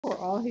We're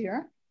all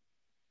here.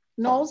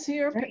 Noel's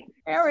here. Right.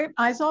 Perry,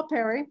 I saw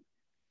Perry.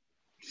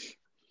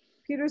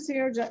 Peter's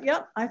here.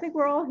 Yep, I think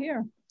we're all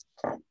here.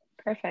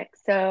 Perfect.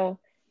 So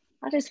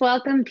I'll just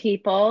welcome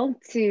people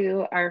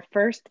to our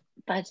first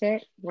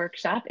budget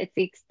workshop. It's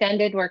the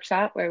extended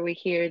workshop where we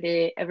hear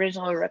the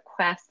original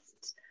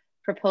requests,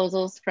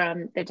 proposals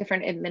from the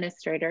different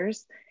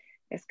administrators.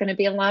 It's going to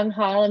be a long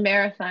haul, a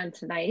marathon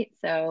tonight.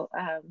 So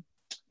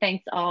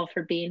thanks all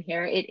for being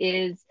here. It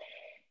is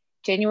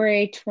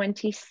January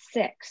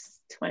 26th,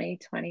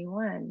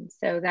 2021.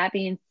 So that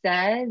being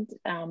said,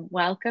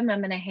 welcome. I'm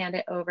going to hand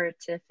it over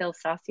to Phil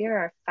Saucier,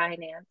 our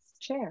finance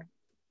chair.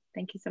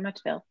 Thank you so much,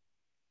 Phil.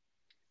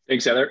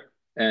 Thanks, Heather.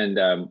 And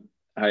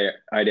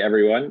hi to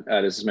everyone.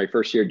 This is my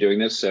first year doing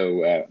this,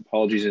 so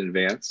apologies in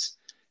advance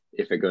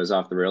if it goes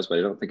off the rails, but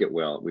I don't think it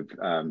will. We've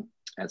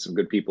had some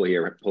good people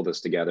here who pulled this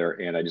together,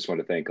 and I just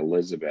want to thank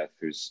Elizabeth,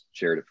 who's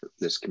chaired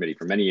this committee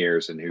for many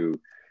years and who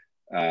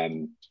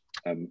I'm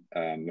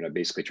going to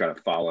basically try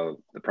to follow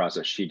the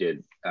process she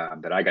did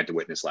that I got to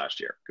witness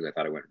last year because I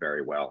thought it went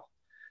very well.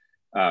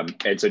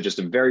 And so just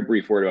a very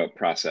brief word about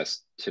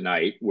process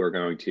tonight. We're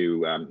going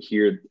to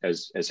hear,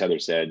 as Heather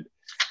said,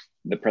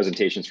 the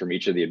presentations from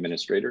each of the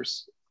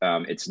administrators.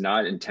 It's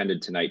not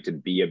intended tonight to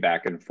be a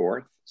back and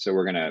forth. So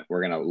we're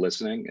gonna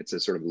listening. It's a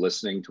sort of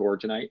listening tour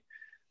tonight.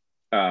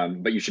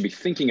 But you should be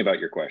thinking about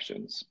your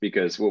questions,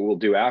 because what we'll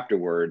do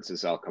afterwards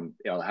is I'll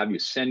have you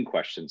send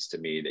questions to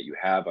me that you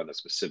have on the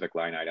specific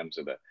line items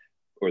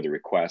or the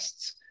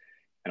requests,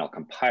 and I'll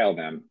compile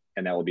them,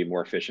 and that will be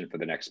more efficient for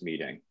the next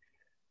meeting.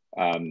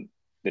 The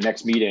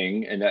next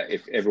meeting, and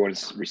if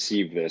everyone's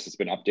received this, it's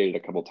been updated a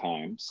couple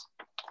times,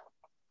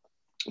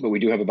 but we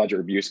do have a budget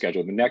review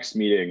schedule. The next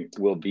meeting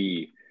will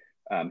be,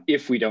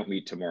 if we don't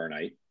meet tomorrow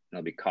night, and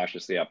I'll be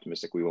cautiously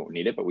optimistic we won't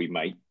need it, but we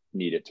might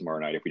need it tomorrow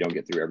night if we don't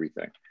get through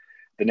everything.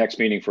 The next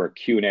meeting for a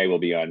Q&A will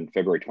be on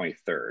February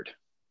 23rd.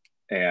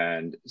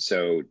 And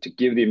so to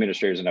give the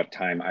administrators enough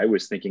time, I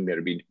was thinking that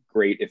it'd be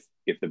great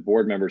if the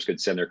board members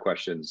could send their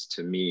questions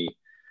to me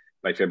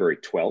by February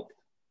 12th.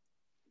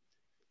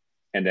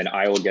 And then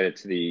I will get it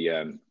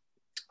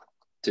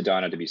to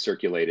Donna to be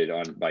circulated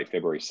by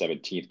February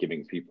 17th,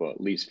 giving people at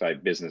least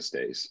 5 business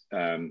days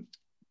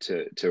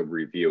to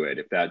review it,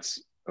 if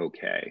that's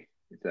okay,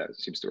 if that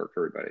seems to work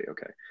for everybody.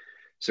 Okay.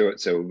 So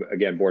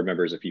again, board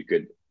members, if you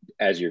could,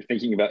 as you're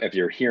thinking about, if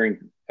you're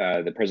hearing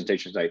the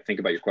presentations tonight, think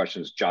about your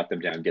questions, jot them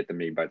down, get them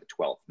to me by the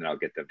 12th, and I'll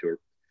get them to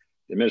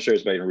the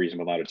administrators by a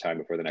reasonable amount of time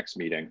before the next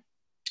meeting,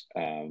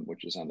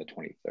 which is on the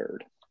 23rd.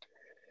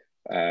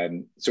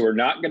 So we're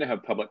not going to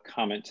have public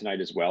comment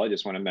tonight as well. I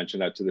just want to mention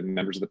that to the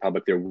members of the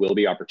public. There will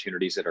be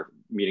opportunities at our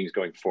meetings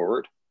going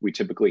forward. We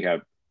typically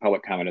have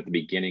public comment at the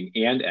beginning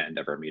and end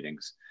of our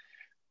meetings.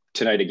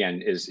 Tonight,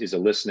 again, is a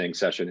listening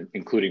session,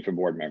 including for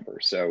board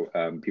members. So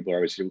people are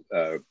always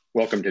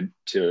welcome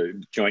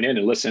to join in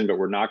and listen, but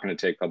we're not going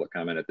to take public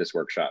comment at this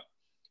workshop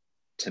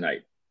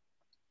tonight.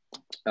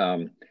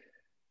 I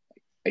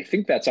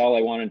think that's all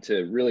I wanted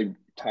to really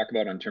talk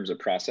about in terms of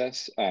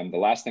process. The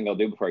last thing I'll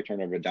do before I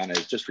turn it over to Donna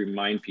is just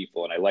remind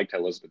people, and I liked how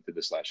Elizabeth did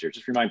this last year,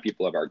 just remind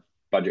people of our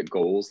budget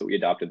goals that we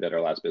adopted at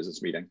our last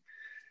business meeting.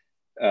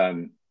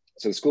 So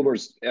the school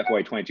board's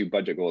FY22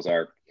 budget goals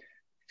are: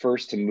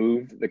 first, to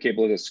move the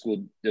capability of the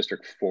school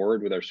district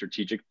forward with our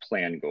strategic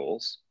plan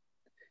goals.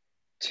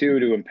 2,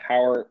 to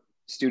empower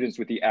students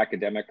with the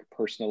academic,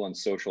 personal, and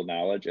social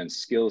knowledge and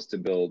skills to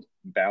build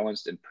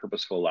balanced and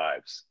purposeful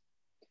lives.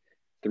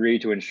 3,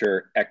 to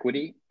ensure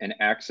equity and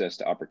access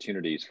to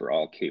opportunities for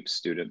all CAPE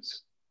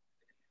students.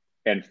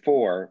 And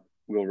 4,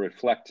 we'll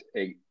reflect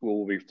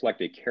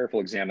a careful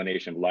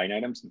examination of line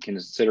items and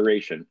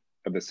consideration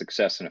of the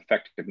success and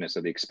effectiveness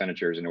of the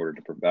expenditures in order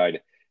to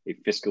provide a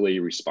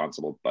fiscally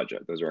responsible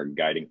budget. Those are our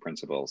guiding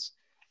principles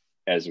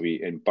as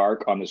we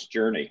embark on this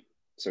journey.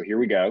 So here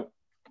we go.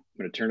 I'm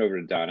going to turn over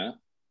to Donna,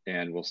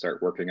 and we'll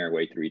start working our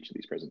way through each of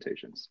these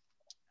presentations.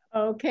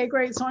 Okay,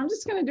 great. So I'm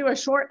just going to do a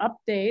short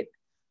update.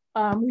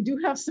 We do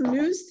have some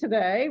news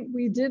today.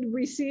 We did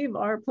receive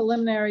our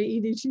preliminary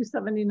ED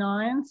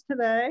 279s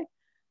today,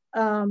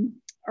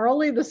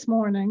 early this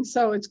morning.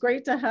 So it's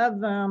great to have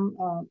them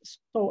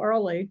so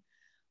early.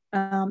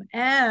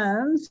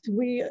 And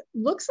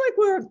looks like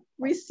we're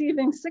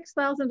receiving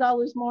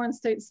 $6,000 more in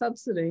state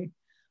subsidy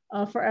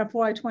for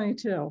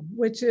FY22,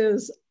 which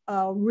is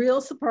a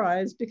real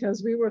surprise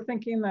because we were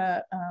thinking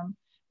that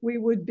we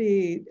would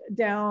be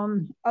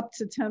down up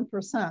to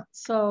 10%.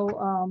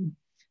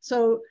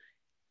 So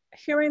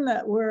hearing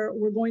that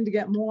we're going to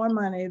get more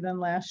money than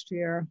last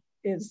year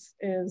is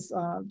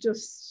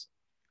just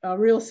a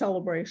real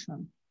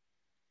celebration.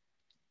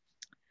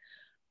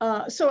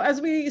 So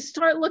as we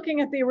start looking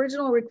at the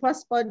original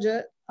request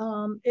budget,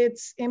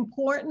 it's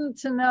important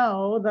to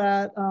know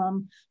that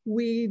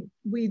we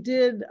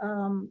did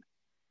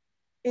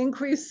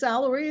increase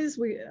salaries.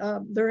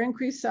 There are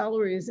increased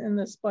salaries in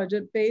this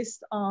budget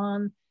based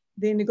on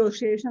the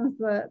negotiations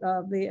that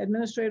the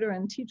administrator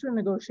and teacher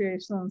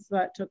negotiations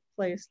that took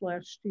place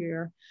last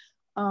year.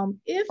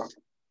 If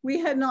we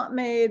had not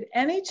made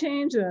any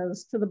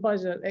changes to the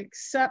budget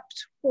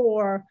except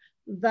for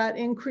that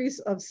increase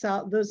of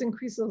those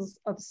increases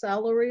of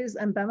salaries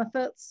and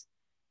benefits,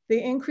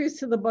 the increase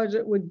to the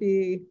budget would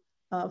be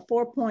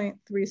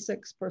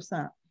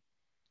 4.36%.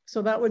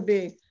 So that would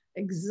be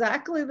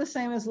exactly the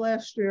same as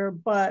last year,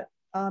 but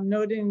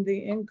noting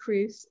the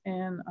increase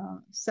in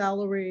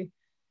salary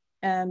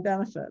and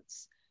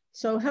benefits.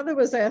 So Heather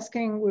was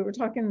asking, we were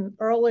talking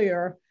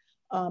earlier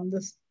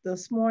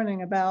this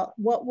morning about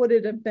what would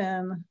it have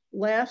been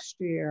last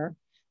year,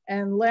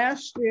 and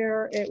last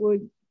year it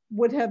would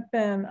have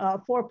been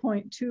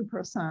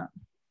 4.2%,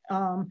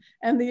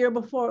 and the year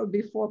before it would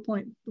be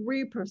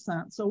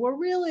 4.3%. So we're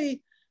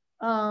really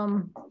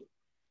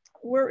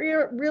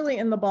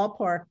in the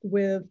ballpark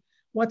with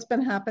what's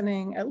been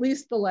happening at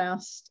least the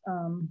last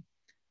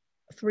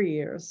 3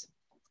 years.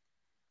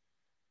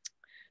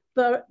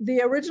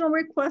 The original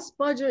request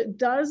budget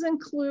does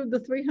include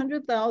the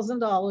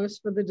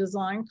 $300,000 for the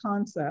design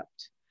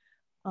concept.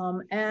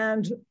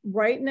 And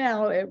right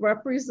now it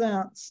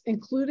represents,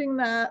 including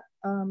that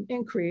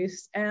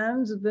increase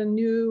and the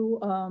new,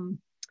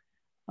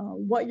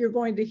 what you're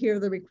going to hear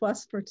the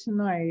request for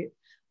tonight,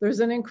 there's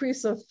an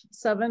increase of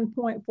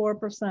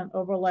 7.4%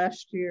 over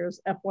last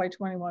year's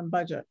FY21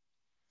 budget.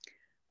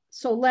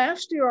 So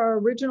last year, our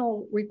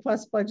original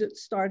request budget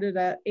started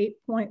at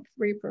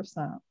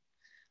 8.3%.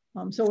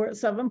 So we're at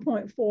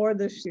 7.4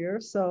 this year.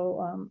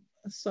 So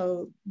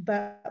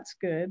that's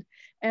good.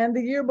 And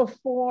the year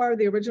before,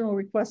 the original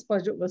request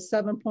budget was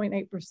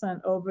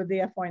 7.8% over the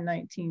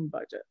FY19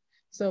 budget.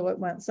 So it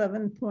went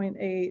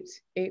 7.8,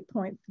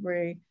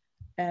 8.3,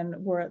 and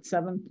we're at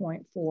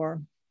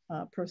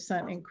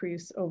 7.4%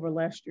 increase over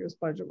last year's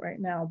budget right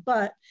now.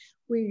 But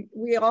we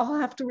all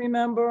have to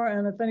remember,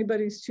 and if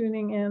anybody's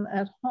tuning in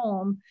at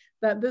home,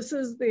 that this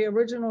is the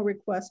original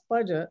request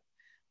budget.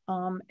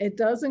 It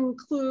does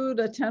include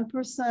a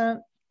 10%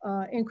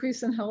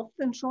 increase in health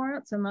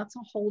insurance, and that's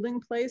a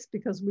holding place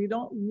because we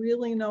don't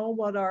really know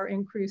what our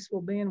increase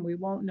will be, and we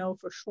won't know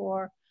for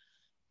sure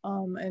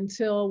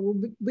until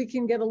we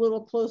can get a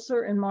little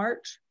closer in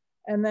March,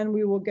 and then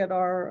we will get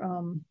our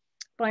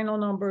final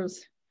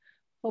numbers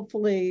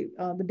hopefully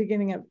the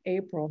beginning of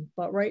April.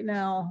 But right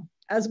now,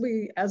 as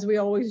we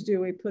always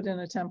do, we put in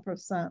a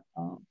 10%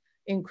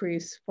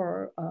 increase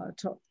for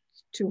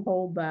to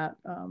hold that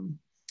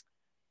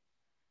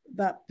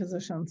that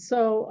position.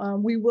 So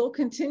we will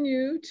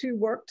continue to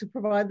work to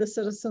provide the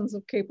citizens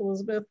of Cape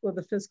Elizabeth with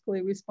a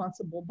fiscally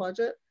responsible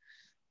budget,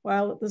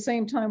 while at the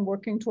same time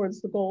working towards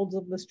the goals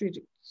of the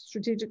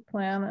strategic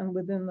plan and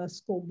within the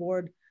school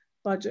board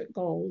budget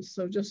goals.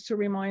 So just to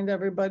remind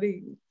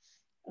everybody,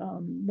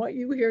 what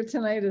you hear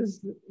tonight is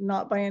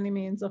not by any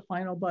means a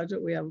final budget.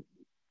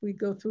 We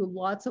go through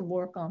lots of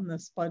work on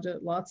this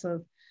budget, lots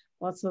of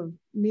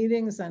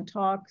meetings and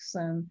talks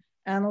and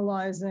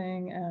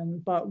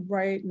analyzing, but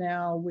right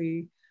now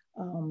we're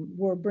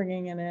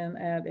bringing it in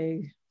at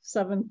a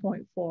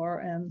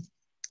 7.4, and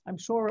I'm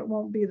sure it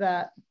won't be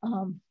that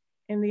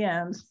in the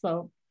end,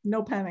 so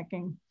no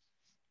panicking.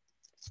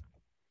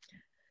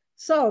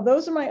 So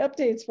those are my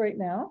updates right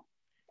now.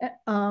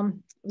 I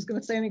was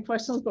going to say any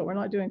questions, but we're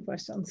not doing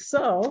questions.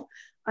 So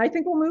I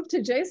think we'll move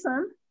to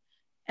Jason,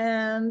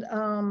 and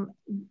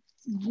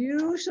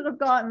you should have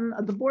gotten,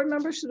 the board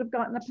members should have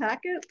gotten a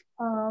packet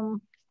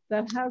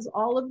that has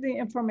all of the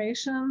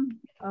information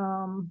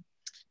from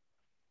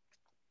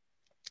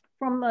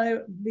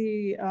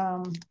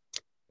the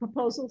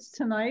proposals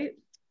tonight.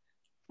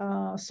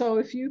 So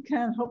if you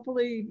can,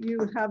 hopefully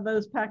you have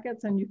those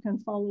packets and you can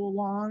follow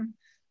along.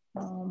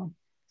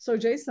 So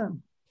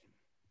Jason.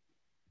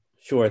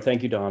 Sure,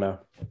 thank you, Donna.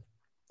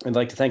 I'd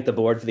like to thank the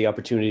board for the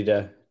opportunity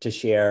to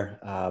share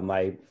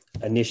my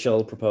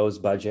initial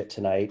proposed budget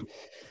tonight.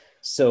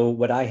 So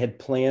what I had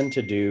planned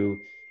to do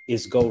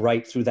is go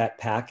right through that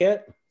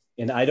packet.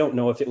 And I don't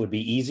know if it would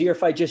be easier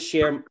if I just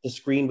share the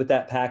screen with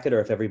that packet, or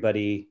if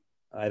everybody,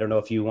 I don't know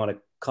if you want to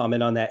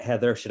comment on that,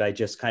 Heather. Should I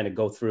just kind of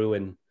go through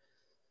and?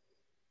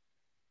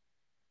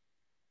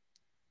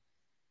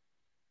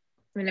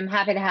 I mean, I'm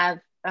happy to have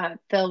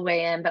Phil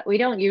weigh in, but we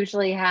don't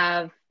usually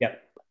have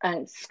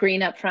a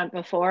screen up front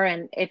before.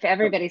 And if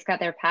everybody's got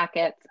their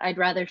packets, I'd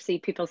rather see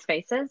people's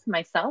faces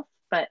myself.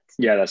 But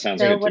yeah, that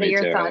sounds Phil, good. what to are me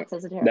your too. thoughts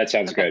as a That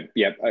sounds good.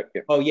 Yep.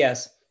 Oh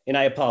yes, and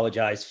I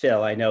apologize,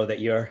 Phil. I know that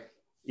you're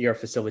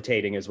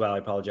facilitating as well. I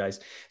apologize.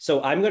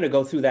 So I'm going to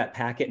go through that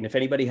packet, and if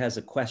anybody has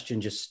a question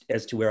just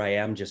as to where I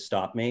am, just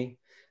stop me.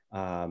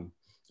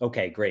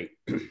 Okay, great.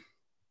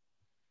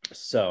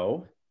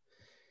 So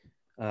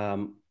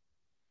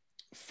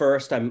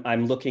first,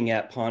 I'm looking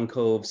at Pond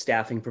Cove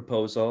staffing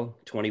proposal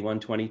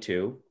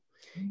 21-22.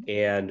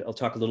 And I'll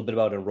talk a little bit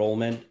about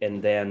enrollment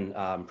and then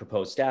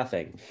proposed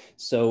staffing.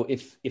 So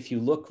if you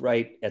look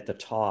right at the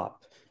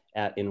top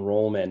at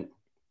enrollment,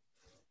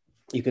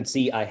 you can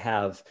see I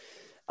have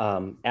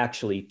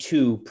actually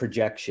two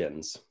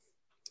projections.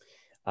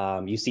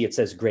 You see it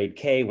says grade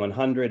K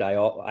 100.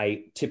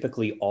 I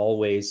typically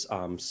always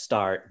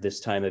start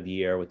this time of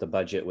year with the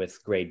budget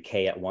with grade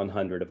K at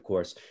 100. Of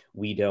course,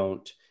 we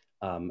don't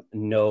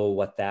know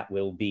what that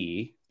will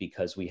be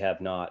because we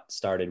have not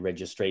started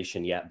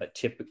registration yet, but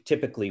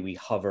typically we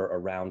hover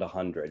around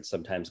 100,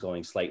 sometimes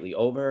going slightly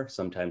over,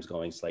 sometimes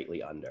going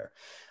slightly under.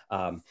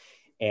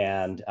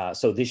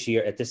 So this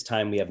year, at this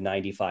time, we have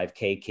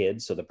 95K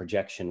kids. So the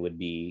projection would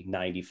be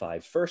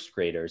 95 first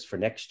graders for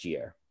next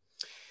year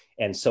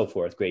and so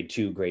forth, grade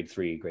 2, grade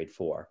 3, grade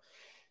 4.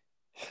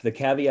 The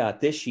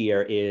caveat this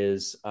year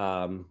is,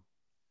 and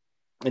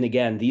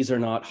again, these are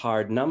not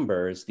hard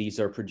numbers. These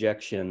are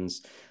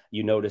projections.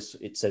 You notice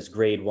it says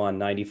grade 1,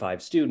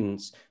 95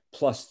 students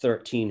plus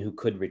 13 who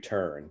could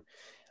return.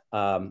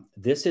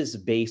 This is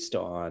based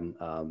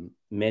on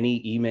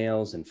many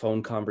emails and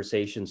phone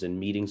conversations and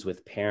meetings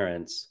with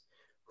parents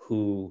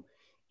who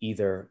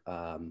either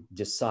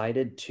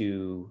decided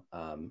to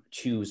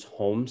choose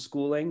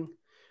homeschooling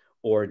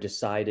or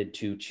decided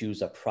to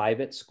choose a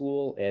private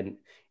school, and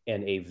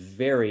a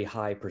very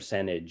high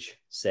percentage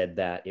said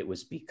that it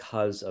was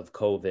because of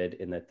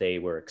COVID and that they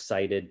were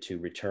excited to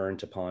return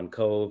to Pond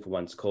Cove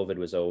once COVID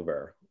was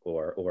over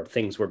or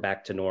things were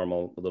back to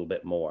normal a little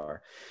bit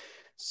more.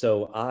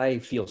 So I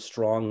feel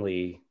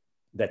strongly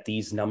that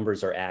these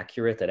numbers are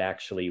accurate, that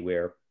actually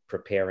we're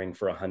preparing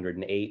for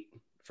 108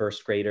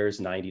 first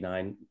graders,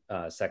 99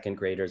 second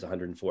graders,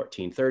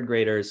 114 third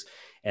graders,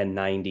 and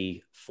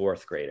 90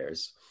 fourth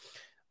graders.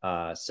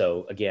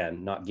 So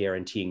again, not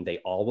guaranteeing they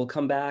all will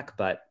come back,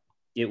 but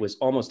it was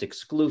almost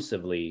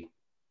exclusively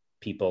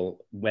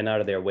people went out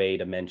of their way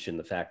to mention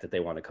the fact that they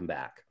want to come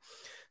back.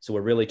 So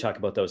we're really talking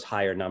about those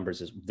higher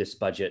numbers as this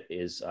budget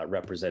is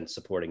represents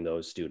supporting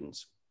those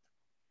students.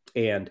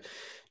 And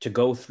to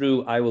go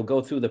through, I will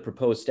go through the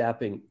proposed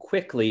staffing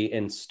quickly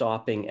and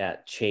stopping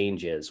at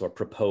changes or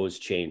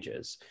proposed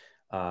changes.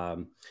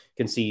 You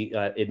can see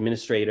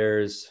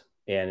administrators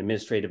and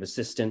administrative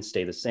assistants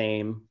stay the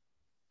same.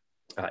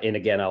 And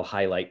again, I'll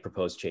highlight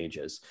proposed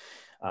changes.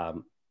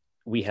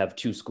 We have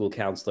 2 school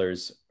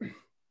counselors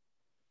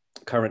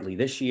currently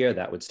this year,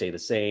 that would stay the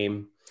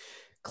same.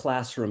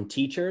 Classroom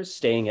teachers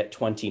staying at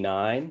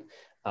 29.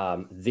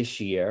 This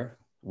year,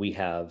 we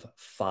have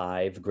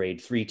 5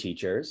 grade 3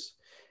 teachers,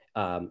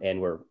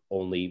 and we're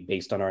only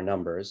based on our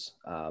numbers,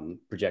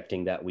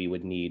 projecting that we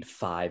would need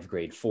 5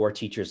 grade 4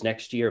 teachers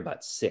next year,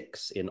 but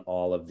 6 in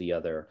all of the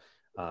other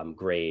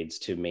grades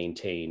to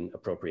maintain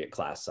appropriate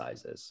class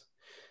sizes.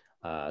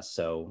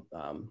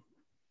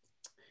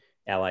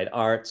 Allied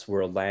arts,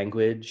 world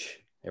language,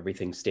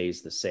 everything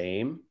stays the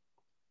same.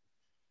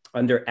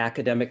 Under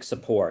academic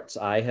supports,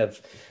 I have,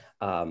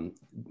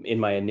 in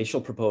my initial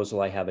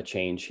proposal, I have a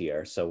change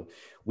here. So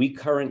we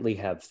currently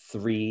have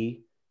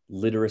 3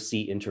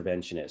 literacy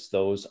interventionists.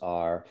 Those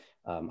are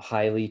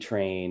highly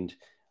trained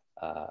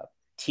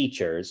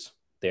teachers.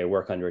 They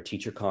work under a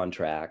teacher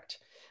contract,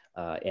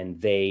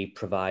 and they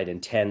provide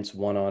intense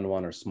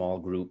one-on-one or small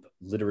group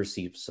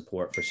literacy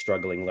support for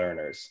struggling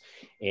learners.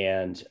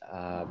 And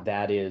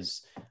that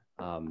is,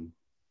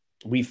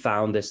 we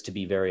found this to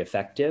be very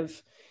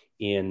effective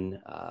in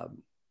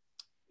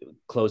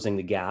closing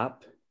the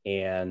gap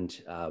and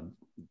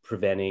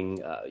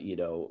preventing,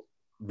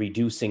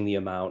 reducing the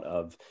amount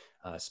of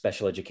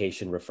special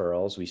education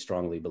referrals. We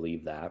strongly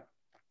believe that.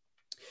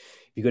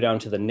 If you go down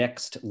to the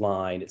next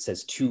line, it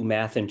says 2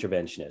 math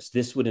interventionists.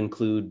 This would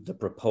include the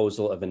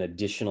proposal of an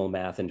additional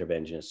math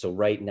interventionist. So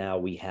right now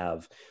we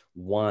have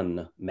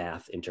 1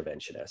 math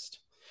interventionist.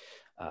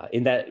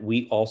 In that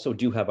we also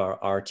do have our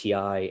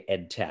RTI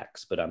ed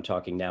techs, but I'm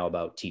talking now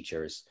about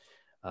teachers.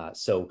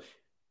 So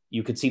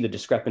you could see the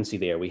discrepancy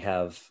there. We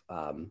have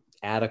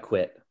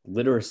adequate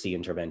literacy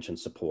intervention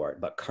support,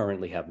 but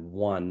currently have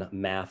 1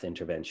 math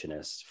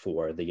interventionist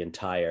for the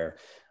entire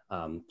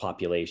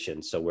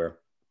population. So we're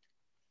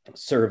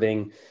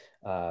serving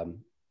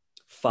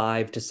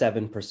 5 to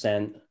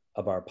 7%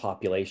 of our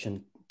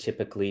population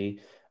typically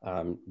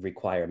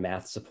require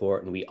math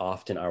support, and we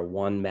often, our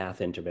 1 math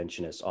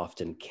interventionist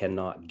often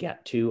cannot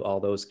get to all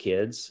those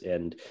kids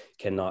and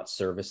cannot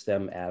service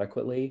them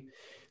adequately.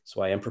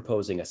 So I am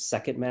proposing a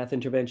 2nd math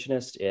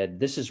interventionist,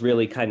 and this is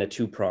really kind of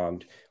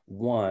 2-pronged.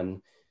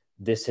 1,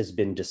 this has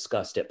been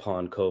discussed at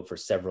Pond Cove for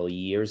several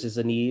years as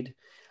a need.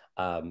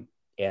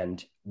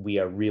 And we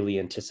are really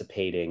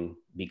anticipating,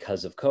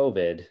 because of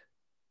COVID,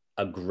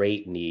 a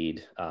great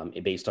need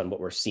based on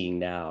what we're seeing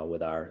now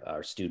with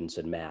our students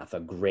in math, a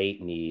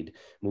great need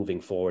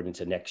moving forward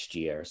into next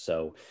year.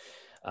 So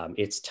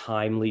it's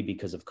timely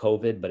because of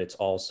COVID, but it's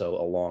also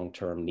a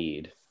long-term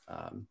need.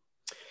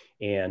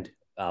 And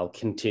I'll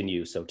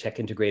continue. So tech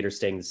integrator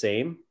staying the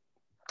same.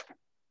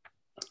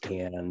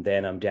 And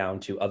then I'm down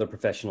to other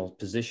professional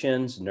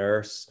positions,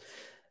 nurse,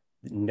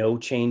 no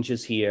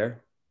changes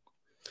here.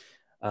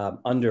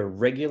 Under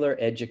regular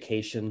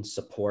education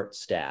support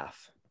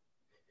staff,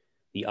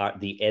 the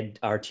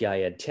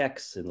RTI ed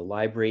techs and the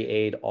library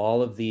aid,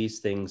 all of these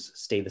things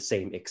stay the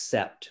same,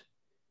 except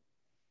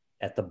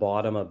at the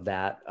bottom of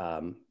that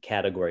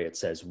category, it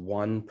says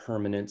 1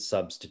 permanent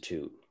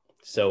substitute.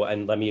 So,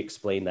 and let me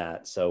explain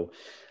that. So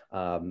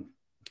the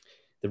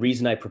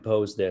reason I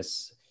propose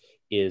this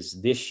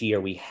is this year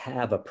we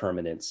have a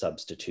permanent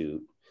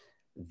substitute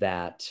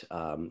that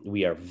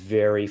we are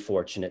very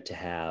fortunate to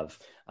have,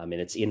 and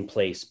it's in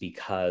place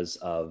because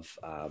of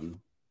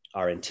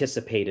our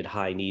anticipated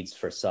high needs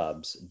for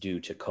subs due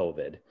to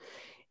COVID.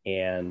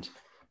 And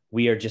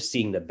we are just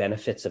seeing the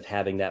benefits of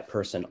having that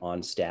person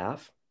on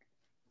staff.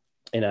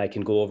 And I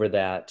can go over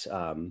that.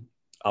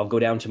 I'll go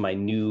down to my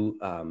new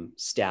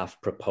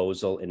staff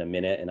proposal in a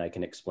minute, and I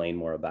can explain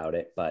more about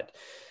it. But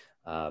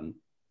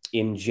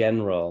in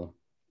general,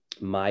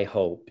 my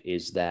hope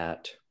is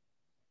that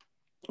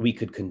we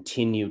could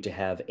continue to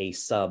have a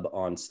sub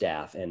on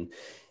staff. And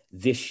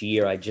this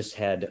year, I just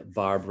had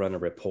Barb run a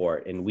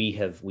report, and we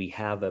have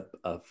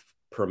a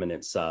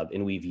permanent sub,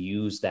 and we've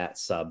used that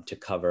sub to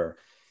cover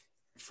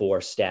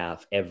for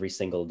staff every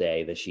single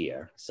day this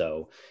year.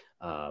 So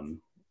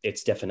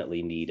it's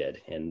definitely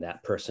needed, and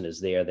that person is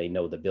there. They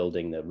know the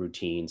building, the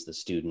routines, the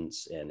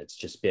students, and it's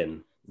just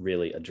been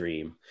really a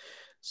dream.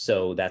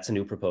 So that's a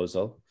new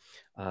proposal.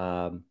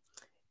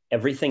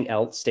 Everything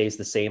else stays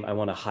the same. I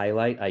want to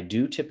highlight, I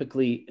do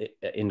typically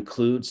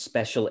include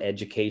special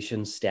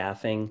education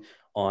staffing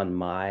on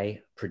my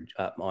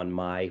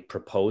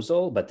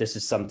proposal, but this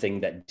is something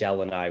that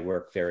Dell and I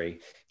work very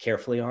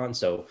carefully on.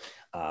 So,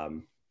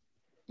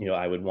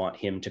 I would want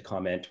him to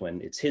comment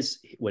when it's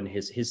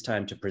his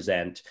time to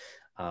present,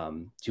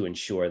 to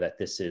ensure that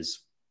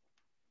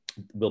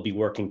we'll be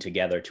working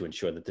together to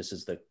ensure that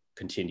this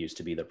continues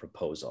to be the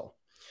proposal.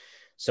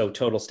 So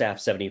total staff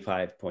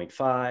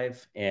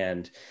 75.5.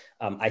 And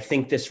I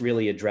think this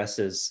really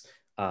addresses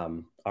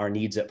our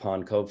needs at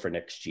Pond Cove for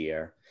next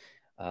year.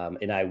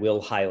 And I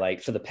will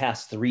highlight, for the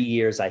past 3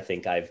 years, I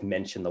think I've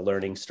mentioned the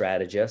learning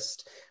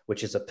strategist,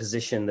 which is a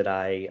position that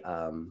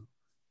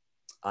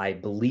I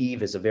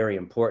believe is a very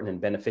important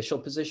and beneficial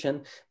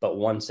position. But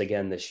once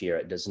again, this year,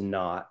 it does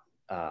not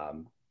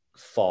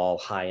fall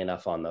high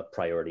enough on the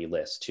priority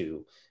list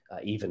to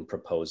even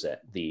propose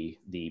it. The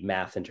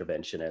math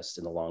interventionist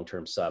and the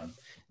long-term sub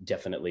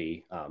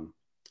definitely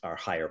are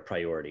higher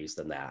priorities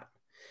than that.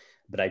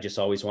 But I just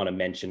always want to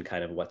mention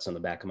kind of what's on the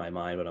back of my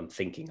mind, what I'm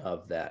thinking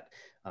of that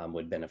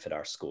would benefit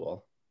our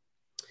school.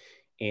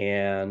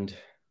 And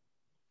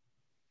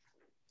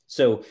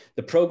so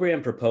the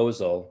program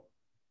proposal,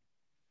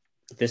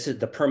 this is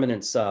the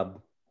permanent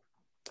sub.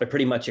 I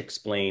pretty much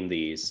explained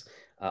these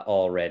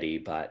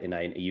already,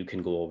 and you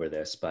can go over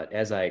this, but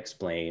as I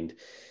explained,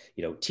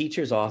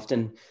 teachers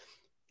often,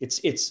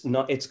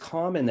 it's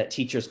common that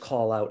teachers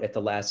call out at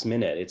the last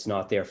minute. It's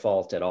not their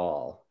fault at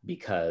all,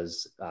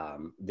 because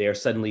they're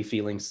suddenly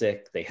feeling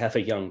sick. They have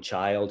a young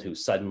child who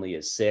suddenly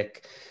is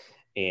sick.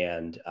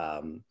 And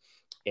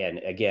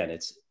again,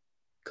 it's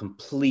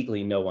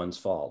completely no one's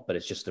fault, but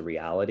it's just the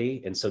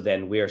reality. And so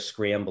then we're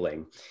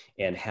scrambling,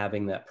 and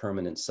having that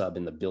permanent sub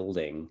in the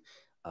building,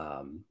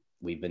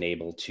 we've been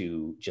able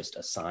to just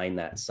assign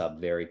that sub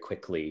very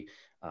quickly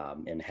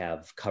and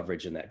have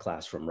coverage in that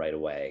classroom right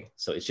away.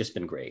 So it's just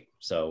been great.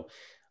 So,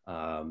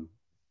 and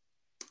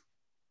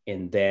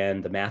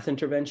then the math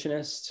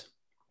interventionist,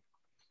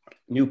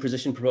 new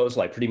position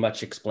proposal, I pretty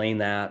much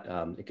explained that.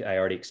 I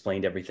already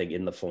explained everything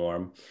in the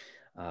form.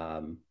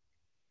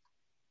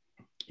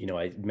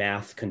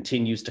 Math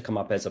continues to come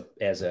up as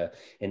an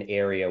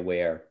area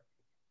where,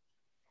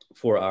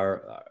 for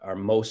our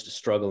most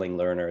struggling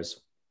learners,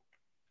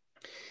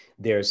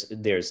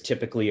 there's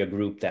typically a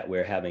group that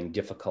we're having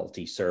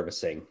difficulty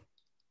servicing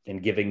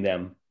and giving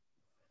them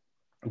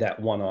that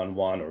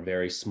one-on-one or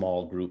very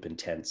small group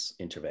intense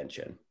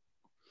intervention.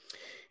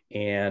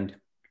 And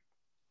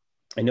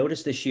I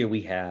noticed this year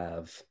we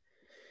have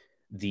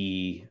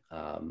the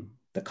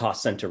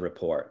cost center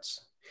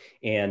reports,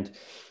 and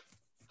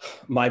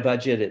my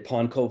budget at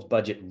Pond Cove's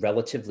budget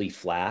relatively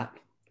flat.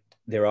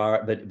 There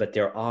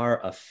are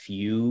a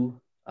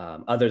few,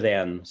 other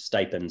than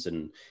stipends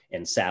and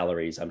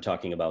salaries, I'm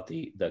talking about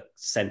the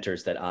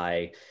centers that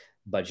I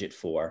budget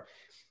for.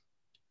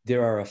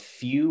 There are a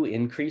few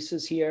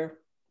increases here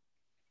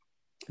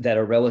that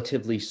are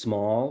relatively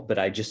small, but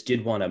I just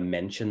did want to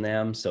mention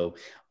them. So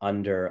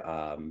under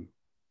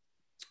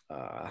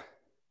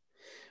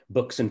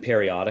books and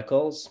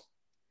periodicals,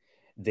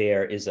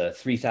 there is a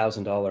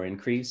 $3,000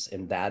 increase,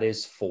 and that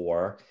is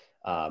for,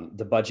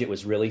 the budget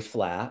was really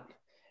flat,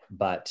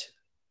 but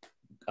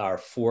our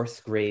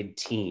 4th grade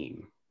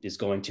team is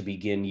going to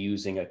begin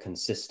using a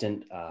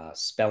consistent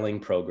spelling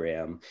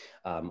program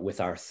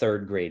with our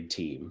 3rd grade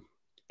team.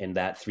 And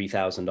that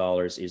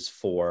 $3,000 is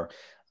for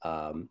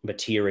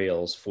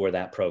materials for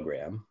that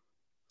program.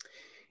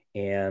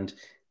 And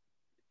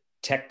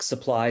tech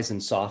supplies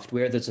and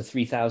software, there's a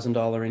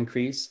 $3,000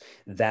 increase.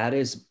 That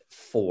is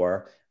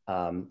for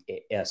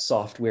a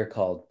software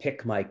called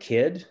Pick My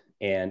Kid,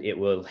 and it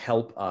will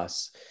help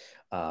us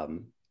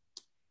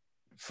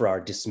for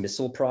our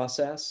dismissal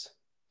process.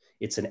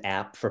 It's an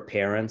app for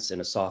parents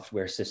and a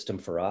software system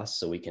for us,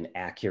 so we can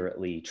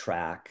accurately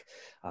track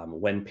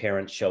when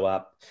parents show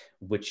up,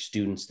 which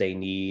students they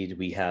need.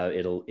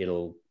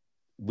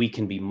 We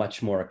can be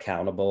much more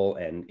accountable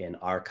and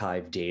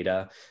archive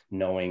data,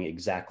 knowing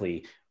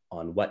exactly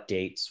on what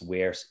dates,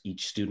 where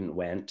each student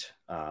went.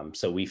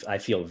 So I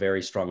feel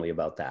very strongly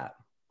about that.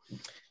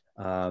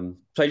 So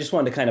I just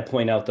wanted to kind of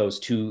point out those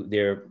two.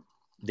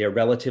 They're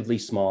relatively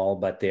small,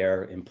 but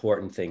they're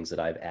important things that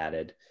I've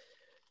added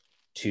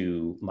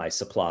to my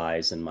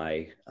supplies and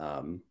my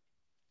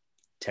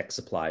tech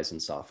supplies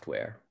and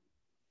software.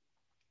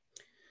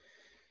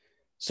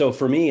 So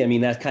for me, I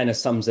mean, that kind of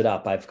sums it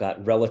up. I've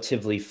got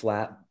relatively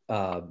flat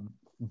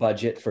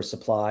budget for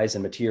supplies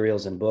and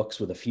materials and books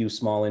with a few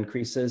small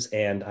increases,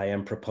 and I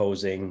am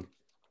proposing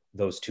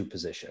those two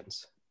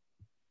positions.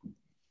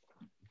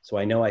 So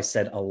I know I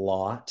said a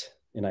lot,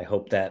 and I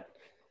hope that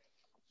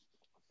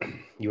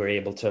you were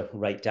able to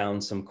write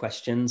down some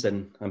questions,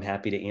 and I'm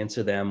happy to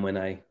answer them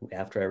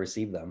after I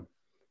receive them.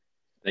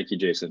 Thank you,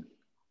 Jason.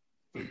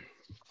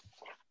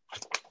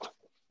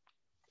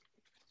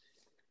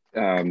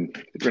 We're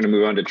going to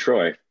move on to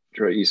Troy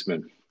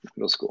Eastman,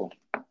 middle school.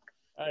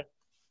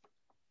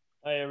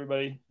 Hi,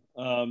 everybody.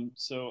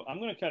 So I'm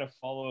going to kind of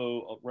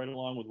follow right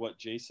along with what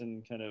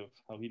Jason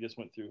how he just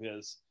went through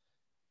his.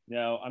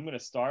 Now I'm going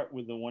to start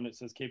with the one that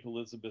says Cape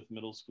Elizabeth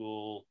Middle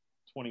School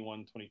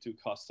 21-22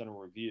 Cost Center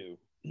Review.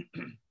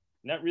 And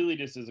that really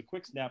just is a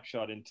quick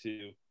snapshot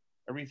into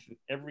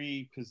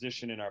every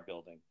position in our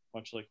building,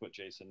 much like what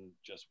Jason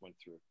just went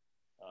through.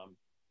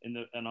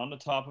 And on the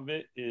top of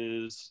it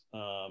is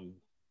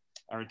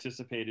our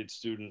anticipated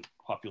student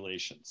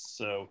populations.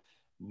 So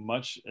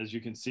much as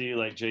you can see,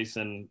 like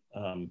Jason,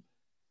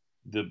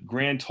 the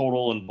grand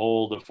total in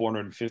bold of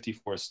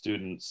 454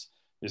 students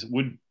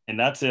and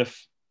that's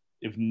if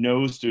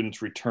no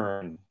students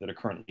return that are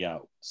currently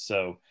out.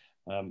 So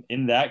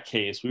in that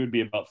case, we would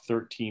be about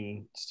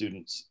 13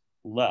 students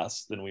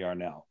less than we are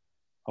now.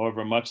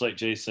 However, much like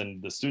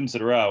Jason, the students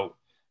that are out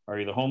are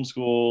either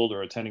homeschooled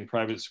or attending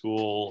private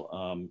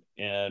school,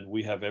 and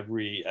we have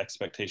every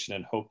expectation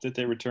and hope that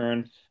they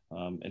return.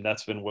 And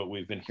that's been what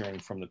we've been hearing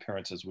from the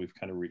parents as we've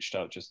kind of reached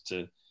out just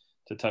to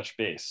touch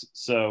base.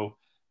 So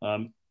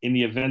in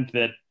the event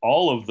that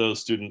all of those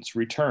students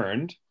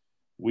returned,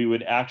 we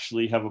would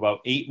actually have about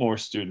 8 more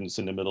students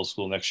in the middle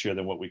school next year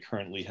than what we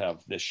currently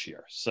have this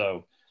year.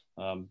 So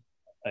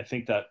I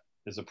think that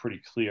is a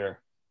pretty clear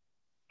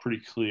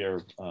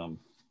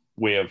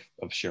way of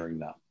sharing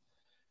that.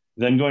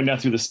 Then going down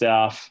through the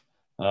staff,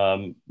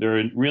 there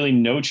are really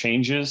no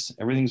changes.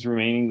 Everything's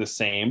remaining the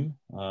same.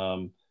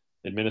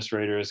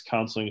 Administrators,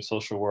 counseling,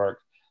 social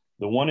work.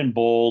 The one in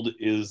bold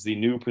is the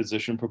new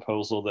position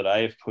proposal that I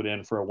have put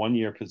in for a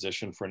 1-year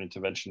position for an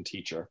intervention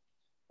teacher.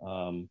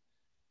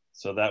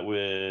 So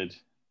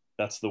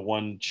that's the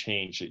one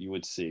change that you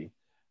would see.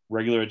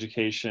 Regular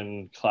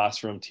education,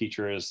 classroom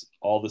teachers,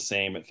 all the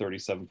same at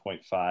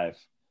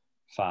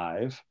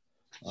 37.55.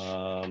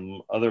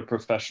 Other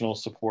professional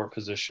support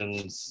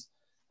positions,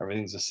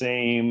 everything's the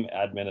same.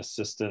 Admin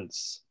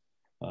assistants,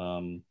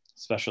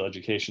 special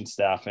education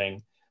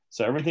staffing.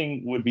 So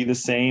everything would be the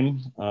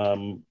same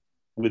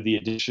with the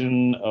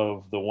addition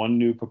of the one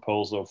new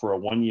proposal for a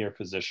 1-year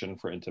position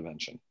for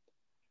intervention.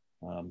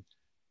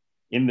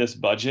 In this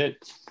budget,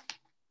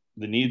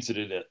 the needs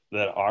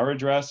that are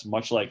addressed,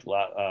 much like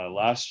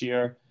last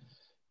year,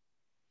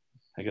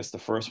 I guess the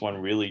first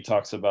one really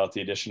talks about the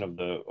addition of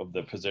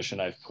the position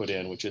I've put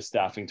in, which is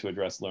staffing to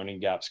address learning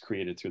gaps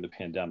created through the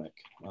pandemic.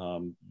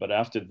 But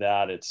after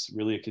that, it's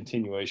really a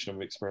continuation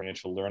of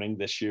experiential learning.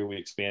 This year, we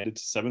expanded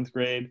to 7th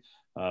grade.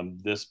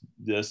 This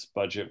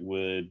budget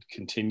would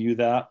continue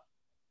that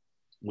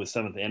with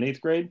 7th and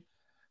 8th grade,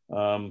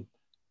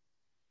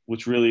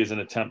 which really is an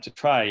attempt to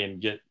try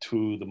and get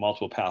to the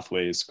multiple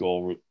pathways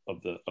goal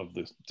of the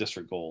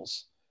district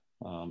goals,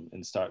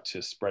 and start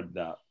to spread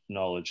that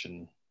knowledge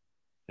and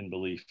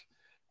belief.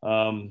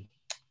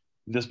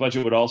 This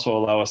budget would also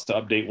allow us to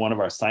update one of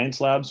our science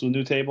labs with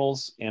new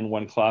tables and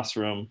one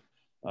classroom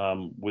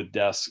with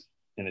desks,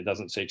 and it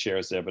doesn't say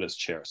chairs there, but it's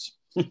chairs.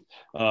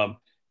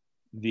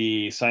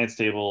 The science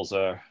tables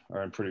are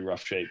in pretty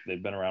rough shape.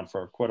 They've been around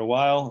for quite a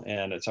while,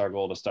 and it's our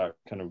goal to start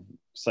kind of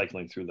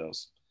cycling through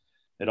those.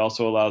 It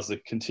also allows the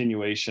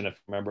continuation. If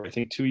you remember, I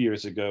think 2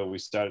 years ago, we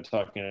started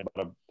talking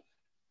about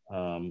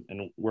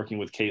and working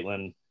with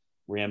Caitlin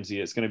Ramsey,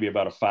 it's going to be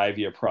about a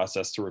 5-year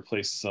process to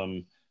replace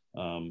some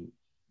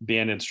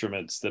band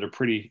instruments that are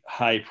pretty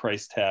high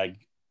price tag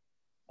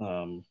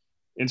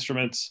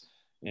instruments,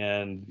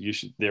 and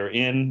they're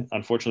in.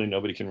 Unfortunately,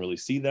 nobody can really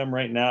see them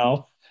right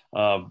now,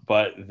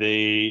 but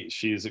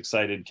she's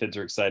excited. Kids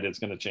are excited. It's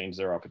going to change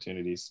their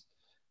opportunities.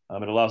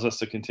 It allows us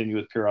to continue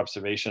with peer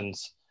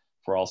observations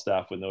for all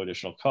staff with no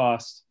additional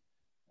cost.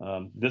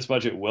 This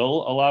budget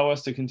will allow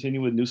us to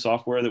continue with new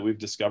software that we've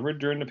discovered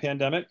during the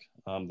pandemic.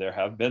 There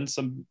have been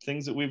some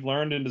things that we've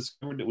learned and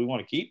discovered that we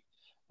want to keep.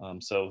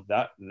 So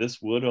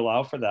this would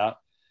allow for that.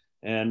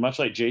 And much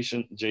like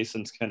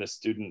Jason's kind of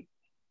student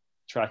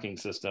tracking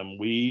system,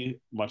 we,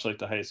 much like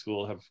the high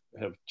school,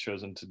 have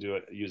chosen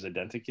to use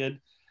Identikid,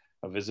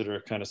 a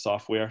visitor kind of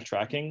software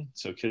tracking.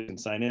 So kids can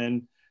sign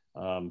in,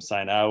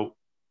 sign out.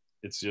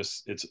 It's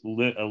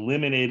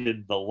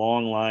eliminated the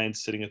long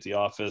lines sitting at the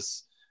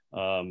office,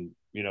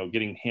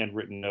 getting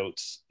handwritten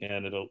notes,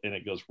 and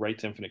it goes right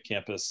to Infinite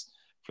Campus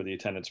for the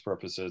attendance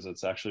purposes.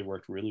 It's actually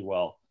worked really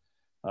well.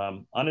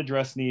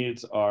 Unaddressed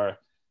needs are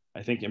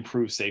I think,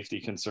 improved safety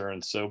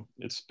concerns. So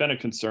it's been a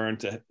concern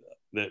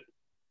that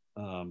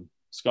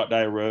Scott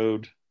Dyer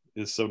Road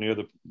is so near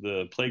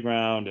the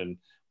playground, and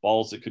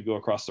balls that could go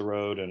across the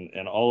road,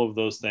 and all of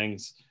those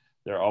things,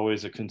 they're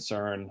always a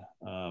concern.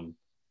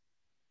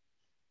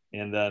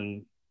 And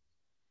then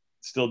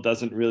still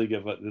doesn't really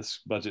give us, this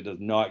budget does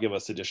not give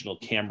us additional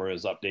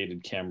cameras,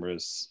 updated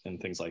cameras and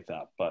things like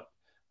that. But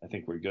I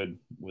think we're good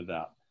with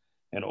that.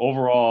 And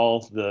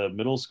overall, the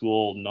middle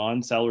school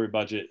non-salary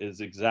budget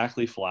is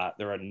exactly flat.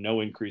 There are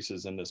no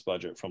increases in this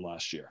budget from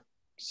last year.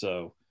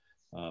 So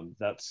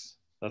that's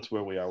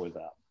where we are with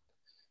that.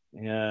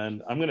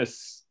 And I'm going to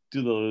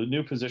do the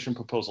new position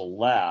proposal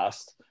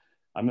last.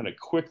 I'm going to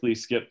quickly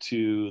skip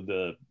to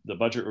the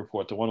budget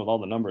report, the one with all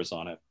the numbers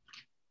on it.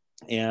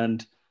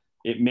 And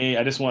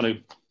I just want to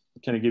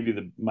kind of give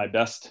you my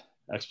best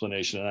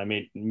explanation, and I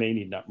may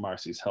need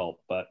Marcy's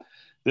help, but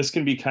this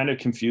can be kind of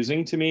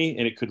confusing to me,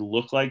 and it could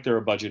look like there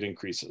are budget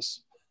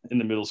increases in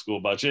the middle school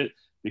budget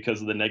because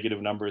of the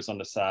negative numbers on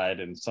the side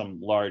and some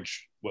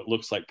large, what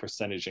looks like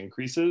percentage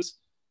increases.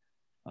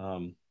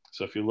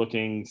 So if you're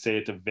looking, say,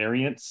 at the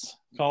variance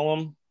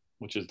column,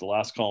 which is the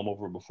last column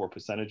over before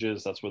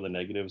percentages, that's where the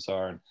negatives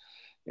are.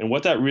 And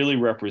what that really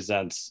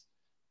represents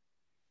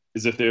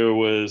is if there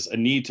was a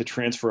need to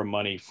transfer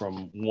money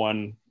from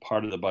one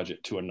part of the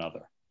budget to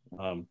another.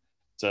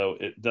 So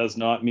it does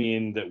not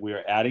mean that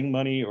we're adding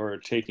money or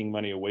taking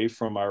money away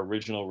from our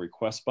original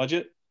request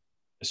budget.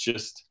 It's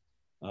just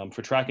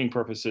for tracking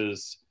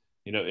purposes,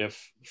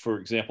 if, for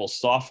example,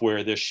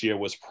 software this year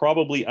was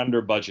probably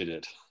under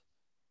budgeted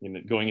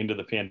going into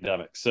the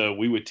pandemic. So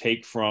we would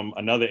take from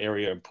another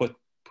area and put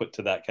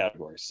to that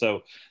category.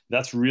 So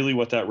that's really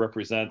what that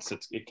represents.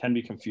 It can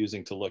be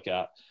confusing to look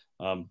at.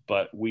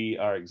 But we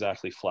are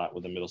exactly flat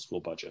with the middle school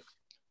budget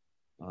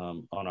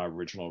on our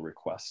original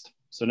request.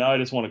 So now I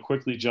just want to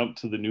quickly jump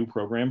to the new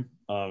program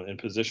and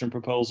position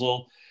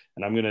proposal.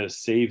 And I'm going to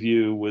save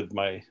you with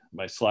my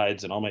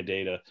slides and all my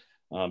data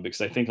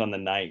because I think on the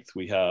 9th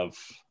we have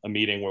a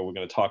meeting where we're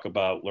going to talk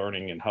about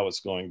learning and how it's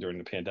going during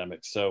the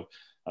pandemic. So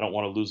I don't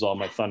want to lose all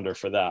my thunder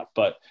for that.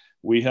 But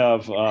we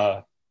have,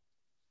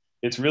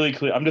 it's really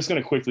clear. I'm just going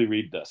to quickly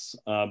read this.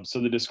 So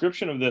the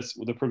description of this,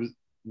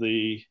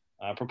 the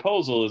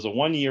proposal is a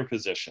 1-year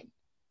position.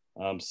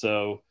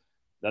 So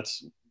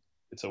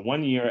it's a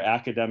 1-year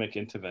academic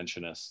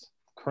interventionist.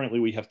 Currently,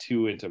 we have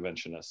 2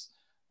 interventionists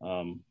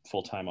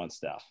full-time on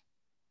staff.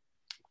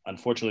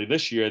 Unfortunately,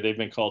 this year, they've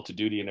been called to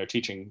duty and are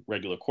teaching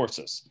regular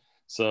courses.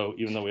 So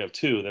even though we have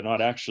 2, they're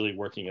not actually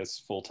working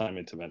as full-time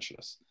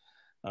interventionists.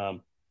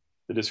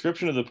 The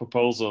description of the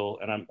proposal,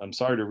 and I'm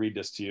sorry to read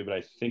this to you, but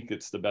I think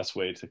it's the best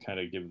way to kind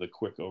of give the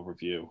quick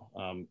overview,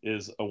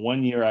 is a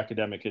 1-year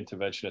academic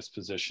interventionist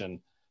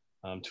position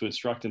to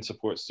instruct and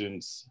support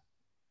students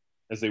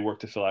as they work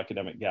to fill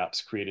academic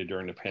gaps created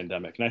during the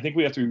pandemic. And I think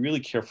we have to be really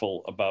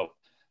careful about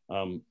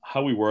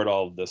how we word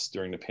all of this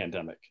during the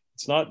pandemic.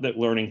 It's not that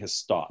learning has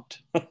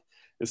stopped.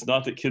 It's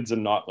not that kids are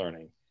not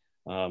learning.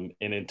 And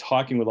in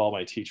talking with all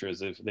my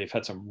teachers, they've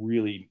had some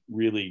really,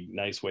 really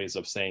nice ways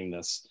of saying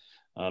this.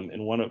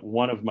 And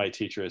one of my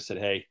teachers said,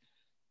 hey,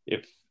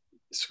 if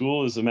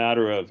school is a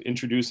matter of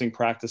introducing,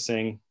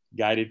 practicing,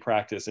 guided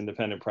practice,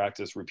 independent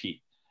practice,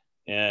 repeat.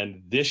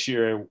 And this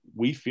year,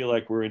 we feel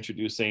like we're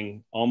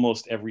introducing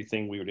almost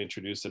everything we would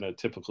introduce in a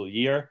typical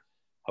year.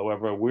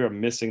 However, we're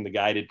missing the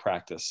guided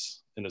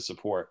practice and the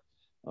support.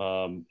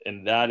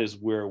 And that is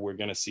where we're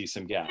going to see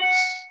some gaps.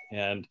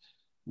 And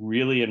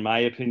really, in my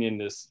opinion,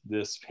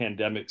 this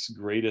pandemic's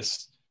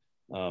greatest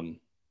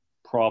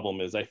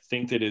problem is I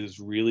think that it has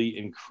really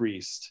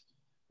increased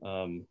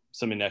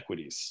some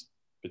inequities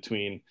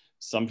between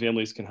some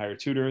families can hire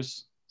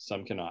tutors,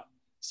 some cannot.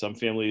 Some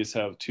families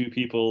have 2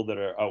 people that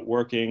are out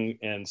working,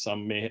 and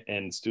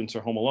and students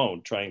are home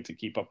alone trying to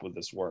keep up with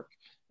this work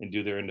and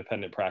do their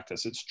independent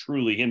practice. It's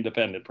truly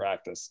independent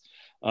practice.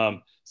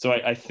 So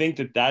I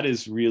think that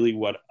is really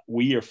what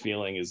we are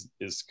feeling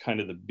is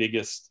kind of the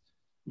biggest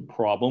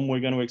problem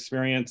we're going to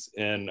experience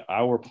in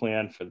our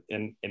plan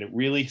and it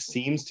really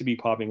seems to be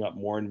popping up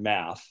more in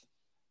math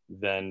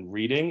than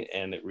reading.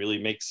 And it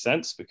really makes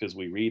sense because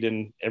we read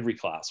in every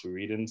class. We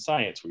read in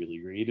science,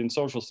 we read in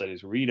social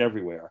studies, we read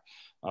everywhere.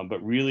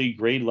 But really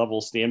grade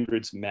level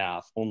standards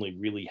math only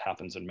really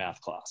happens in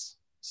math class.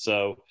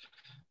 So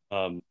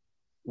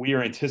we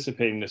are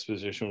anticipating this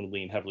position will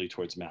lean heavily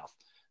towards math.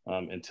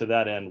 And to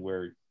that end,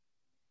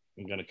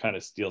 I'm going to kind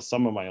of steal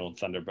some of my own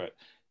thunder, but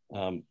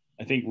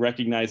I think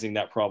recognizing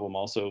that problem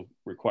also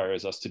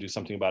requires us to do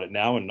something about it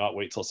now and not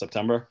wait till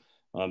September.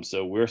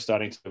 So we're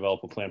starting to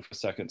develop a plan for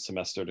second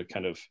semester to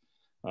kind of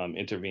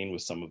intervene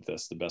with some of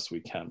this the best we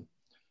can.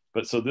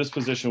 But so this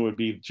position would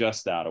be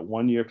just that, a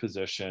 1-year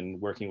position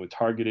working with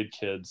targeted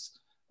kids,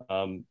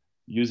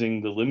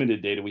 using the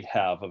limited data we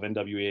have of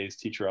NWA's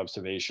teacher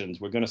observations.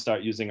 We're going to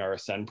start using our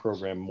Ascend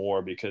program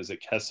more because it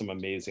has some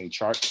amazing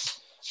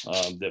charts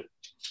that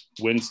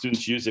when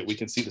students use it, we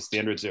can see the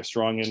standards they're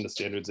strong in, the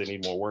standards they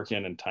need more work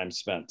in, and time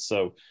spent.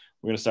 So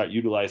we're going to start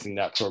utilizing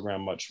that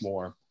program much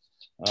more.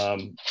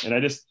 And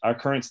our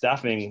current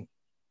staffing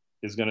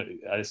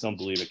I just don't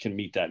believe it can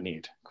meet that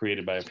need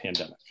created by a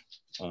pandemic.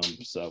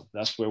 So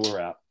that's where we're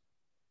at.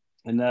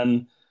 And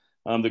then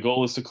the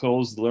goal is to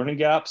close the learning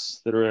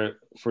gaps that are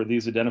for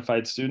these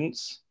identified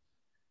students.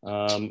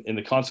 In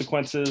the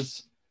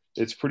consequences,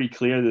 it's pretty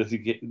clear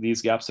that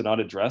these gaps are not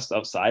addressed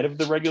outside of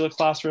the regular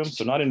classroom.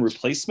 So not in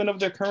replacement of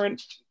their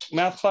current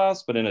math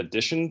class, but in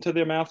addition to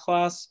their math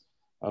class.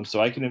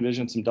 So I can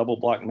envision some double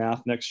block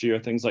math next year,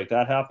 things like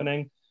that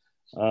happening.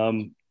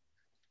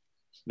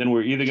 Then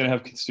we're either going to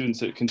have students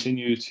that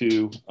continue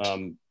to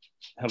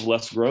have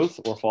less growth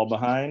or fall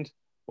behind,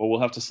 or we'll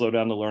have to slow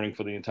down the learning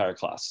for the entire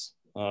class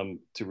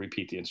to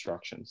repeat the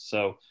instructions.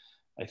 So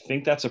I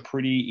think that's a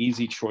pretty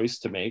easy choice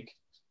to make.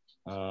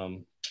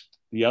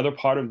 The other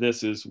part of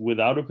this is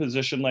without a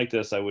position like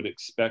this, I would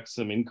expect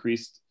some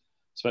increased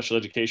special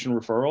education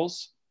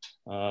referrals.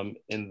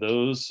 And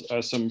those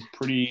are some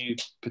pretty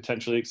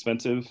potentially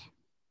expensive.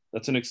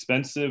 That's an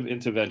expensive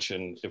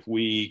intervention. If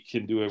we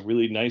can do a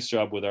really nice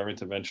job with our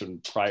intervention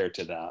prior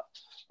to that,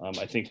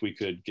 I think we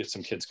could get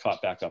some kids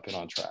caught back up and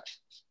on track.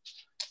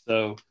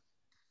 So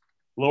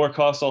lower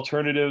cost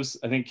alternatives,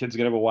 I think kids are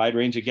gonna have a wide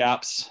range of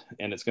gaps,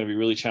 and it's gonna be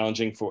really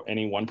challenging for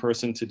any one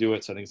person to do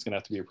it. So I think it's gonna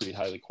have to be a pretty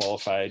highly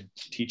qualified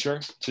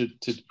teacher to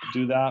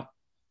do that.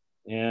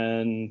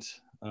 And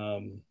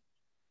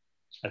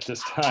at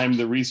this time,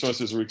 the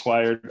resources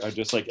required are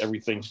just like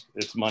everything,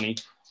 it's money.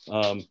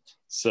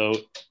 So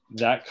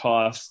that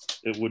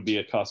cost, it would be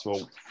a cost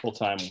of a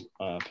full-time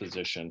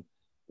position.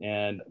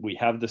 And we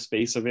have the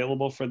space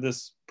available for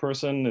this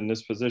person in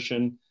this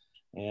position.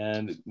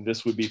 And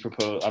this would be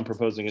proposed, I'm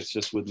proposing it's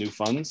just with new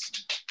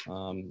funds.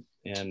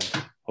 And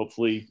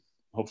hopefully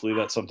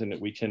that's something that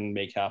we can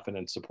make happen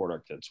and support our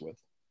kids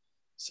with.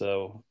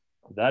 So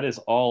that is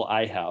all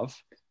I have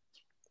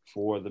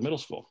for the middle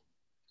school.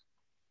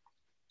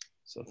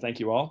 So thank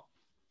you all.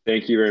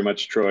 Thank you very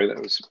much, Troy. That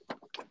was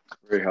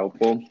very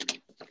helpful.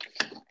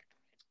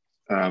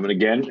 And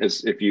again,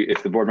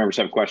 if the board members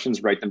have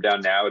questions, write them down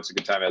now. It's a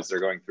good time as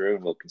they're going through,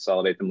 and we'll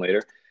consolidate them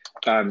later.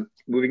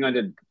 Moving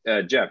on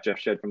to Jeff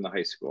Shedd from the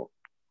high school.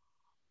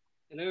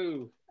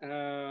 Hello.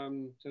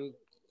 So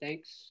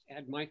thanks,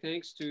 add my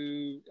thanks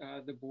to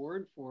the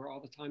board for all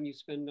the time you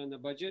spend on the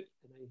budget.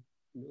 And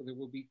I know there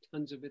will be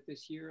tons of it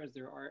this year, as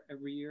there are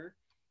every year.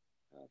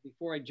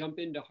 Before I jump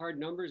into hard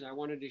numbers, I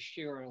wanted to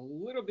share a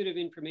little bit of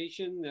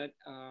information that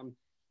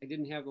I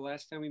didn't have the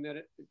last time we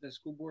met, the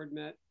school board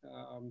met.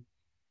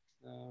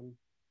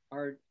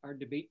 Our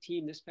debate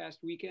team this past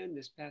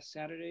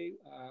Saturday,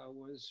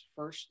 was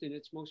first in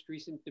its most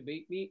recent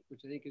debate meet,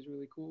 which I think is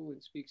really cool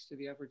and speaks to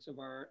the efforts of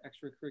our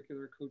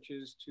extracurricular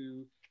coaches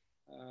to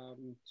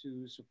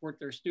support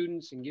their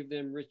students and give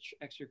them rich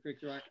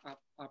extracurricular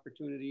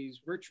opportunities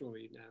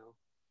virtually now.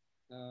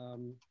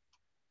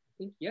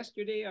 I think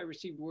yesterday I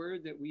received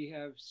word that we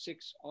have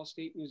 6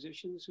 all-state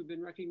musicians who've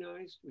been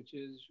recognized, which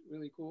is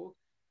really cool.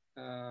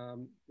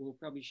 We'll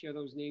probably share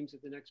those names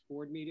at the next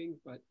board meeting,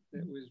 but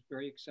that was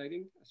very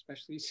exciting,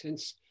 especially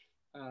since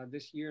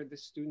this year the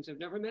students have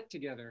never met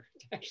together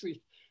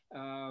actually,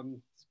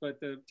 but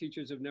the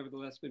teachers have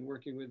nevertheless been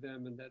working with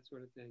them and that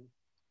sort of thing.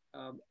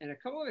 And a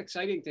couple of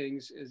exciting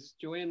things is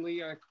Joanne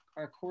Lee,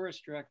 our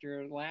chorus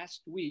director,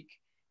 last week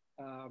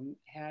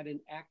had an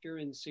actor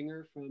and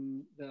singer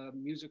from the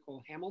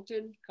musical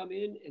Hamilton come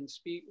in and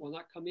speak, well,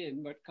 not come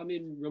in, but come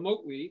in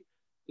remotely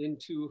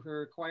into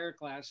her choir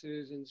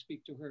classes and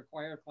speak to her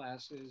choir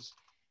classes.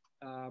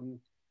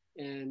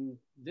 And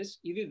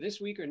either this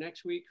week or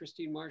next week,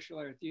 Christine Marshall,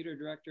 our theater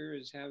director,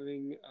 is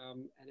having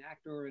an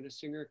actor and a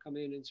singer come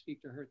in and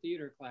speak to her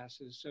theater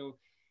classes. So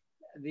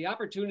the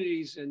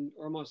opportunities and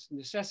almost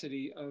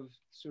necessity of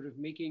sort of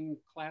making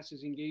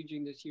classes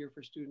engaging this year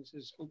for students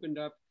has opened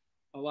up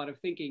a lot of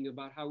thinking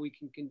about how we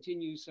can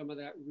continue some of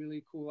that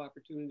really cool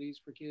opportunities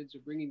for kids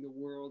of bringing the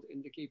world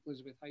into Cape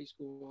Elizabeth High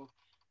School.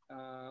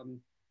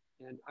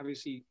 And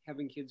obviously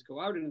having kids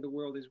go out into the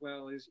world as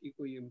well is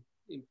equally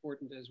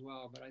important as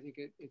well, but I think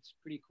it's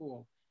pretty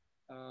cool.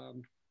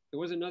 There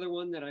was another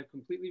one that I've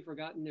completely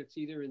forgotten. It's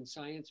either in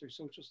science or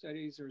social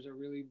studies. There's a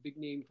really big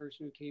name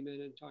person who came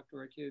in and talked to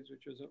our kids,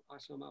 which was an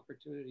awesome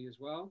opportunity as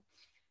well.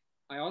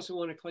 I also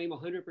want to claim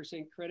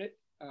 100% credit.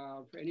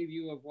 For any of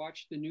you who have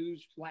watched the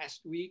news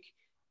last week,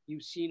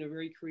 you've seen a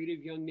very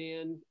creative young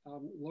man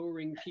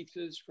lowering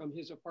pizzas from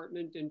his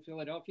apartment in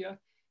Philadelphia.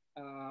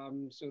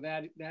 So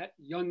that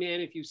young man,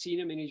 if you've seen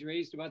him, and he's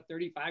raised about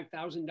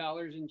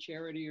 $35,000 in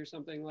charity or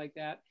something like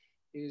that,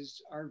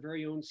 is our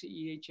very own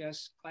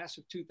CEHS class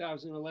of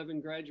 2011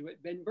 graduate,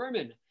 Ben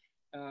Berman.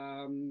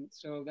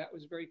 So that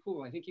was very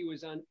cool. I think he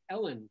was on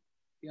Ellen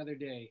the other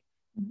day.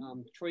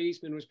 Troy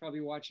Eastman was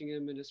probably watching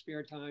him in his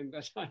spare time,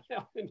 but on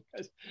Ellen.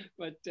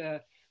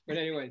 But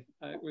anyway,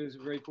 it was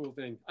a very cool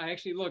thing. I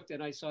actually looked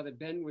and I saw that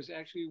Ben was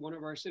actually one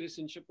of our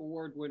Citizenship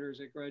Award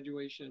winners at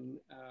graduation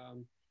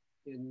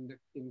in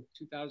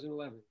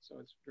 2011. So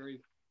it's very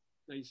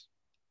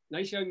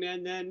nice young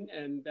man then,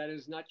 and that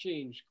has not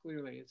changed,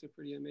 clearly. It's a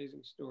pretty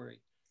amazing story.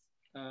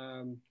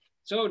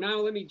 So now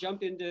let me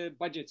jump into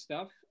budget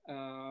stuff.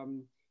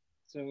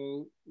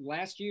 So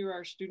last year,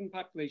 our student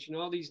population,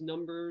 all these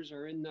numbers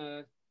are in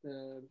the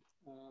the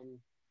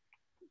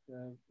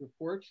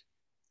report,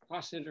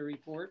 cost center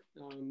report.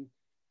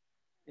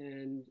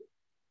 And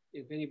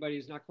if anybody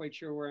is not quite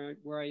sure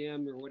where I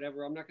am or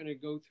whatever, I'm not going to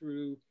go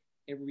through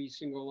every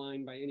single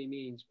line by any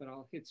means, but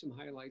I'll hit some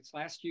highlights.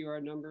 Last year,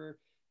 our number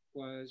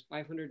was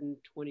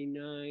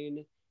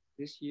 529.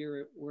 This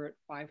year, we're at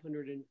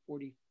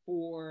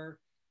 544.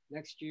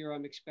 Next year,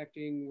 I'm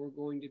expecting we're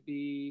going to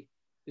be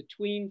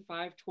between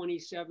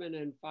 527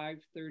 and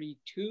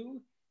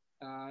 532,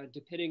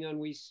 depending on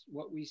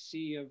what we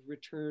see of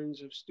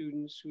returns of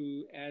students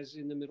who, as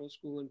in the middle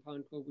school in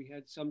Pond Cove, we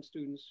had some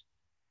students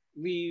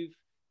leave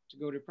to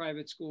go to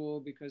private school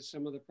because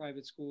some of the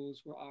private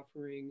schools were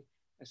offering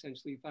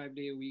essentially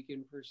 5-day-a-week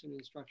in-person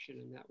instruction,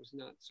 and that was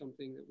not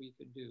something that we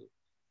could do.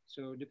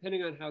 So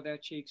depending on how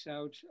that shakes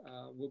out,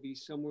 we'll be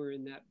somewhere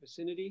in that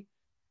vicinity.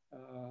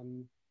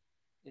 And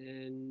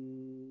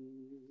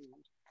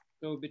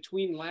so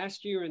between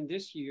last year and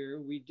this year,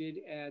 we did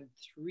add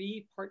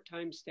 3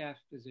 part-time staff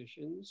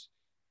positions.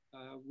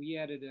 We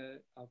added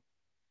a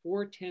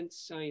 4/10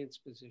 science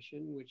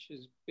position, which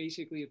is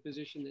basically a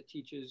position that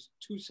teaches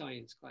 2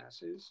 science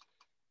classes.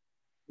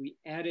 We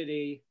added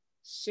a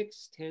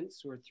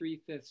 6/10 or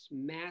 3/5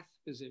 math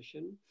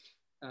position.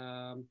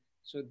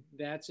 So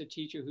that's a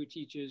teacher who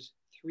teaches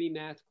 3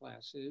 math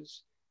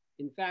classes.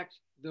 In fact,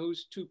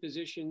 those 2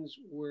 positions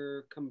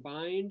were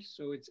combined.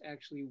 So it's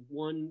actually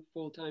 1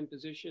 full-time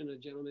position, a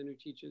gentleman who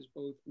teaches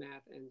both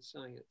math and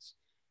science.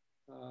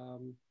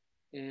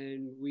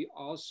 And we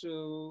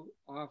also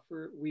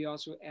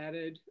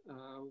added,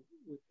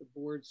 with the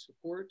board's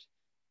support,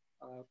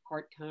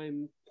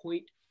 part-time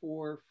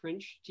 0.4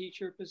 French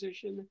teacher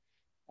position.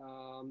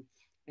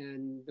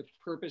 And the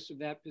purpose of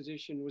that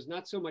position was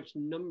not so much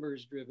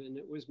numbers driven.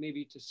 It was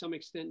maybe to some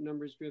extent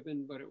numbers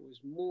driven, but it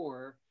was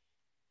more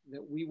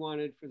that we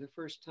wanted for the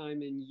first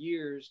time in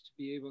years to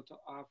be able to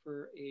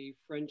offer a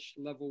French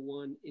level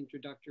 1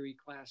 introductory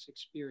class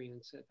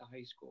experience at the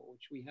high school,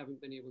 which we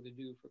haven't been able to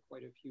do for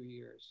quite a few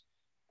years.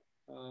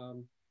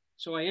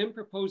 So I am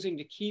proposing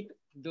to keep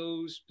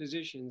those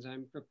positions.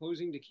 I'm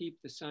proposing to keep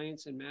the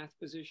science and math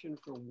position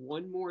for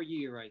 1 more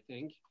year, I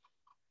think.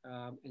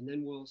 And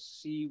then we'll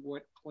see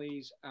what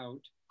plays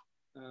out.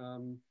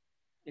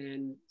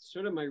 And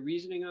sort of my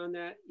reasoning on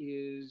that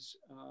is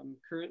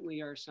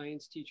currently our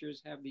science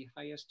teachers have the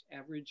highest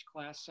average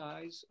class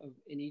size of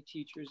any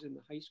teachers in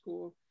the high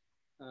school,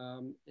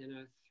 and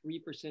a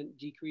 3%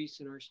 decrease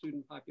in our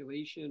student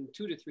population,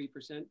 2 to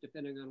 3%,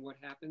 depending on what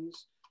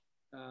happens,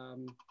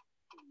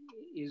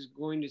 is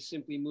going to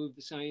simply move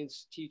the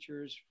science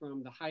teachers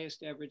from the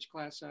highest average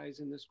class size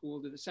in the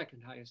school to the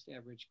 2nd highest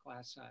average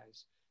class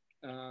size.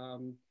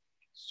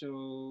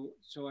 So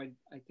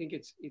I think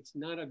it's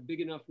not a big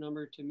enough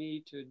number to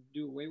me to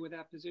do away with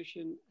that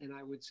position. And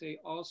I would say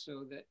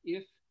also that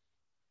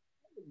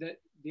that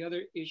the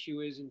other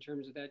issue is in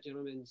terms of that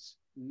gentleman's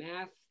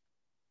math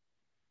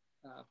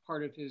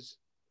part of his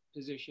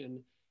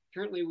position.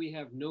 Currently, we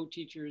have no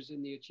teachers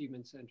in the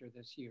Achievement Center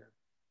this year.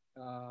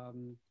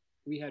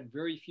 We had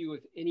very few,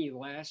 if any,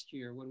 last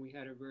year when we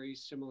had a very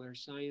similar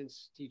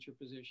science teacher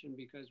position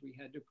because we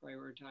had to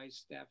prioritize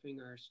staffing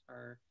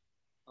our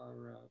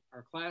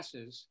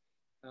classes.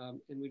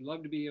 And we'd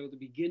love to be able to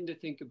begin to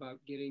think about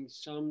getting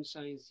some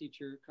science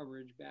teacher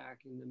coverage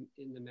back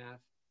in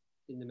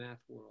the math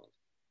world.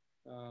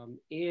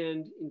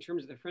 And in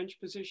terms of the French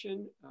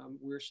position,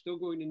 we're still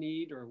going to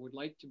need or would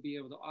like to be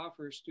able to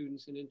offer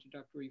students an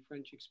introductory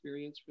French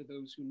experience for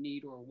those who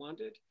need or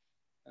want it.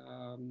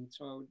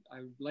 So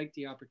I would like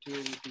the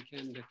opportunity, if we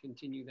can, to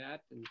continue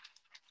that. And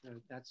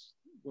that's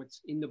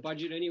what's in the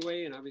budget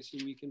anyway. And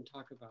obviously we can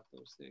talk about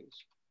those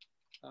things.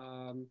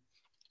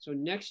 So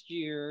next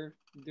year,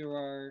 there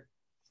are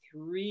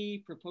 3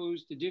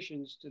 proposed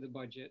additions to the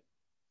budget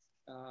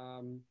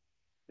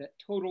that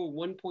total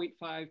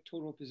 1.5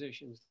 total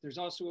positions. There's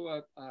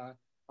also a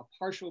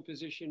partial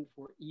position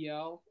for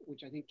EL,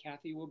 which I think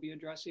Kathy will be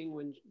addressing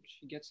when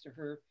she gets to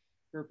her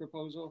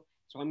proposal.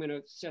 So I'm going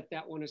to set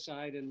that one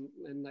aside and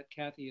let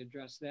Kathy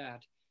address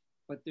that.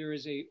 But there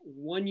is a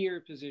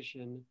 1-year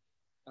position,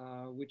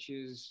 which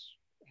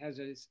has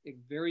a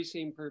very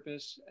same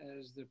purpose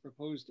as the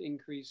proposed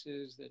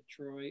increases that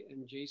Troy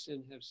and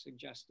Jason have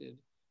suggested.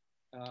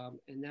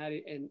 And that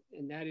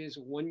is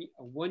a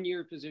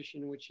 1-year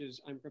position, which is,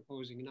 I'm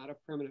proposing, not a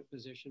permanent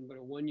position, but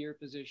a 1-year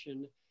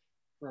position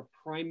for a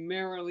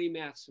primarily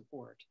math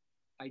support.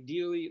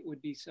 Ideally, it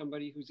would be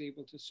somebody who's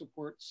able to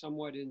support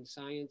somewhat in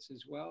science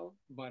as well,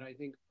 but I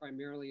think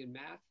primarily in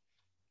math.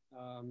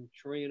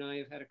 Troy and I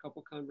have had a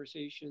couple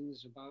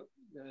conversations about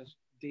the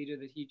data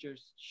that he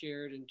just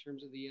shared in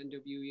terms of the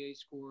NWEA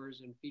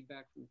scores and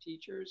feedback from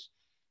teachers.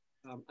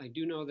 I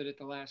do know that at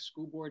the last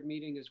school board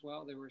meeting as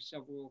well, there were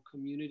several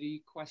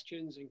community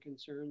questions and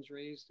concerns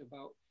raised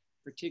about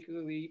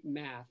particularly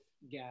math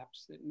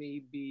gaps that may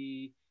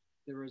be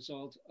the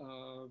result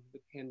of the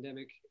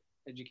pandemic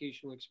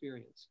educational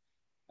experience.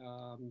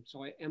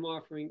 So I am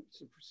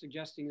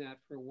suggesting that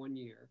for 1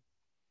 year.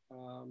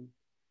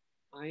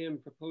 I am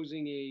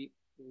proposing a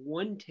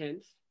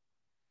 1/10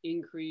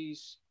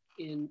 increase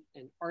in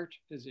an art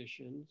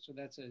position, so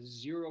that's a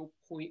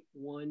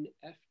 0.1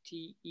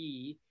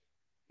 FTE,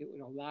 it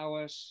would allow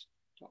us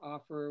to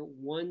offer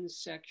one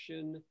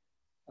section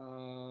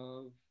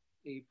of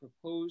a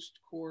proposed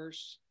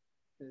course.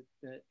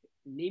 The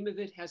name of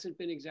it hasn't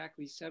been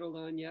exactly settled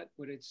on yet,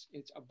 but it's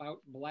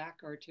about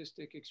Black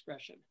artistic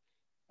expression.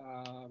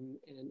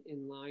 And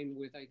in line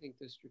with, I think,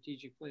 the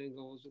strategic plan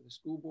goals of the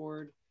school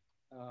board.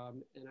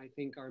 And I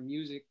think our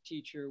music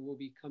teacher will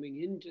be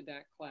coming into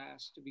that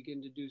class to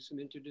begin to do some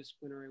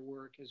interdisciplinary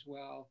work as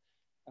well,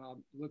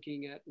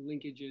 looking at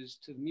linkages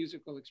to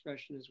musical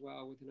expression as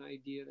well, with an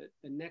idea that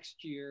the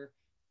next year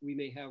we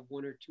may have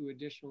one or two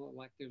additional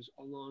electives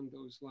along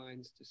those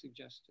lines to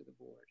suggest to the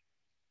board.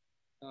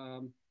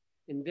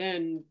 And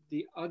then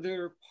the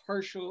other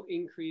partial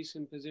increase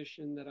in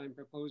position that I'm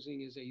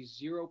proposing is a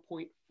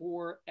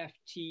 0.4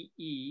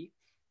 FTE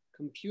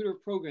computer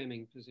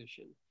programming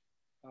position.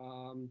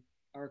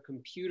 Our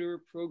computer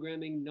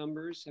programming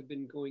numbers have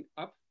been going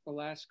up the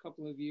last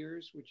couple of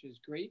years, which is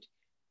great.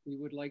 We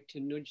would like to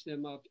nudge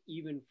them up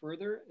even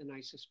further, and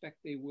I suspect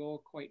they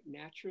will quite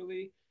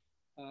naturally.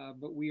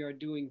 But we are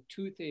doing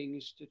two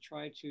things to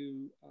try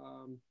to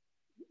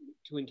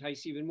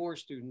entice even more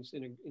students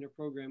in a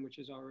program which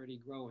is already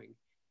growing.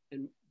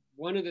 And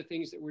one of the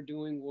things that we're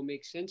doing will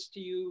make sense to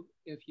you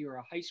if you're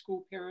a high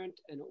school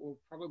parent, and it will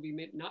probably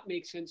not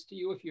make sense to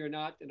you if you're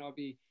not, and I'll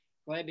be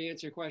glad to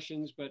answer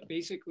questions. But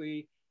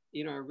basically,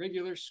 in our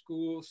regular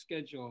school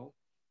schedule,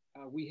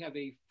 we have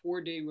a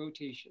 4-day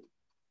rotation,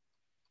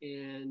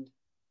 and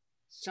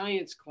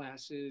science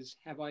classes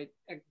have an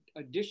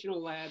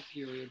additional lab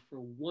period for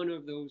one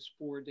of those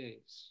 4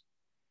 days.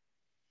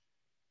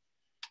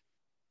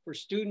 For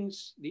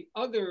students, the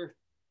other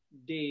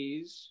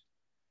days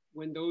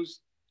when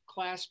those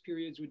class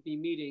periods would be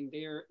meeting,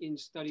 they are in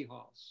study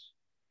halls.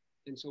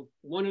 And so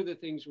one of the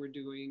things we're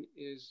doing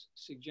is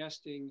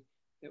suggesting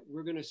that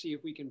we're going to see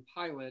if we can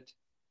pilot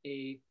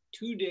a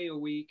 2-day a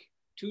week,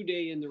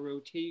 2-day in the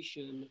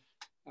rotation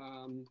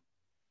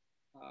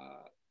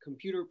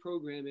computer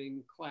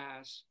programming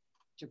class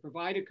to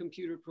provide a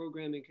computer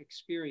programming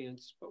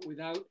experience, but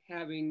without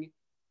having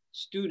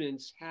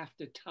students have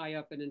to tie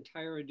up an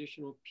entire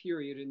additional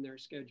period in their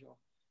schedule.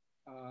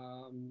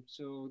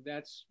 So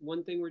that's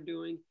one thing we're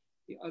doing.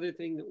 The other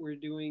thing that we're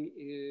doing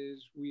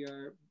is we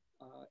are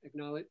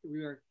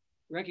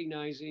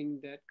recognizing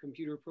that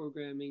computer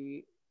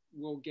programming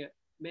will get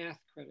math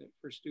credit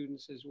for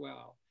students as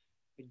well.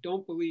 I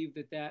don't believe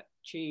that that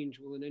change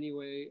will in any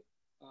way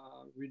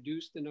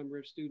reduce the number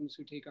of students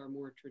who take our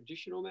more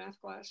traditional math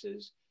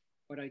classes,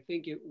 but I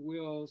think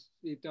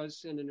it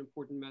does send an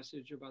important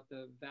message about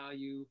the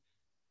value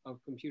of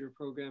computer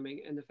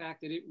programming and the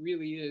fact that it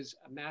really is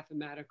a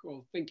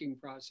mathematical thinking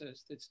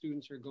process that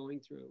students are going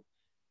through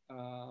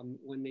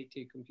when they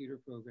take computer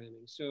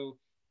programming. So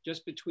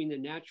just between the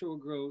natural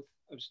growth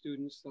of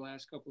students the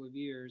last couple of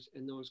years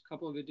and those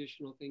couple of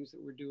additional things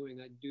that we're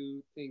doing, I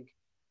do think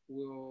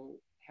we'll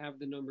have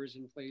the numbers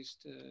in place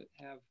to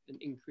have an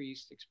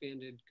increased,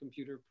 expanded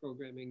computer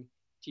programming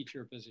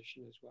teacher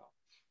position as well.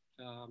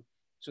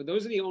 So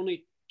those are the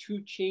only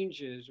two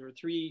changes, or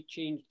three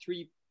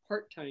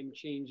part-time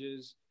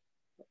changes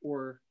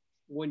or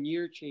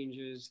 1-year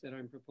changes that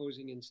I'm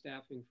proposing in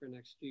staffing for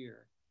next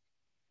year.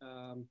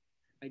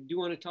 I do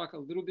want to talk a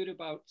little bit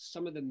about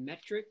some of the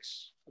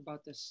metrics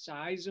about the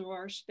size of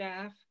our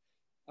staff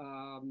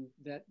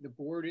that the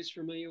board is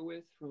familiar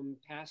with from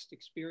past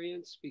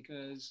experience,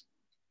 because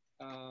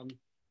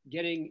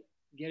getting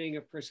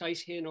a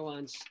precise handle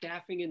on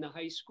staffing in the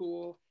high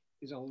school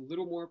is a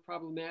little more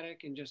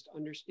problematic, and just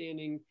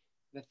understanding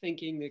the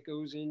thinking that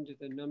goes into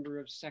the number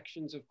of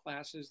sections of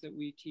classes that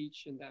we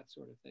teach and that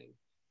sort of thing.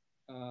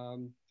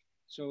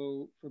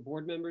 So for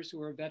board members who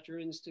are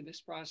veterans to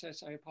this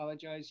process, I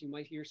apologize. You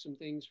might hear some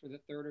things for the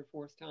 3rd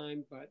or 4th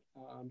time, but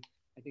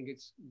I think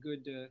it's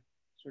good to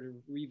sort of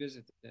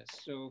revisit this.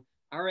 So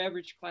our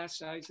average class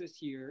size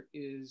this year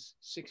is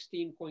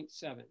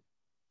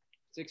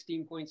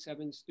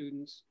 16.7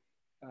 students.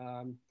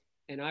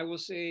 And I will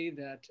say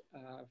that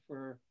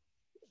for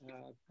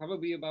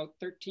probably about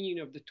 13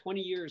 of the 20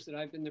 years that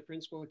I've been the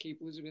principal at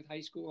Cape Elizabeth High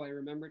School, I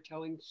remember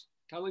telling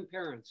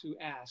parents who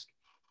ask,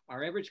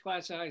 our average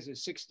class size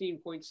is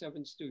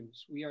 16.7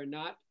 students. We are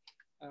not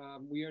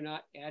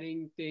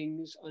adding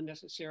things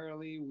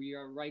unnecessarily. We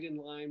are right in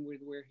line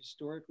with where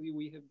historically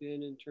we have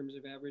been in terms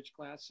of average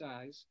class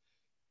size.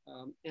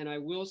 And I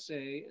will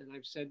say, and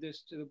I've said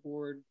this to the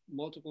board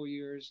multiple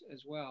years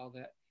as well,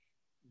 that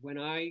when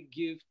I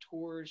give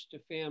tours to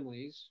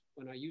families,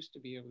 when I used to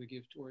be able to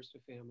give tours to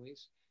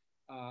families,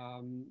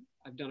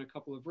 I've done a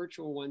couple of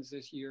virtual ones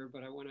this year,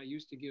 but when I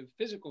used to give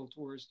physical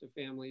tours to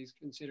families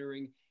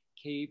considering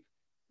Cape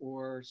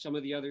or some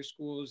of the other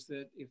schools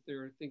that if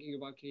they're thinking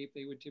about Cape,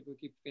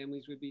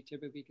 families would be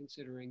typically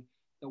considering,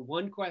 the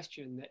one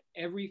question that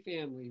every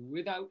family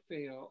without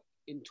fail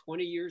in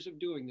 20 years of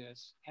doing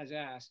this has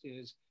asked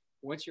is,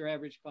 what's your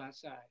average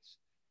class size?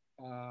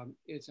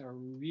 It's a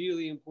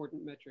really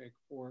important metric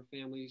for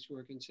families who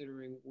are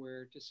considering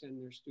where to send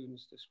their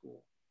students to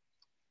school.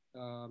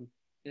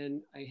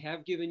 And I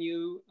have given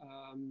you,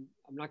 I'm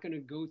not going to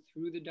go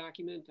through the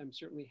document. I'm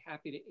certainly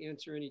happy to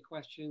answer any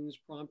questions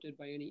prompted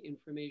by any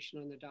information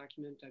on the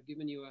document. I've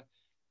given you a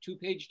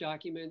 2-page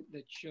document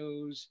that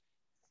shows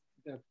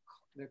the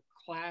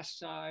class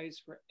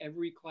size for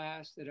every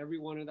class that every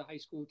one of the high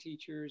school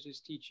teachers is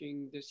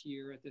teaching this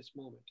year at this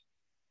moment.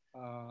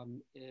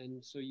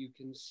 And so you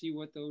can see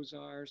what those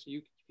are. So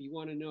if you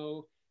want to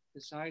know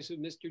the size of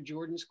Mr.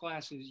 Jordan's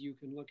classes, you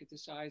can look at the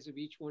size of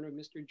each one of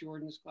Mr.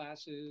 Jordan's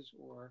classes,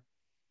 or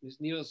Ms.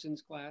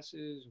 Nielsen's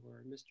classes,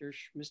 or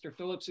Mr.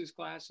 Phillips's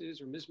classes,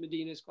 or Ms.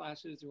 Medina's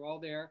classes. They're all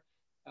there.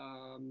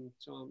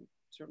 So I'm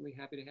certainly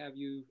happy to have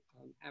you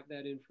have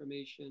that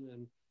information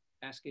and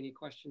ask any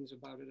questions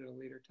about it at a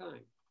later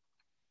time.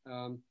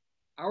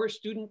 Our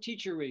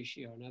student-teacher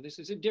ratio. Now, this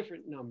is a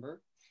different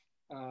number.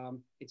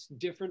 It's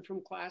different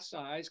from class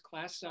size.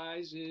 Class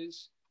size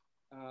is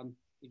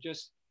you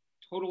just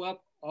total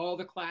up all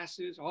the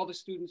classes, all the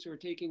students who are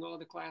taking all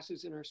the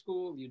classes in our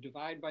school. You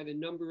divide by the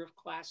number of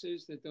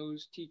classes that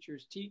those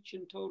teachers teach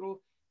in total.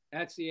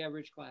 That's the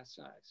average class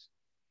size.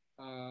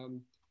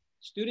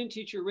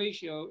 Student-teacher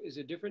ratio is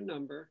a different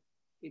number.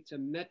 It's a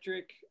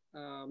metric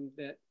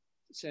that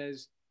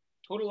says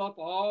total up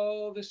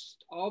all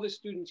the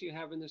students you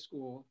have in the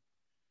school,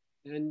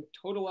 and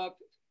total up,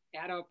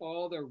 add up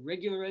all the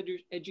regular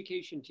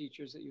education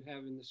teachers that you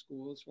have in the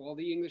school. So all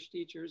the English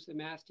teachers, the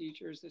math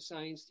teachers, the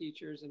science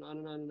teachers, and on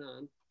and on and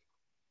on.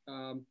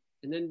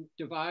 And then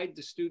divide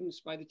the students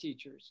by the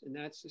teachers, and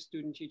that's the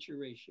student-teacher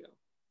ratio.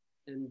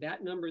 And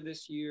that number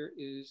this year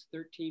is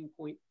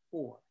 13.4.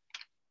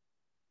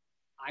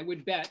 I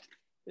would bet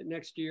that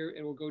next year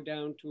it will go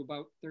down to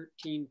about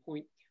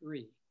 13.3.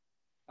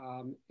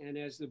 And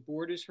as the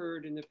board has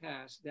heard in the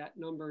past, that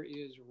number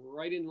is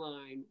right in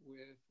line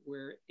with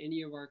where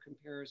any of our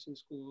comparison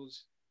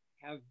schools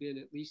have been,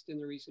 at least in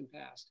the recent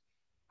past.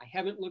 I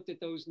haven't looked at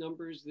those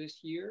numbers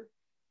this year.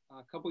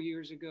 A couple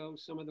years ago,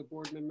 some of the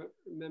board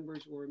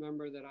members will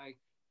remember that I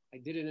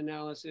did an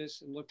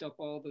analysis and looked up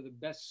all the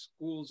best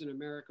schools in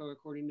America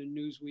according to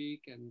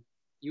Newsweek and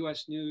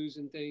US News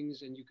and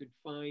things, and you could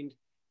find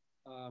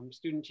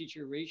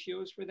student-teacher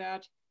ratios for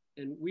that.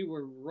 And we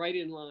were right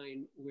in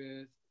line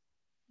with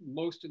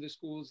most of the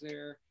schools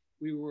there.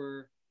 There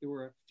were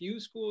a few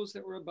schools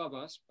that were above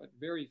us, but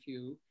very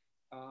few.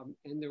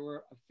 And there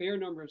were a fair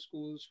number of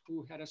schools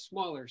who had a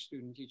smaller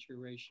student-teacher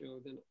ratio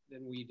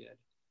than we did,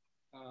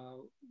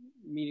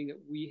 meaning that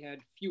we had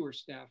fewer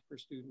staff per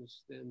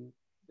students than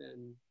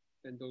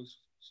those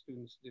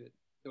students did,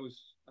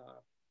 those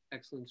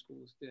excellent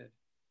schools did.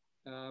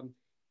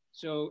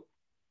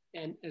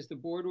 And as the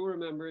board will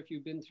remember, if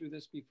you've been through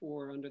this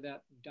before, under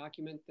that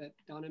document that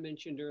Donna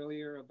mentioned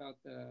earlier about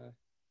the,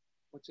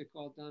 what's it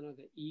called, Donna?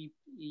 The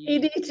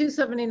ED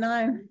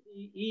 279.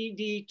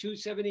 ED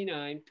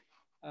 279.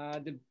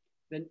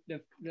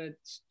 The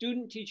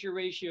student-teacher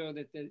ratio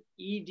that the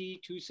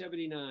ED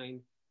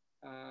 279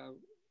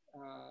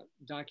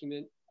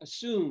 document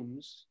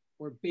assumes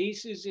or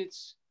bases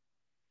its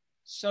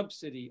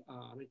subsidy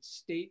on, its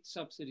state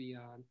subsidy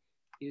on,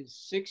 is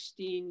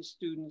 16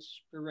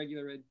 students per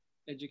regular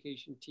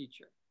education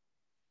teacher.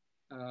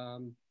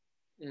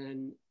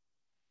 And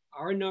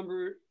our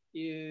number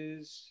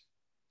is,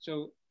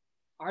 so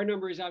our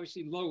number is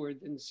obviously lower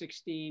than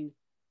 16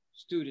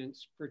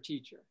 students per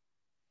teacher.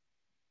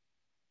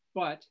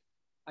 But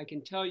I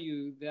can tell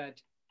you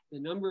that the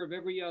number of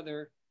every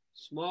other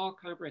small,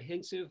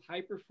 comprehensive,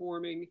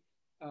 high-performing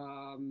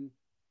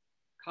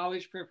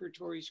college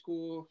preparatory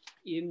school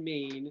in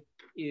Maine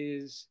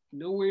is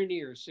nowhere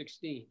near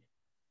 16.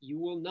 You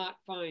will not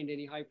find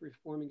any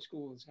high-performing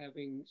schools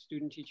having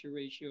student-teacher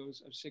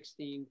ratios of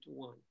 16 to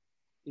 1.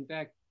 In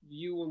fact,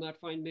 you will not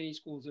find many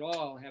schools at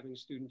all having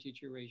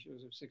student-teacher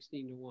ratios of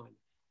 16 to 1.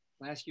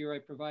 Last year, I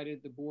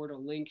provided the board a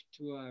link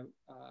to a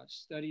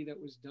study that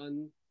was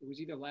done, it was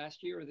either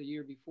last year or the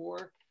year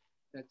before,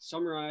 that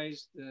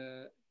summarized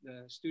the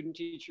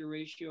student-teacher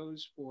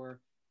ratios for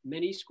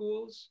many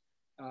schools.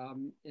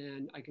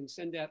 And I can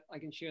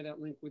share that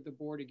link with the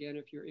board again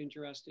if you're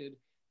interested.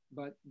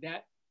 But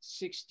that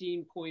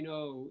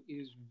 16.0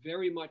 is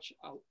very much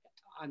a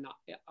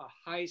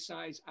high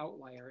size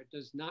outlier. It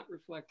does not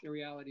reflect the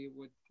reality of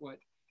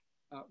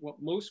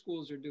what most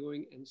schools are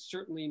doing, and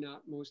certainly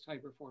not most high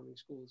performing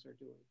schools are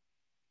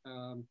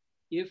doing.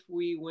 If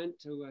we went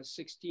to a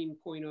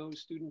 16.0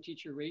 student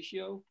teacher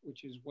ratio,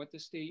 which is what the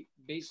state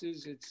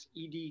bases its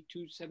ED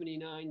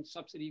 279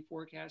 subsidy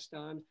forecast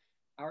on,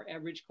 our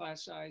average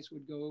class size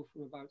would go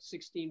from about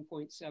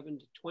 16.7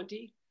 to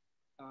 20.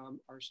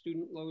 Our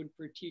student load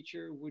per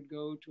teacher would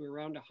go to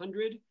around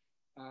 100,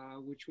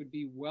 which would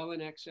be well in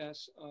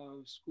excess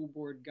of school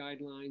board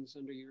guidelines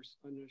under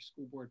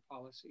school board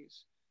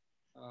policies.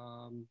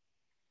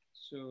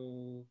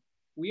 So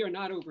we are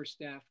not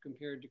overstaffed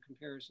compared to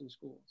comparison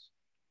schools.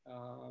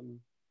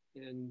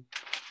 And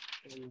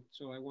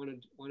so I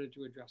wanted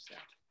to address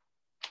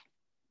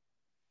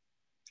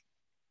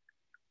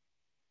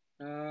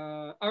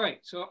that. All right,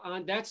 so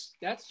that's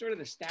sort of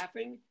the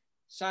staffing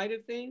side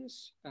of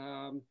things.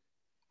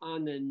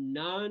 On the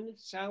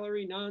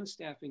non-salary,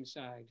 non-staffing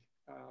side,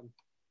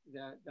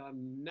 that the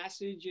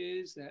message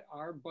is that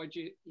our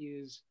budget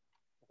is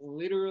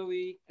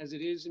literally, as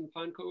it is in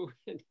Pond Cove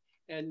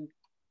and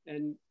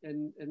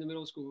the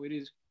middle school, it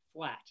is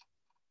flat.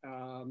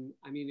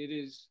 I mean, it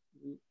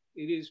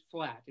is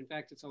flat. In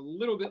fact, it's a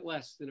little bit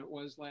less than it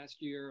was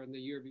last year and the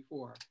year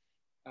before,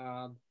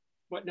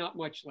 but not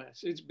much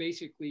less. It's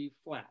basically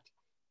flat.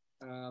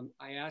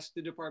 I asked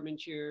the department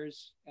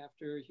chairs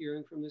after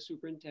hearing from the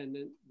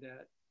superintendent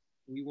that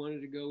we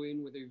wanted to go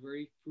in with a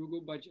very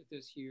frugal budget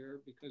this year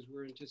because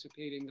we're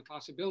anticipating the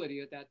possibility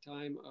at that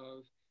time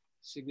of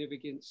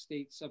significant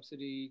state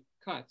subsidy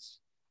cuts,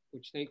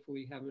 which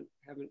thankfully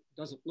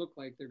doesn't look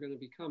like they're going to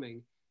be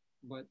coming.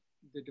 But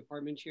the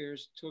department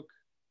chairs took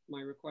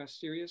my request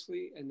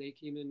seriously, and they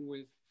came in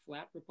with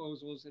flat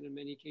proposals and in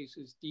many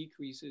cases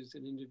decreases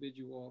in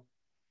individual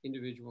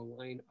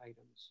line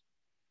items.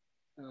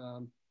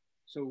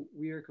 So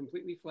we are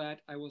completely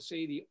flat. I will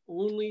say the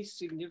only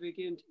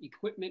significant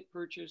equipment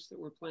purchase that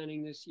we're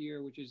planning this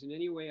year, which is in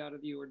any way out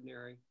of the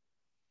ordinary,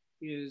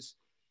 is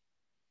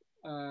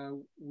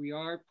we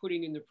are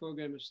putting in the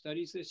program of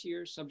studies this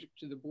year, subject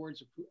to the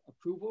board's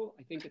approval.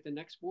 I think at the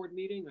next board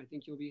meeting, I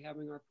think you'll be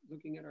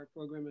looking at our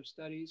program of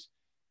studies.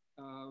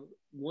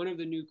 One of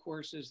the new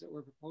courses that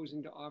we're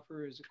proposing to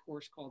offer is a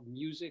course called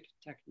Music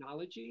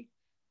Technology.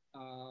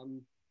 I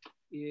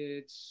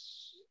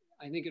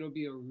think it'll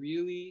be a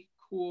really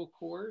cool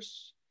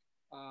course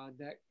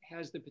that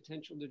has the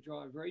potential to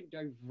draw a very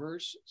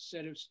diverse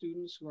set of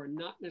students who are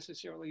not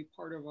necessarily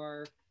part of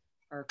our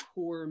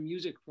core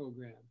music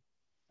program.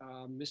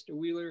 Mr.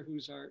 Wheeler,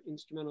 who's our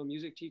instrumental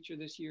music teacher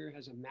this year,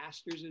 has a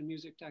master's in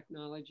music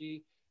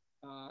technology.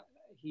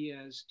 He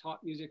has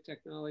taught music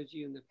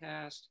technology in the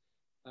past.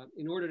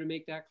 In order to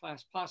make that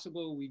class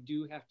possible, we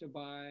do have to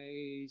buy,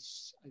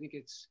 I think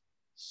it's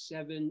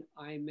 7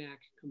 iMac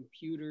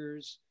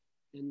computers,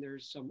 and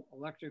there's some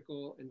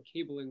electrical and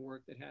cabling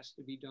work that has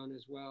to be done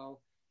as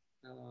well.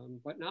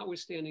 But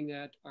notwithstanding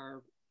that,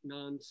 our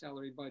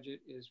non-salary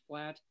budget is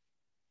flat.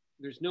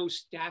 There's no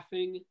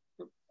staffing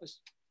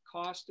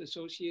cost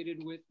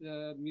associated with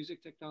the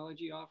music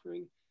technology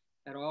offering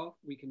at all.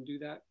 We can do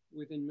that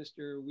within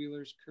Mr.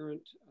 Wheeler's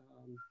current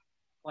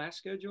class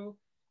schedule.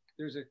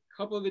 There's a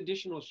couple of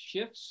additional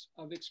shifts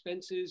of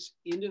expenses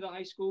into the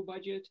high school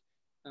budget.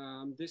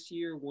 This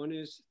year, one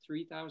is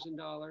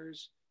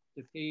 $3,000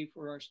 to pay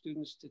for our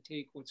students to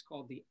take what's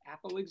called the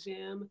Apple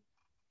exam.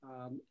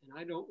 And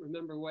I don't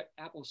remember what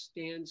Apple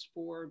stands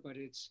for, but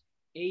it's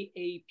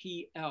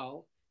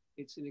AAPL.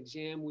 It's an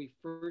exam we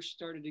first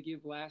started to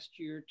give last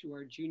year to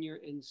our junior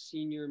and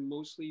senior,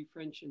 mostly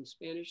French and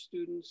Spanish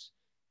students,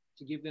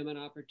 to give them an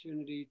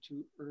opportunity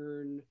to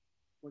earn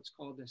what's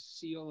called the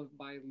seal of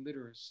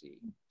biliteracy.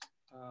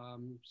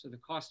 So the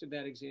cost of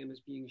that exam is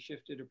being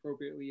shifted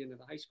appropriately into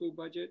the high school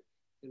budget.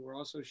 And we're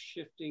also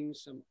shifting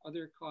some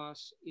other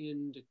costs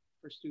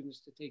for students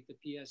to take the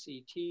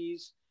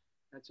PSATs.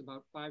 That's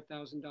about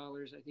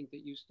 $5,000, I think,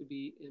 that used to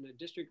be in a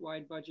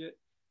district-wide budget.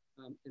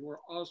 And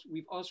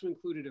we've also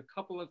included a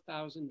couple of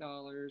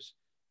 $1,000s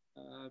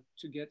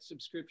to get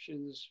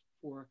subscriptions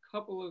for a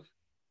couple of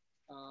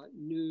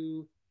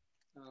new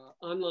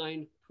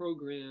online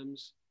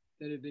programs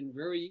that have been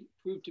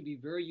proved to be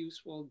very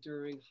useful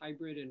during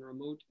hybrid and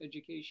remote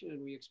education,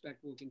 and we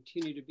expect will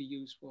continue to be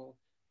useful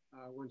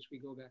once we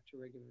go back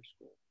to regular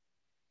school.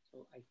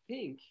 So I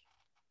think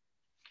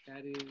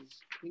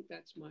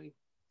that's my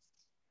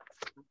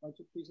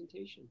budget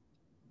presentation.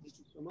 Thank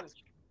you so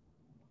much.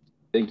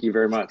 Thank you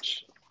very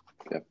much.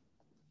 Yep.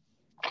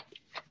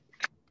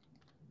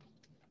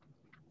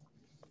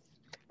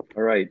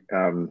 All right,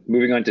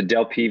 moving on to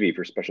Del Peavy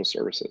for special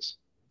services.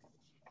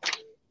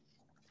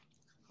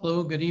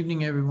 Hello, good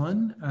evening,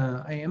 everyone.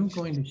 I am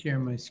going to share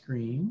my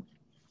screen.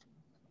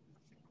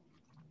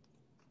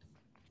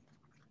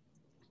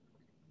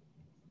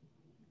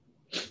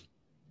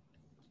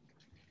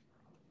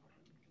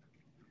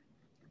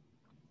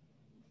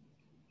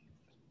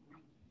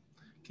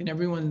 Can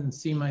everyone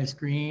see my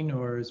screen,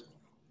 or is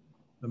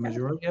the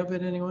majority of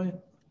it anyway?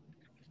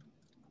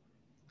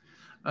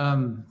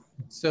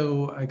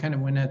 So I kind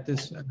of went at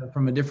this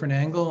from a different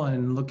angle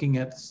and looking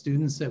at the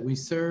students that we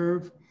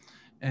serve.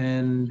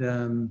 And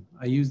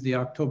I used the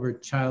October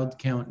child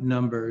count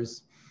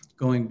numbers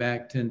going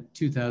back to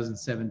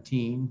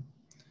 2017.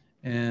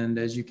 And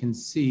as you can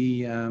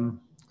see,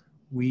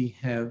 we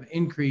have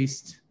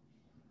increased,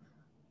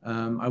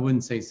 I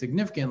wouldn't say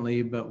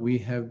significantly, but we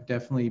have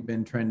definitely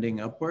been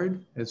trending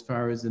upward as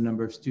far as the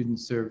number of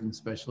students served in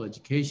special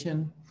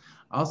education.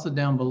 Also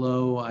down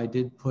below, I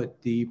did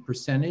put the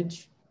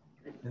percentage,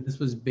 and this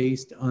was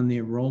based on the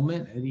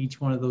enrollment at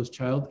each one of those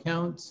child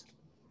counts.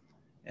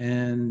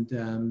 And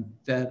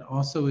that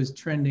also is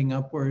trending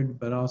upward,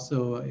 but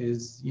also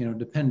is,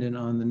 dependent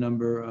on the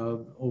number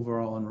of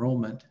overall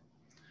enrollment.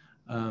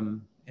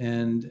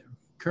 And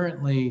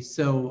currently,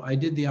 so I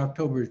did the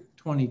October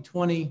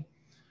 2020,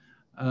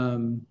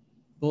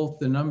 both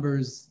the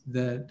numbers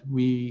that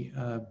we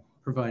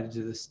provided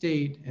to the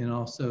state and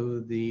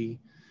also the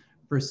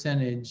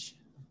percentage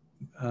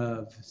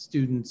of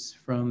students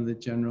from the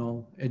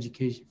general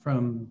education,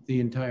 from the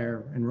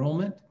entire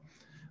enrollment.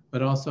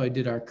 but also I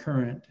did our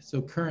current.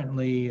 So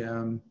currently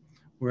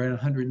we're at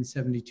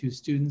 172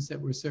 students that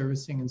we're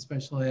servicing in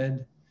special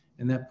ed,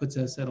 and that puts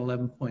us at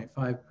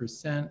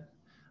 11.5%.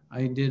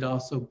 I did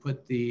also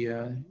put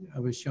I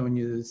was showing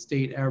you the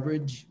state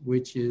average,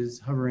 which is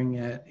hovering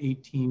at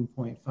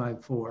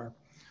 18.54.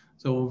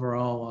 So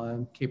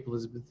overall, Cape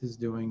Elizabeth is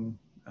doing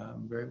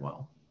very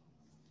well.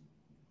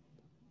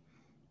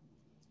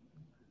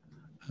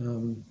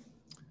 One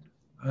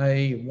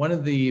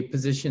of the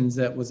positions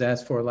that was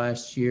asked for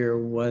last year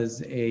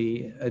was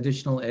a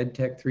additional Ed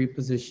Tech 3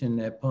 position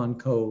at Pond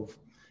Cove.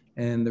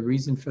 And the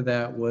reason for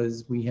that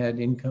was we had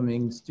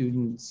incoming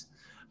students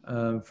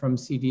from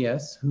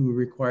CDS who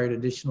required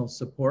additional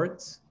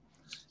supports.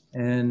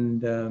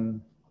 And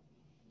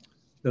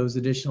those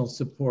additional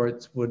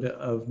supports would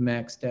have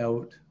maxed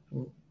out.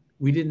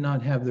 We did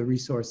not have the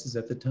resources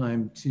at the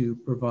time to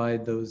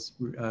provide those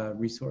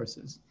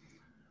resources.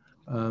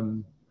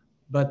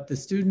 But the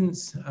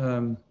students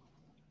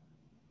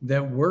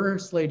that were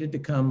slated to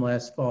come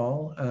last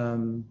fall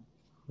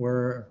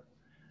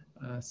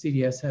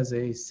CDS has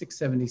a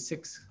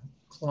 676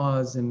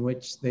 clause in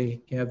which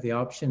they have the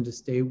option to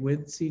stay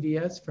with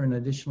CDS for an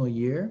additional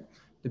year,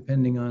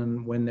 depending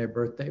on when their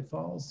birthday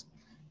falls.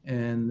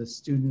 And the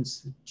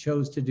students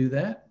chose to do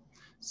that.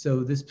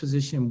 So this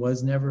position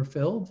was never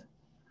filled,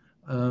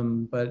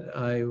 but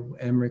I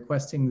am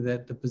requesting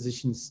that the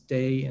position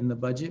stay in the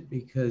budget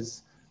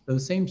because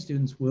those same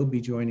students will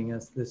be joining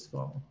us this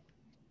fall.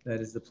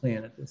 That is the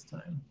plan at this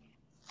time.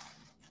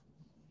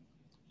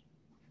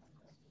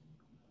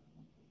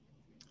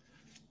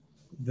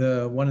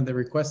 One of the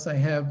requests I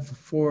have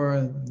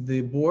for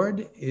the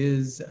board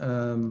is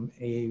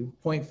a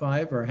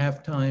 0.5 or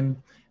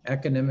half-time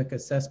academic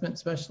assessment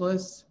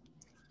specialist.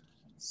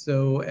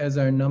 So as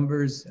our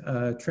numbers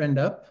trend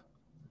up,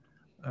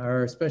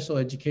 our special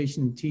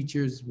education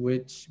teachers,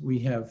 which we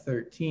have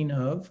 13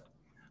 of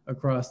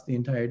across the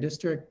entire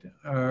district,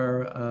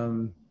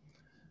 are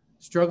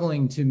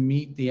struggling to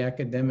meet the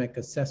academic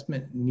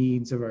assessment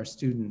needs of our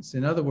students.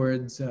 In other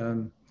words,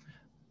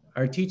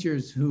 our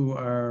teachers who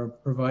are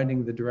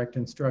providing the direct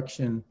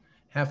instruction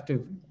have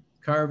to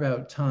carve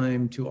out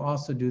time to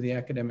also do the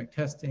academic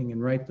testing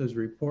and write those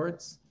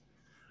reports.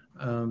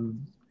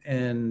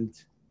 And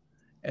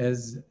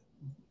as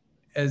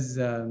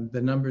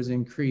the numbers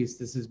increase,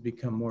 this has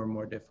become more and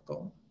more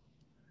difficult.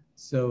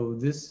 So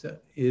this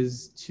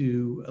is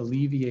to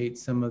alleviate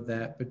some of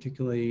that,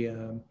 particularly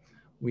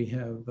we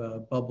have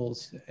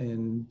bubbles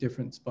in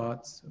different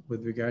spots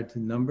with regard to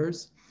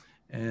numbers.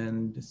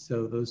 And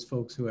so those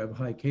folks who have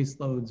high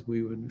caseloads,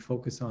 we would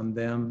focus on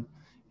them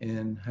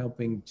and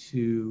helping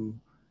to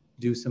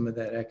do some of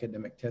that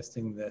academic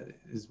testing. That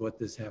is what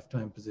this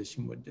half-time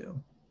position would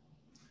do.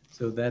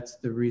 So that's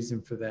the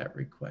reason for that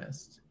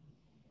request.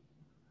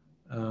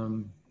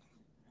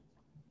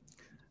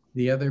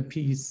 The other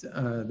piece,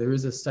 there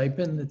is a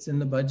stipend that's in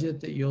the budget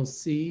that you'll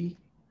see,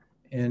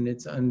 and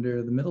it's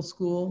under the middle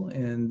school.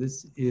 And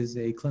this is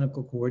a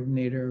clinical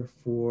coordinator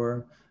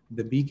for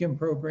the Beacon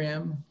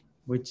program,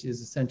 which is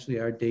essentially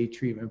our day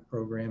treatment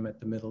program at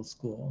the middle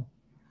school.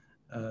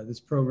 This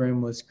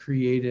program was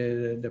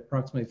created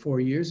approximately 4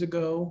 years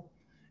ago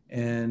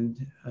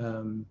and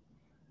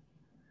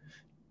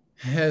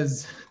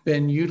has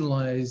been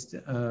utilized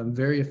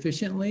very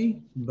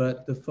efficiently,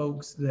 but the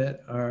folks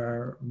that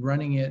are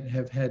running it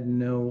have had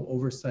no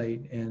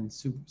oversight and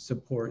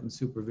support and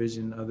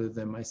supervision other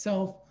than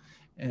myself.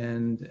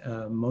 And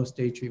most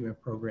day treatment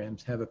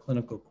programs have a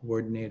clinical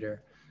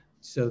coordinator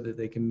so that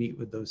they can meet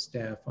with those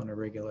staff on a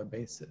regular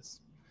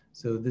basis.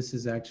 So this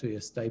is actually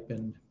a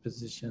stipend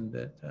position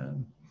that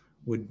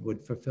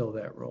would fulfill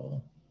that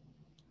role.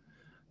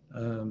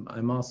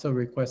 I'm also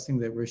requesting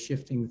that we're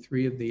shifting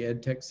 3 of the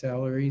ed tech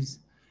salaries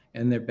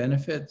and their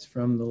benefits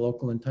from the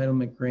local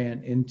entitlement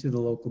grant into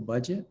the local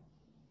budget.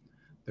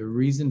 The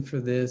reason for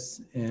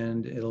this,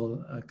 and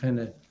it'll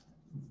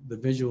the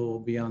visual will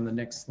be on the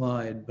next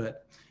slide,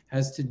 but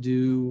has to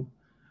do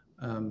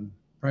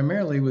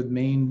primarily with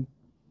Maine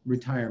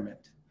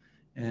retirement.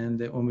 And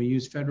that when we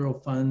use federal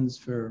funds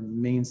for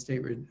Maine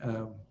state,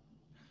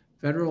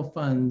 federal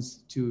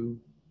funds to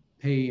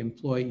pay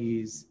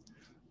employees,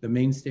 the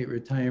Maine state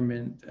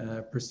retirement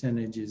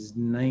percentage is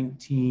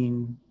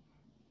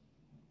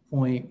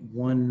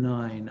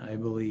 19.19, I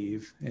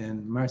believe.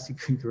 And Marcy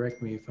could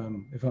correct me if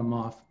I'm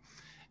off.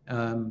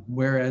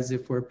 Whereas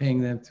if we're paying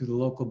them through the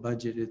local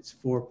budget, it's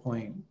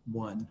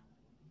 4.1.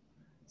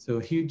 So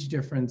a huge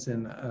difference,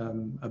 and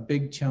a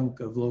big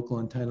chunk of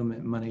local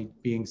entitlement money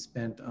being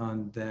spent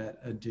on that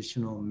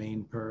additional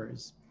Maine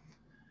PERS.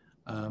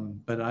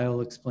 But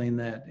I'll explain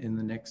that in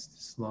the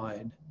next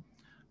slide.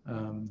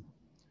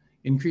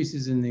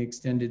 Increases in the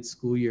extended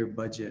school year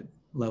budget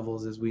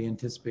levels as we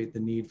anticipate the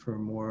need for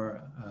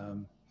more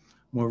of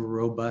a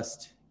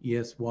robust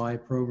ESY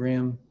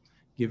program,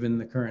 given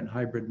the current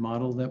hybrid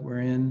model that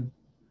we're in.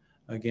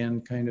 Again,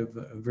 kind of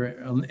very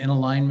in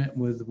alignment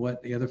with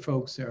what the other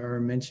folks are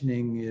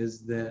mentioning,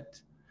 is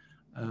that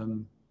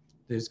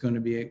there's going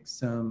to be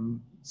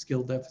some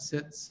skill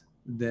deficits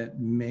that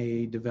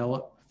may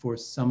develop for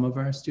some of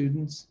our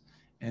students.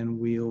 and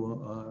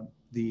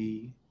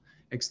the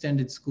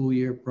extended school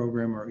year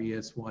program, or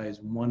ESY,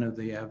 is one of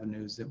the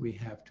avenues that we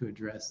have to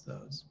address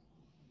those.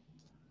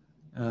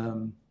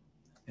 And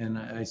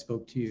I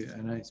spoke to you,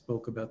 and I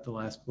spoke about the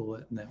last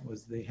bullet, and that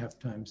was the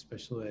half-time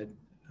special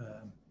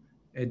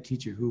ed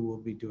teacher who will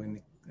be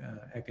doing the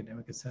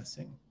academic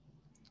assessing.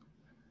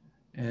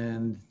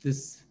 And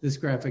this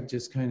graphic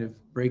just kind of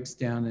breaks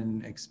down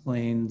and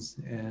explains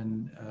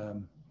and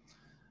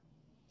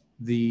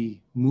the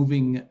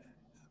moving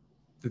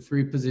the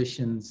 3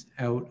 positions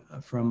out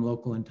from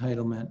local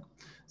entitlement.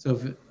 So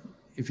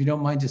if you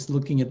don't mind just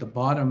looking at the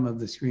bottom of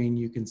the screen,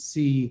 you can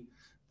see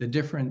the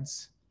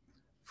difference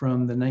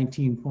from the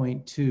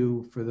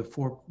 19.2 for the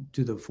 4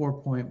 to the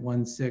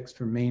 4.16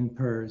 for main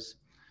PERS,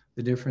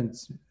 the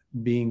difference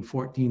being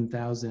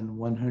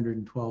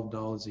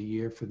 $14,112 a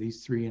year for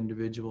these 3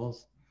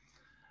 individuals.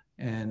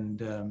 And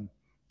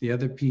the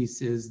other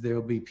piece is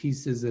there'll be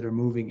pieces that are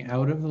moving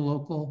out of the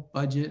local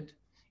budget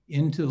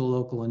into the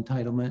local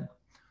entitlement.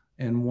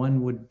 And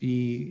one would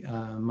be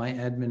my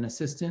admin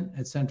assistant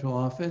at central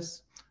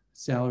office.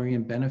 Salary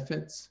and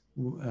benefits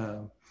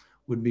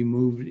would be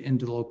moved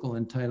into local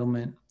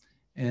entitlement,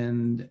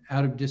 and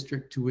out of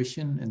district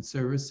tuition and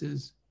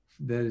services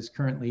that is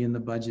currently in the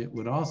budget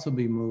would also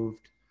be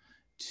moved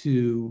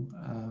to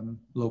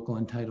local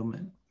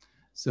entitlement.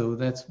 So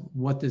that's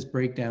what this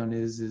breakdown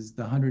is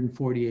the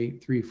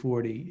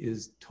 148,340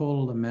 is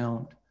total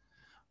amount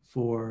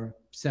for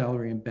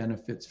salary and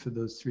benefits for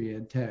those 3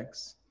 ed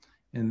techs.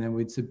 And then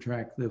we'd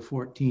subtract the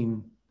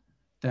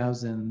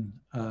 14,000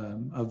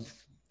 of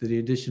the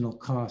additional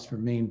cost for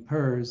main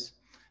PERS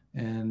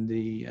and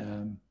the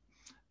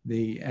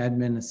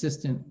admin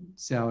assistant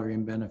salary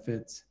and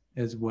benefits,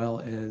 as well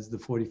as the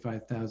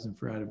 45,000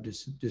 for out of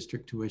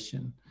district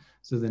tuition.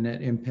 So the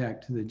net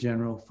impact to the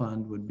general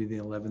fund would be the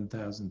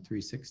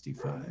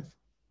 11,365.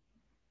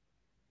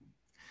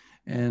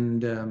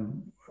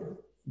 And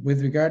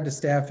with regard to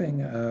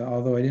staffing,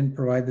 although I didn't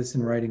provide this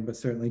in writing, but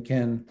certainly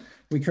can,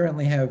 we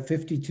currently have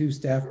 52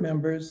 staff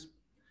members,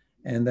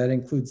 and that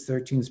includes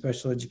 13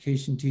 special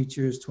education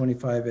teachers,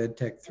 25 ed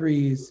tech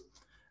 3s,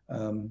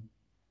 and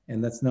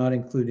that's not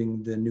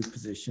including the new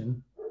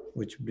position,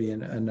 which would be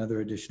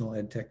another additional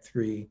ed tech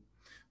 3.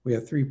 We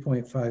have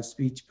 3.5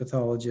 speech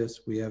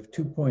pathologists. We have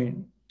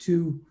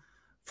 2.2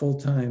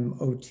 full-time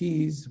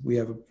OTs. We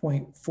have a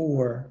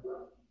 0.4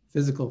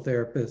 physical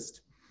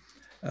therapist,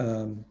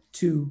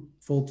 2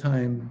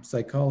 full-time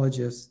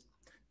psychologists,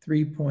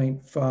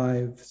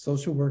 3.5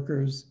 social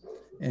workers,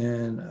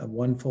 and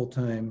 1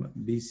 full-time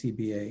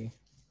BCBA,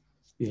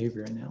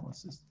 behavior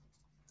analyst.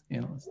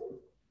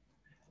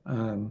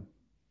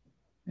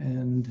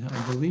 And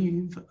I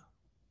believe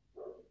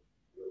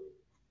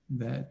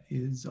that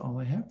is all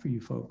I have for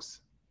you folks.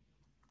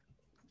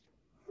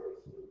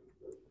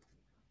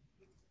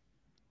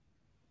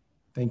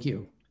 Thank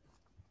you.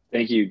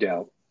 Thank you,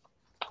 Del.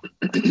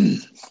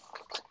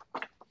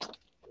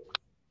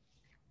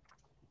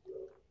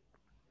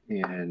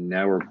 And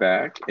now we're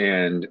back,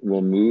 and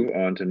we'll move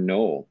on to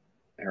Noel,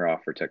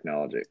 Heroff for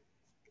technology.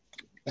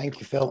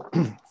 Thank you, Phil.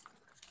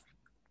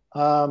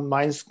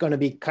 Mine's going to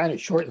be kind of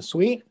short and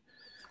sweet.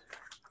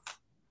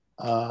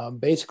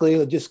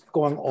 Basically, just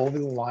going over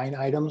the line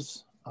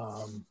items.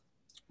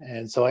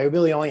 And so I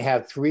really only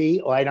have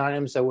 3 line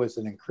items that was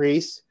an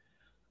increase.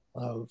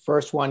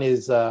 First one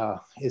is the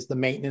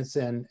maintenance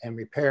and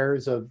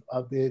repairs of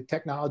the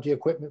technology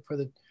equipment for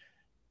the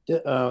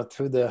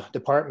through the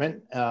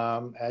department.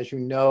 As you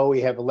know,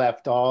 we have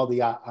left all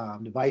the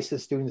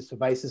students'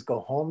 devices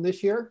go home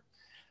this year,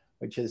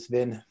 which has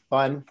been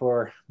fun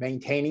for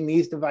maintaining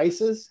these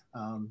devices.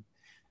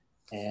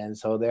 And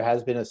so there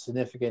has been a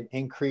significant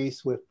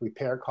increase with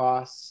repair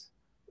costs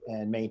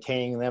and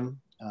maintaining them.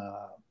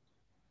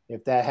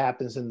 If that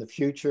happens in the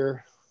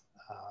future,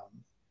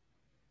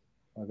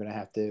 we're going to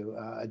have to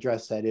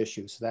address that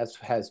issue. So that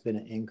has been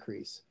an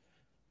increase.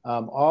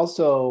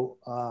 Also,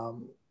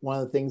 one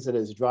of the things that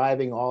is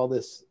driving all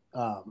this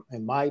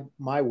in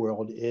my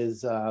world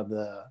is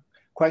the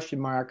question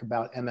mark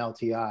about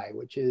MLTI,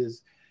 which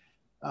is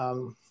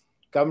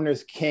Governor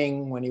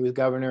King, when he was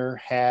governor,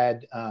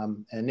 had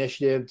an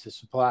initiative to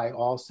supply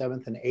all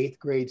 7th and 8th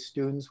grade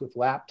students with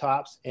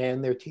laptops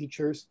and their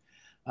teachers.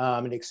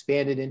 It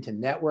expanded into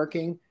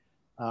networking.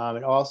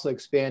 It also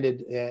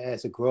expanded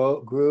as it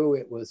grew.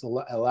 It was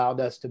allowed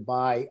us to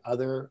buy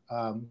other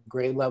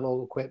grade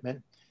level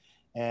equipment.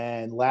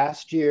 And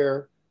last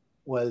year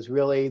was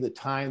really the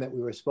time that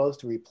we were supposed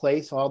to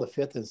replace all the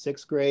 5th and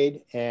 6th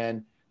grade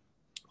and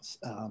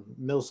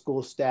middle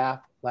school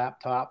staff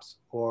laptops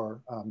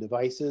or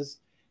devices.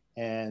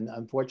 And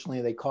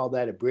unfortunately, they called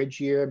that a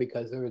bridge year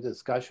because there was a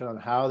discussion on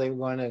how they were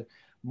going to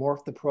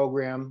morph the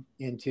program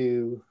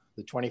into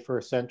the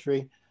 21st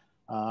century.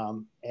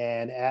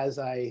 And as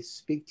I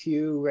speak to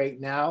you right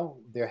now,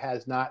 there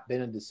has not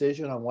been a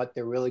decision on what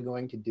they're really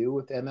going to do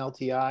with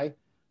MLTI.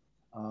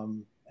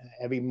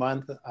 Every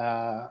month,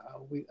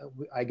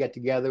 I get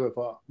together with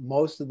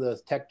most of the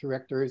tech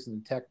directors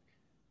and tech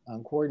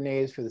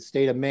coordinators for the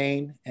state of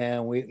Maine,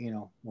 and we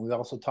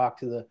also talk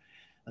to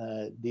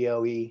the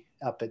DOE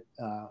up at,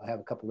 have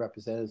a couple of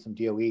representatives from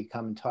DOE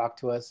come and talk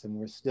to us, and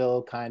we're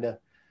still kind of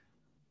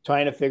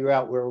trying to figure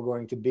out where we're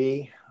going to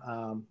be.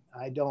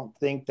 I don't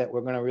think that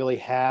we're going to really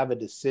have a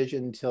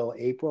decision until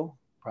April,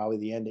 probably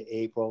the end of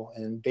April.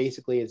 And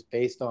basically it's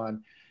based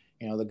on,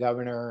 you know, the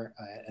governor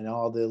and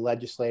all the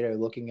legislators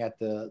looking at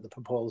the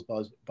proposed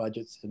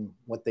budgets and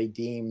what they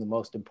deem the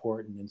most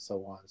important and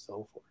so on and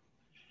so forth.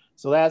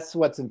 So that's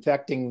what's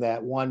affecting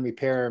that one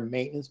repair and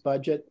maintenance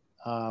budget.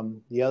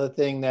 The other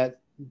thing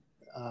that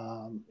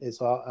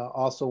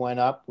also went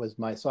up was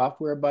my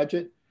software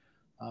budget.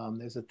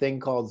 There's a thing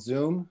called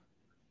Zoom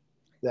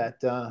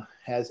that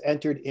has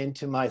entered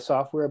into my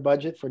software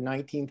budget for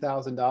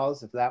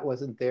 $19,000. If that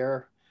wasn't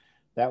there,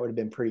 that would have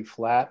been pretty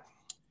flat.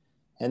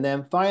 And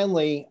then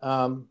finally,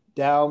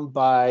 down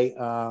by,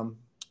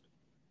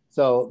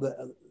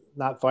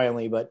 not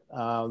finally, but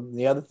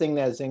the other thing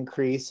that has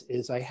increased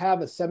is I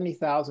have a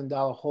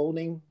 $70,000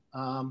 holding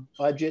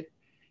budget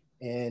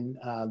in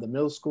the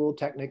middle school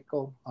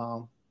technical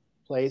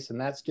place. And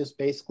that's just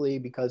basically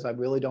because I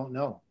really don't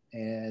know.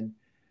 And,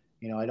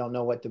 you know, I don't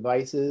know what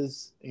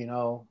devices, you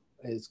know,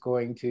 is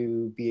going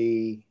to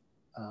be,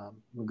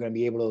 we're going to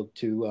be able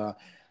to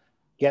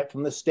get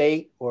from the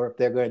state, or if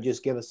they're going to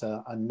just give us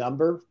a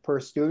number per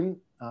student.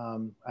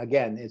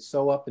 Again, it's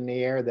so up in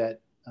the air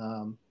that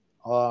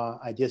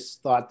I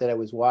just thought that it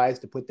was wise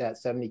to put that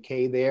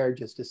 70K there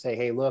just to say,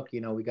 hey, look, you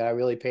know, we got to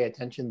really pay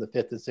attention to the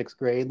 5th and 6th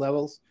grade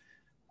levels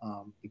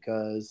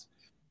because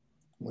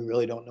we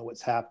really don't know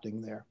what's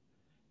happening there.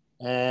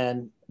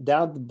 And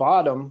down at the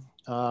bottom,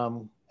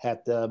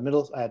 at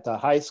the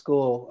high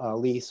school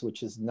lease,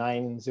 which is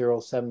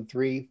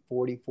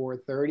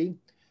 9073-4430.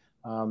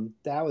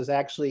 That was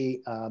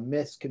actually a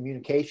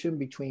miscommunication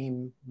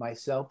between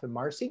myself and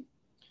Marcy.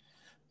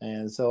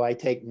 And so I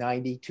take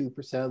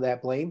 92% of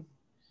that blame.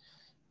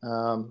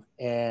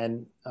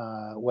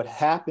 What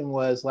happened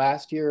was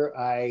last year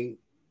I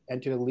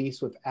entered a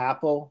lease with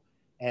Apple,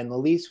 and the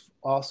lease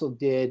also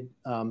did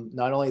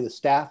not only the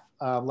staff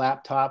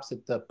laptops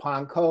at the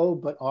Pond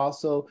Cove, but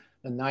also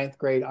the 9th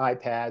grade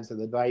iPads, or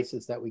the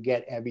devices that we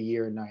get every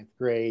year in 9th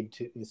grade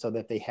so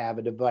that they have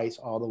a device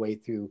all the way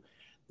through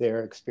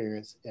their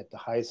experience at the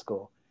high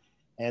school.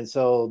 And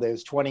so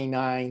there's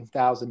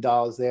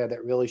 $29,000 there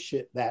that really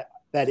should, that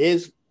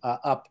is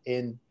up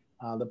in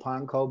the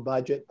Pond Cove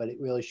budget, but it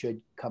really should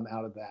come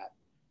out of that.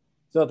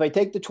 So if I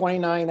take the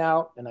 29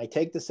 out and I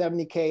take the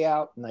 70K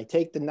out and I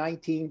take the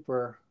 19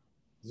 for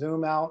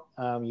Zoom out,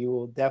 you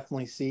will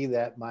definitely see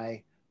that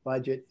my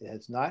budget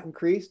has not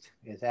increased.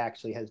 It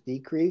actually has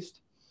decreased.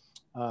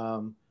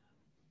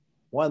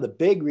 One of the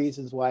big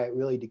reasons why it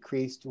really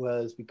decreased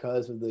was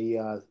because of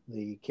the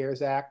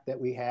CARES Act that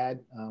we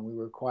had. We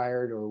were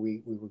required, or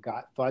we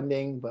got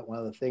funding, but one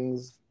of the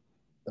things,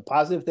 the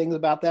positive things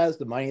about that is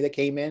the money that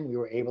came in, we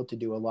were able to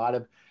do a lot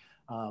of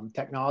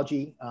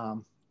technology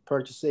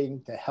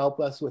purchasing to help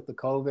us with the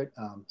COVID,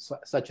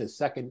 such as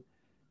second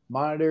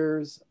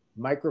monitors,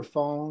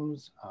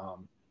 microphones,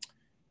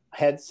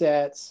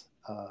 headsets,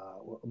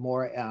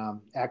 more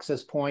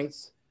access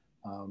points.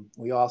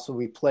 We also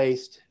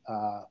replaced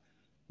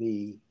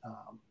the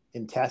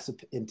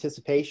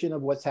anticipation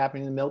of what's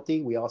happening in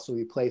Milty. We also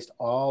replaced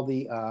all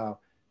the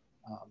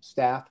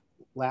staff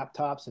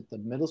laptops at the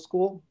middle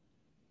school.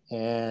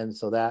 And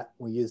so that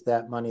we used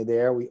that money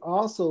there. We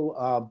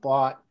also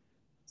bought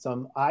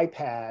some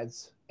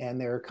iPads, and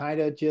they're kind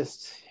of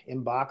just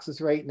in boxes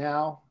right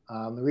now.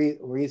 The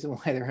reason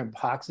why they're in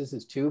boxes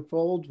is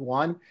twofold.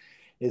 One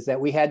is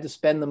that we had to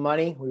spend the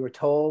money. We were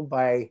told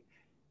by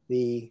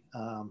the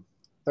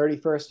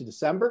 31st of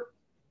December,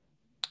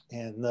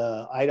 and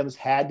the items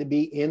had to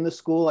be in the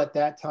school at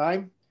that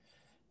time.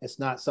 It's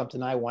not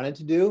something I wanted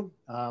to do.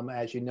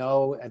 As you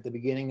know, at the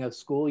beginning of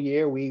school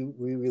year, we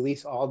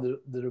release all the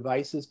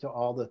devices to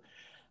all the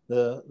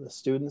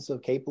students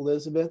of Cape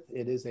Elizabeth.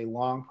 It is a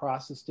long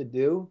process to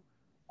do.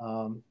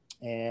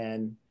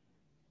 And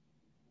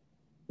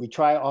we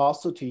try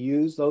also to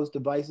use those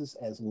devices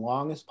as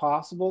long as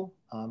possible.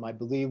 I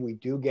believe we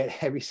do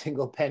get every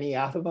single penny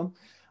out of them.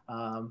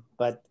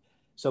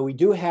 So we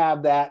do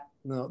have that,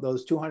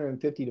 those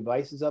 250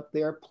 devices up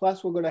there.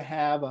 Plus we're going to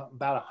have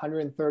about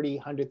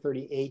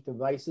 138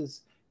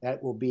 devices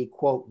that will be,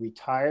 quote,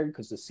 retired,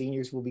 because the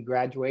seniors will be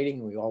graduating,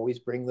 and we always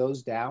bring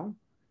those down.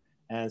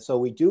 And so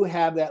we do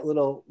have that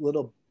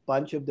little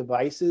bunch of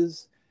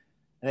devices.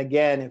 And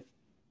again, if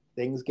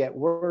things get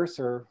worse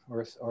or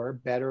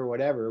better or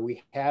whatever,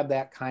 we have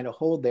that kind of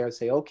hold there and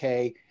say,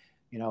 okay,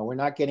 we're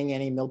not getting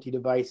any Milty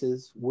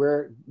devices.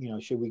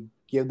 Should we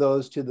give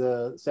those to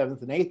the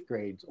 7th and 8th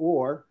grades?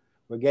 Or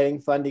we're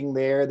getting funding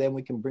there, then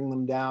we can bring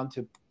them down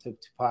to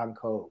Pond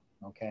Cove,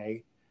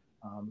 okay?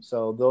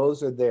 So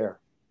those are there.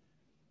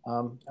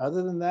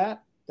 Other than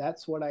that,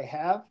 that's what I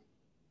have,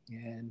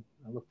 and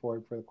I look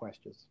forward for the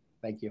questions.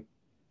 Thank you.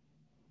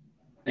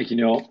 Thank you,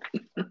 Noel.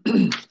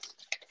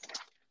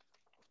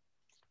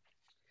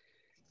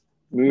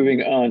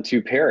 Moving on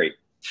to Perry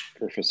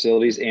for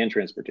facilities and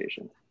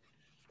transportation.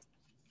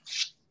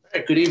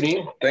 Hey, good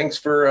evening. Thanks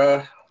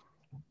for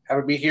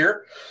happy to be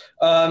here.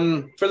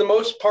 For the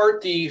most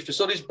part, the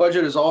facilities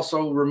budget is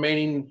also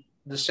remaining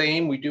the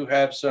same. We do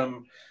have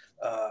some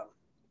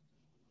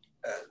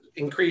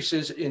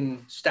increases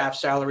in staff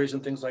salaries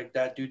and things like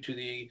that due to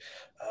the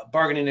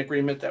bargaining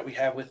agreement that we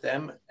have with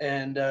them.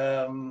 And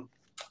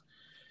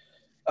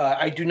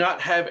I do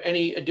not have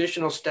any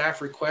additional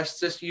staff requests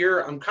this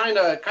year. I'm kind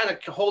of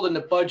holding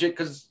the budget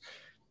because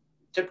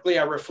typically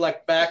I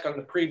reflect back on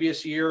the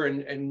previous year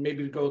and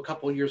maybe go a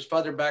couple of years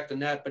further back than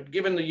that. But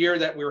given the year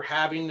that we're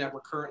having, that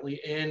we're currently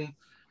in,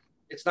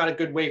 it's not a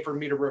good way for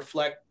me to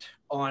reflect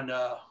on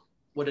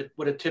what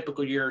a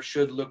typical year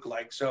should look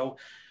like. So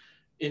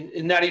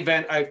in that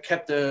event, I've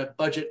kept the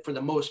budget for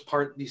the most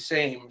part the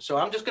same. So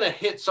I'm just going to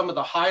hit some of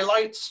the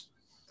highlights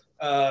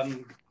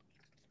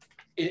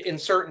in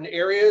certain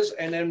areas.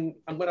 And then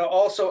I'm going to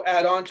also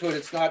add on to it.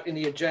 It's not in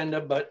the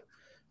agenda, but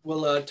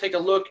we'll take a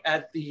look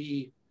at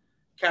the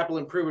capital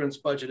improvements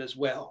budget as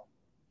well.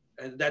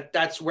 And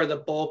that's where the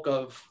bulk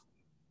of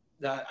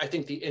I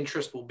think the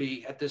interest will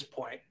be at this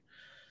point.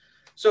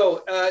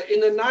 So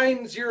in the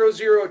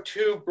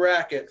 9002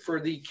 bracket for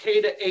the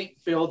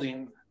K-8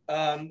 building,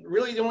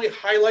 really the only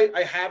highlight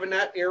I have in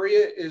that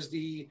area is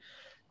the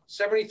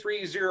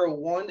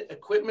 7301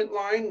 equipment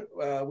line.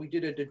 We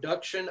did a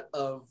deduction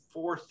of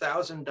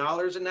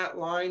 $4,000 in that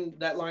line.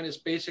 That line is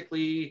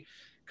basically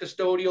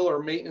custodial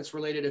or maintenance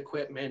related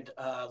equipment,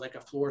 like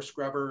a floor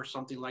scrubber or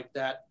something like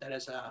that, that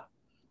has a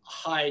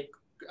high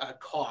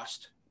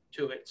cost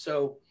to it.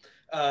 So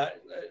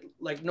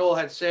like Noel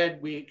had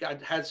said, we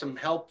had some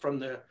help from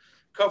the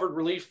covered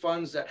relief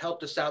funds that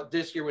helped us out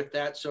this year with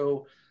that.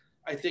 So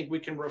I think we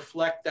can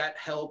reflect that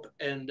help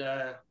and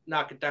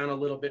knock it down a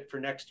little bit for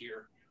next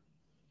year.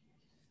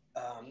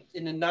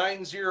 In the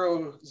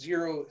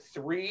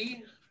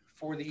 9003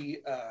 for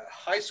the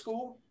high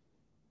school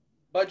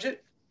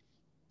budget,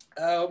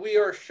 we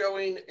are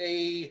showing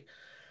a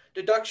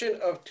deduction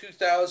of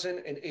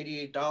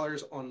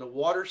 $2,088 on the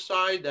water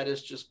side. That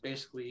is just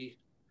basically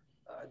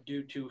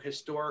due to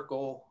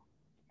historical,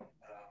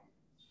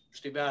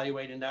 just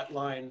evaluating that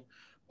line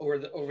over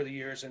the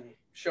years and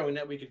showing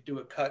that we could do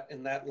a cut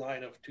in that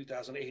line of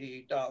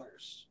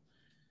 $2,088.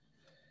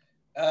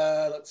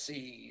 Let's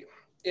see,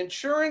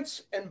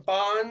 insurance and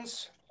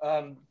bonds.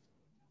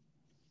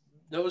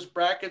 Those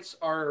brackets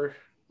are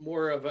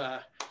more of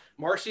a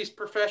Marcy's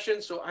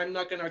profession, so I'm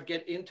not going to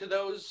get into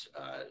those.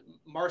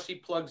 Marcy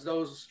plugs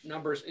those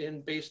numbers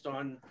in based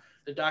on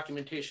the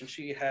documentation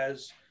she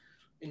has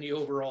in the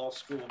overall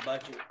school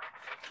budget.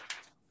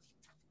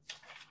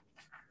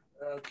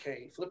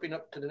 Okay, flipping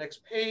up to the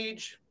next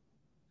page.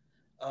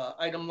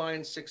 Item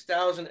line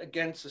 6000,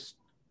 against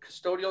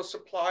custodial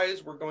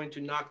supplies, we're going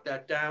to knock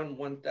that down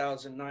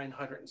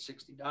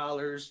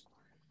 $1,960.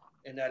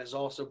 And that is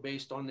also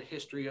based on the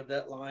history of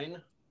that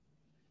line.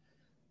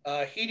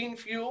 Heating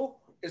fuel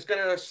is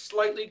going to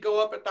slightly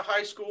go up at the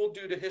high school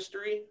due to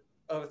history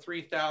of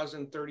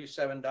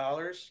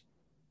 $3,037.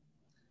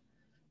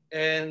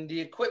 And the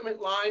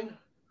equipment line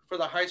for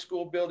the high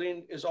school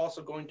building is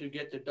also going to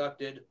get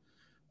deducted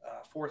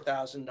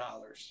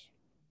 $4,000.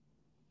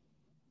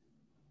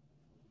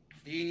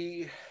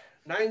 The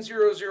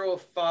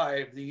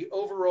 9005, the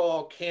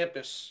overall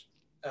campus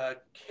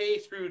K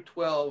through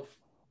 12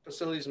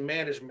 facilities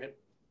management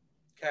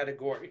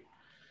category.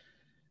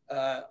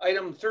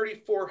 Item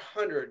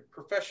 3400,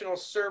 professional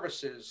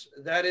services.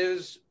 That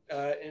is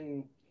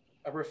in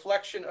a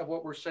reflection of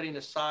what we're setting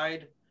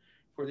aside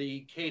for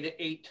the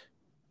K-8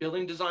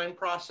 building design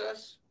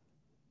process.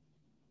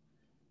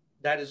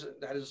 That is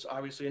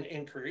obviously an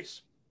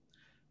increase.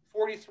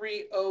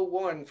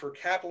 4301 for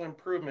capital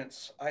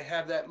improvements. I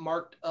have that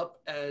marked up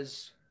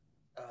as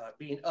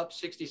being up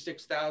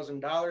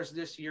 $66,000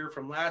 this year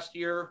from last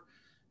year.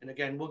 And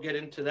again, we'll get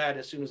into that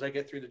as soon as I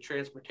get through the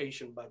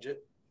transportation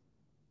budget.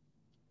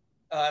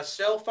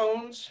 Cell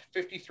phones,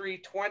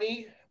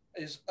 5320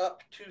 is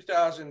up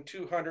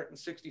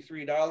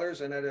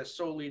 $2,263. And that is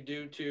solely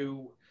due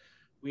to,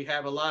 we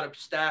have a lot of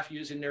staff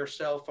using their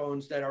cell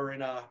phones that are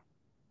in a,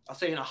 I'll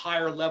say in a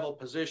higher level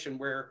position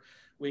where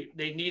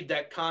they need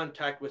that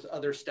contact with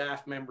other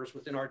staff members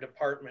within our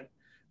department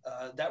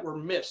that were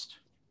missed.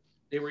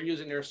 They were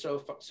using their cell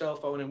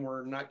phone and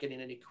we're not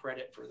getting any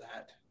credit for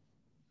that.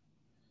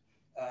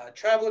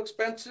 Travel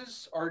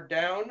expenses are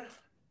down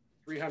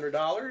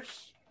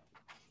 $300.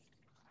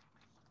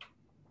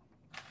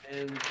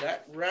 And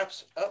that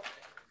wraps up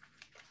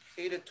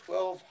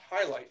K-12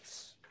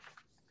 highlights.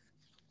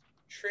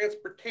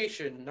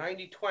 Transportation,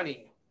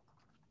 9020.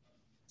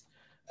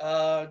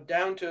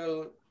 Down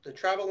to the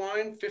travel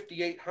line,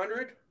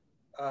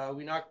 $5,800.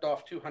 We knocked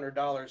off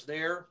 $200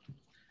 there.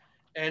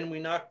 And we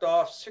knocked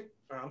off,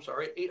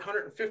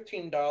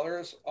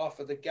 $815 off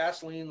of the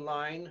gasoline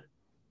line,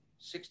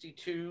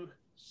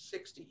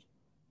 $62.60.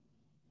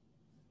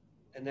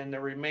 And then the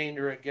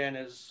remainder again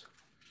is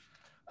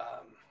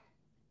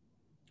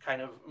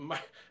kind of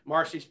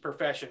Marcy's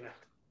profession.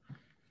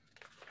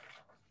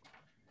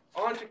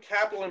 On to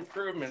capital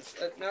improvements.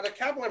 Now the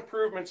capital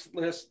improvements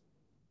list,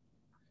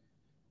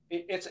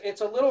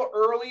 it's a little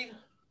early.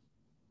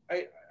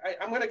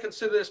 I'm going to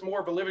consider this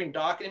more of a living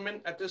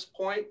document at this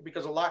point,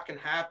 because a lot can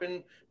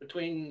happen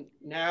between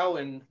now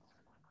and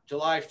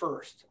July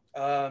 1st.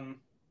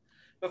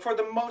 But for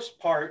the most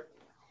part,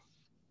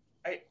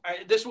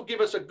 this will give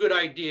us a good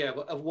idea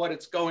of what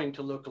it's going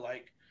to look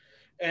like.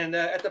 And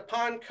at the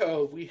Pond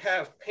Cove, we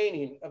have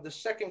painting of the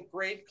 2nd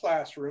grade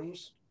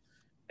classrooms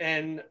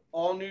and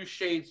all new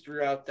shades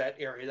throughout that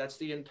area. That's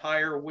the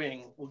entire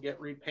wing will get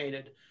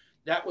repainted.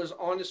 That was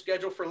on the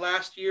schedule for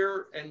last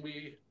year, and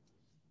we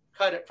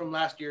cut it from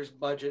last year's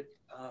budget.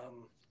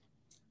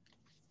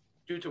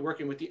 Due to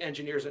working with the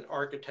engineers and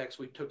architects,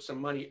 we took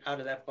some money out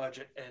of that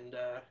budget, and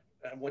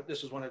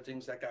this is one of the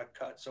things that got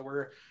cut. So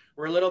we're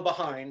a little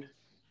behind.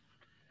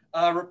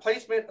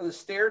 Replacement of the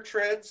stair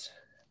treads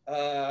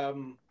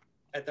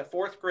at the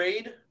 4th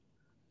grade.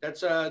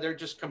 They're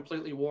just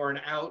completely worn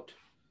out.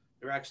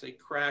 They're actually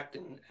cracked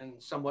and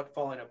somewhat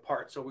falling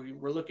apart. So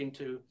we're looking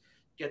to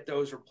get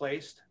those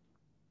replaced.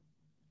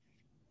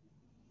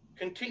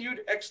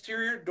 Continued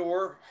exterior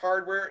door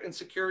hardware and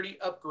security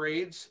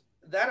upgrades.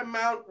 That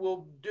amount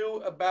will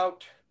do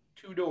about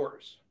 2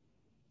 doors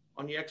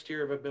on the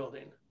exterior of a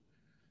building,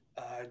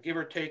 give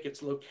or take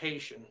its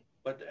location.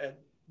 But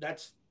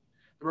that's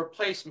the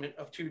replacement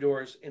of 2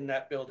 doors in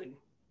that building.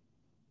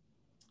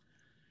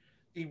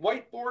 The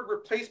whiteboard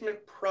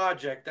replacement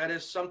project, that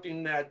is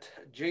something that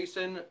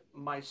Jason,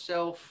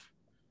 myself,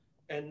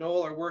 and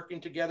Noel are working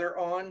together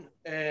on.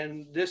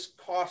 And this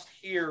cost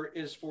here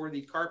is for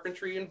the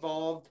carpentry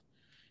involved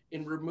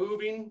in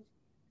removing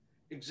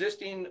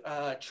existing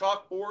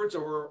chalkboards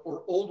or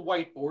old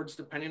whiteboards,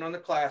 depending on the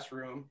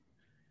classroom,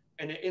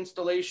 and the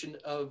installation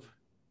of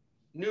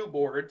new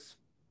boards.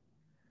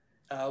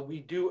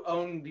 We do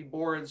own the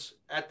boards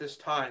at this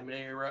time.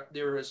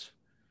 There is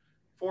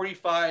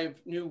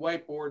 45 new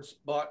whiteboards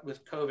bought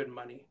with COVID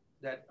money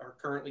that are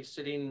currently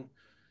sitting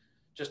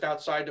just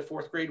outside the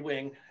 4th grade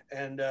wing.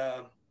 And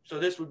so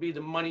this would be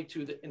the money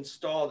to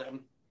install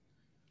them.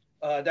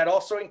 That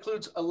also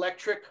includes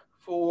electric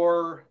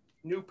for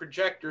new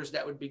projectors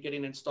that would be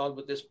getting installed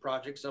with this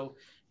project. So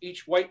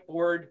each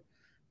whiteboard,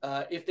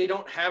 if they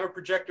don't have a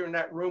projector in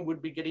that room,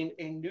 would be getting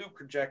a new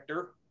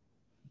projector.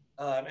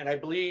 And I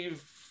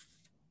believe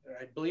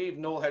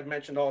Noel had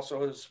mentioned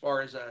also as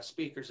far as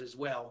speakers as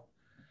well.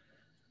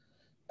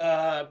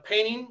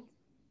 Painting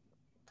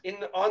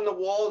on the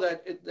wall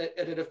that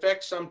it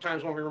affects.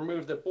 Sometimes when we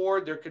remove the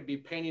board, there could be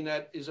painting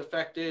that is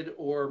affected,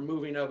 or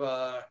moving of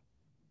a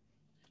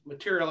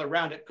material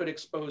around it could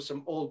expose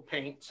some old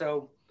paint.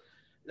 So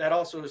that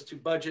also is to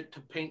budget to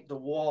paint the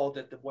wall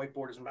that the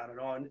whiteboard is mounted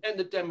on, and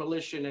the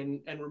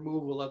demolition and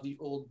removal of the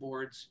old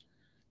boards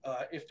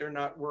if they're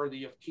not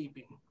worthy of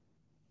keeping.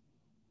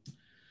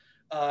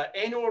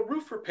 Annual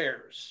roof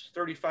repairs,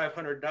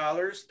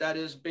 $3,500. That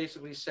is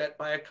basically set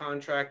by a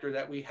contractor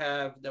that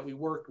we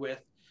worked with,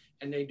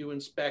 and they do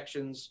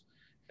inspections.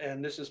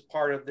 And this is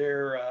part of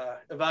their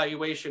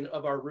evaluation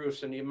of our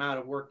roofs and the amount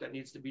of work that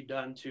needs to be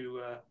done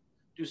to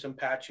do some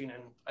patching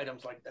and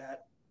items like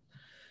that.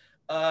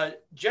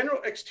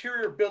 General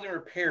exterior building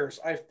repairs,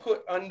 I've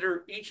put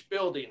under each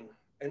building,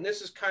 and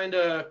this is kind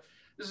of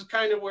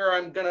where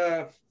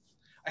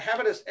I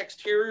have it as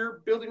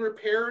exterior building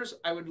repairs.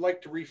 I would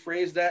like to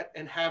rephrase that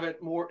and have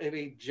it more of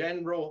a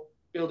general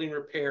building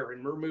repair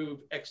and remove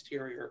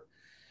exterior.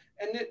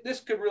 And this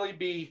could really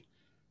be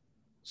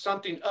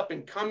something up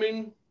and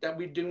coming that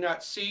we do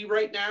not see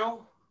right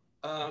now,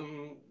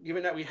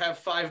 given that we have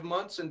 5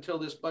 months until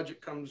this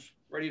budget comes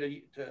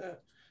ready to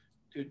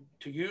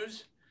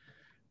use.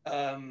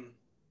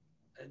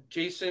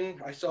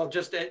 Jason, I saw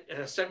just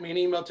sent me an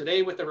email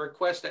today with a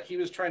request that he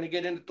was trying to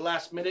get in at the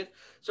last minute.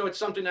 So it's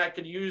something I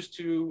could use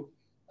to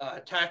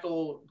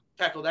tackle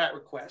that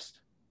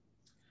request.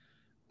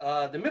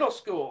 The middle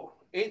school,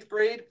 8th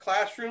grade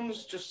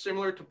classrooms, just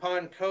similar to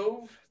Pond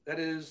Cove. That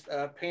is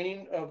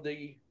painting of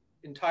the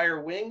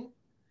entire wing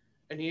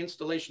and the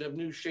installation of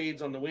new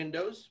shades on the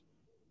windows.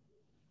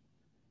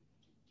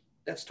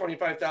 That's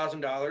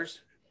 $25,000.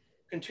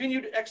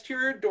 Continued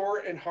exterior door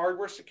and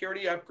hardware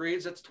security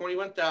upgrades, that's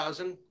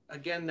 $21,000.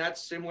 Again,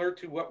 that's similar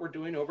to what we're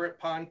doing over at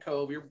Pond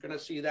Cove. You're going to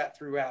see that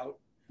throughout.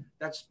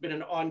 That's been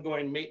an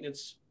ongoing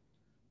maintenance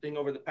thing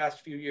over the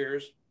past few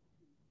years.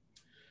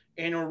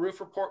 Annual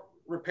roof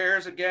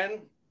repairs,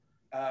 again,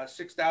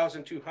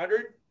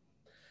 $6,200.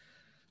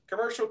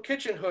 Commercial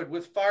kitchen hood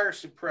with fire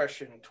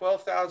suppression,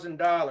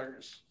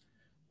 $12,000.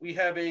 We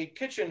have a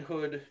kitchen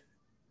hood,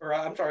 or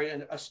I'm sorry,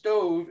 a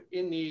stove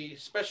in the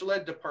special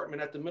ed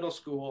department at the middle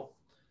school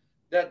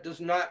that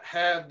does not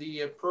have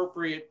the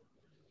appropriate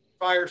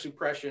fire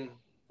suppression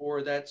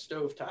for that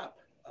stovetop.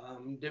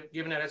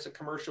 Given that it's a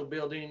commercial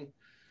building,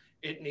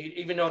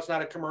 even though it's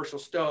not a commercial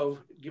stove,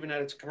 given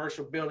that it's a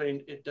commercial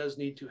building, it does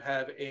need to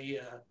have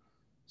a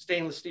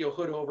stainless steel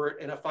hood over it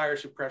and a fire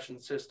suppression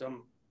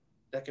system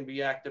that can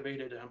be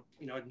activated,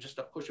 in just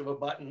a push of a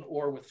button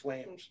or with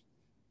flames.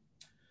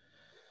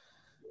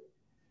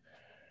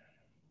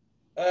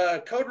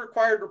 Code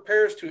required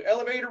repairs to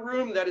elevator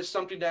room. That is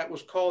something that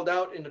was called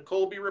out in the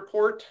Colby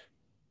report.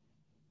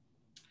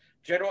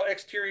 General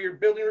exterior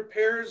building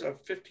repairs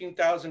of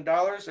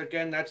 $15,000.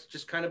 Again, that's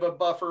just kind of a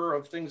buffer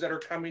of things that are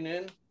coming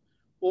in.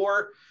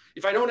 Or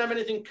if I don't have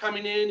anything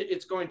coming in,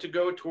 it's going to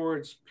go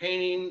towards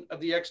painting of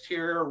the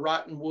exterior,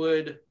 rotten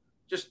wood,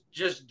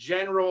 just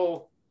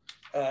general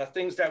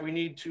things that we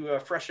need to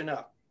freshen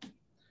up.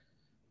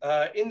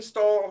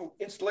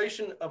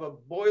 Installation of a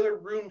boiler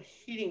room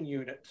heating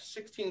unit,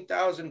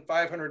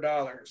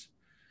 $16,500.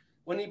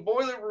 When the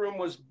boiler room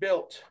was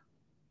built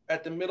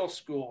at the middle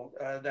school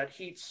that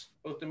heats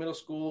both the middle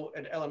school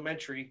and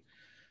elementary,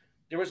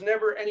 there was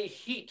never any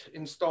heat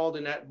installed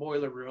in that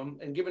boiler room.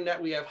 And given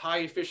that we have high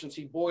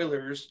efficiency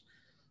boilers,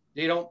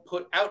 they don't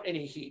put out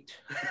any heat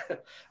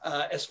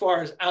as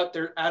far as out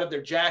of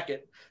their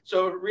jacket.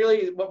 So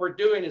really what we're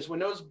doing is when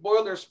those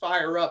boilers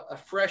fire up, a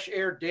fresh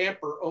air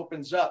damper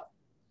opens up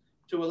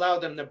to allow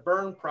them to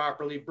burn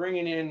properly,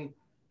 bringing in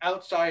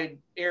outside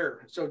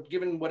air. So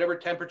given whatever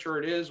temperature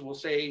it is, we'll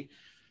say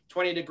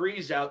 20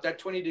 degrees out,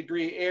 that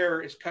 20-degree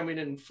air is coming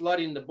in and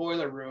flooding the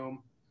boiler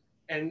room.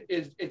 And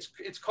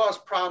it's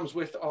caused problems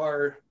with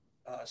our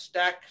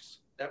stacks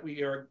that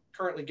we are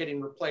currently getting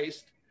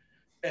replaced.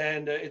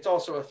 And it's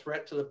also a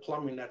threat to the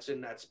plumbing that's in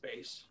that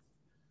space.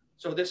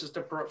 So this is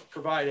to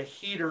provide a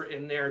heater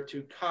in there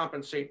to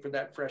compensate for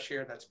that fresh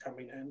air that's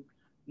coming in.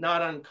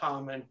 Not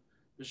uncommon.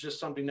 It's just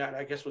something that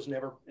I guess was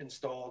never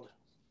installed.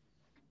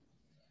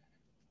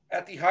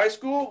 At the high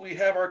school, we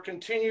have our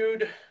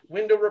continued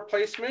window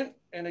replacement.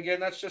 And again,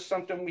 that's just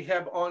something we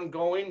have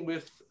ongoing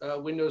with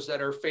windows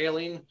that are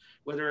failing,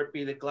 whether it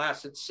be the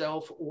glass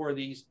itself or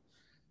the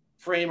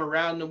frame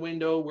around the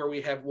window where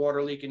we have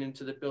water leaking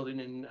into the building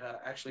and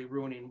actually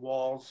ruining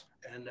walls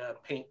and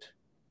paint.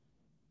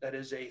 That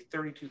is a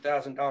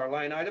 $32,000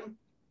 line item.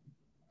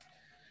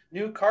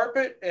 New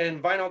carpet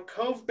and vinyl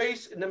cove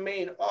base in the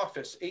main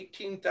office,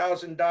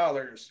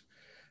 $18,000.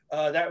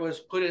 That was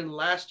put in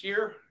last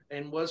year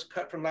and was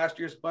cut from last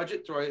year's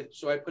budget.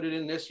 So I put it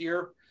in this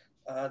year.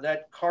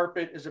 That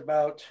carpet is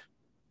about,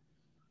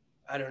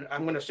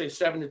 I'm going to say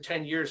 7 to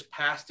 10 years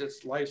past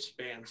its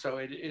lifespan. So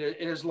it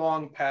is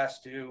long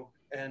past due.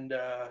 And,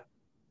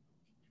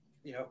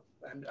 you know,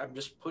 I'm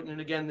just putting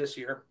it again this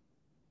year.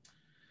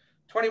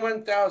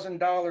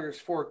 $21,000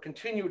 for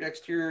continued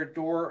exterior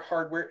door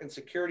hardware and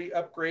security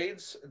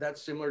upgrades.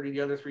 That's similar to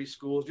the other 3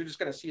 schools. You're just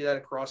going to see that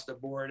across the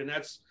board. And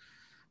that's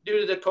due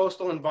to the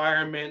coastal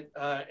environment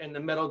and the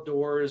metal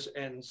doors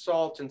and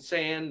salt and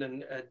sand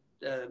and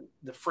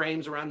the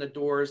frames around the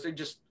doors.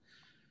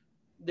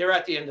 They're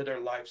at the end of their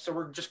life. So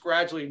we're just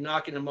gradually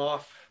knocking them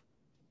off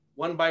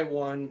one by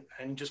one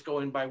and just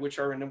going by which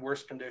are in the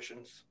worst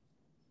conditions.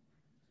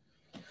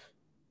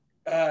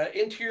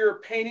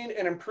 Interior painting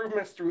and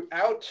improvements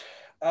throughout.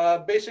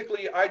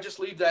 Basically, I just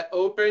leave that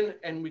open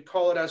and we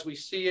call it as we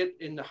see it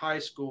in the high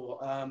school.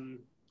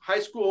 High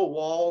school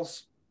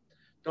walls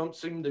don't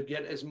seem to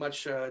get as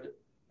much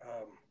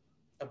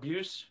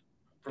abuse,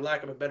 for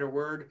lack of a better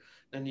word,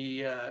 than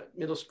the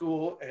middle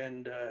school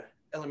and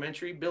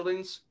elementary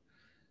buildings.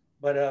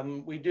 But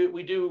we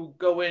do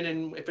go in,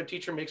 and if a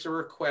teacher makes a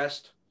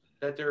request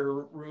that their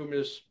room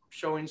is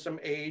showing some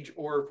age,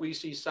 or if we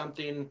see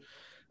something,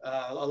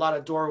 a lot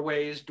of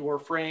doorways, door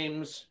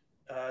frames,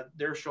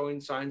 they're showing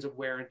signs of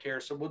wear and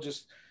tear. So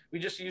we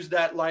just use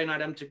that line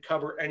item to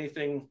cover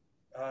anything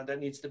that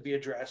needs to be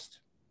addressed.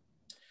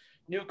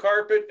 New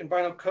carpet and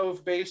vinyl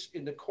cove base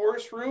in the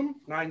chorus room,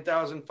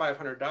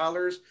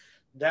 $9,500.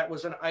 That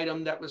was an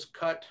item that was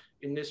cut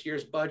in this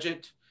year's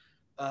budget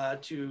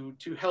to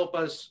help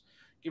us,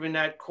 given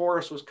that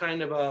chorus was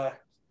kind of a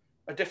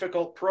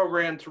difficult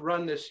program to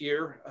run this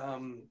year.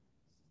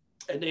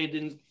 And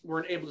they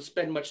weren't able to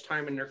spend much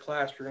time in their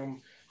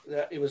classroom.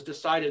 It was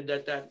decided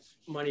that that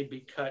money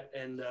be cut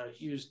and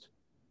used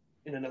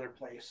in another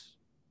place.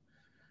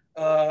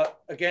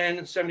 Again,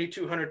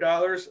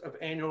 $7,200 of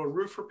annual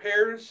roof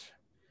repairs.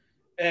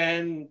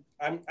 And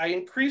I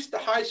increased the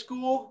high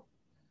school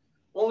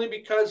only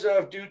because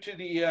of due to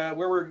the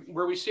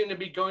where we seem to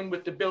be going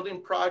with the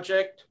building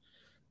project.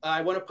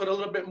 I want to put a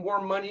little bit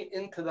more money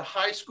into the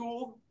high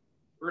school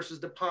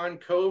versus the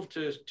Pond Cove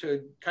to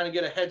kind of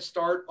get a head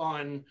start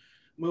on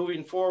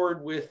moving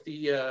forward with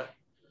the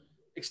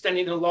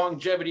extending the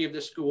longevity of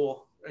the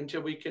school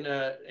until we can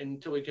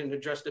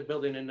address the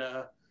building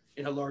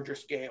in a larger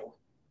scale.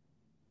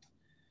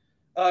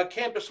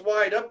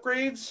 Campus-wide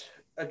upgrades,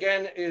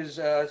 again, is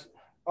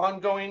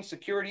ongoing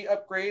security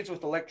upgrades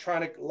with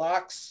electronic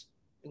locks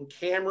and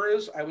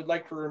cameras. I would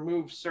like to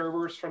remove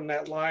servers from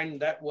that line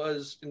that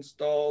was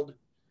installed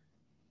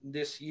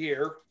this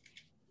year.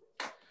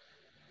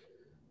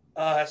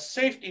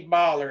 Safety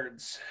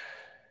bollards,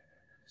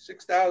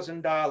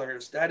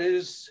 $6,000. That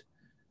is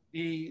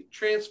the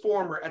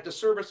transformer at the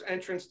service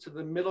entrance to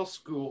the middle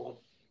school.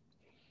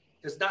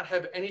 Does not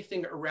have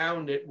anything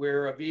around it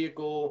where a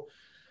vehicle,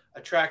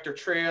 a tractor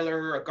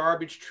trailer, a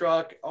garbage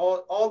truck,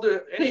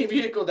 any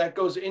vehicle that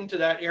goes into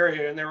that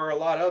area, and there are a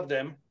lot of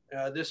them.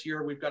 This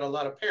year we've got a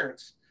lot of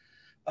parents.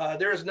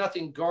 There is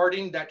nothing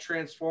guarding that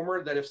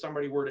transformer that if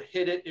somebody were to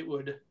hit it, it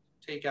would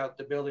take out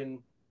the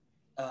building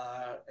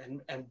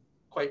and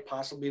quite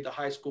possibly the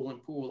high school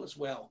and pool as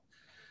well.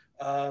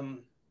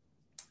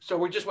 So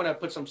we just want to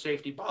put some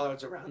safety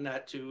bollards around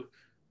that to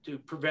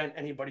prevent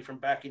anybody from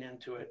backing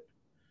into it.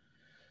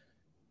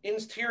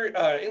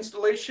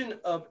 Installation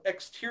of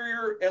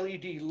exterior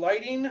LED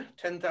lighting,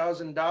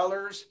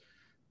 $10,000.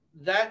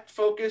 That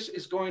focus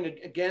is going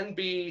to again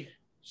be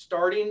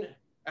starting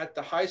at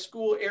the high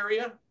school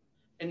area,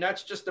 and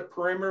that's just the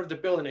perimeter of the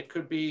building. It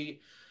could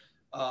be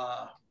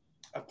a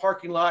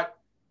parking lot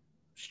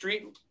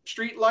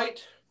street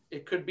light.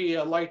 It could be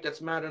a light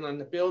that's mounted on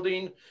the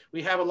building.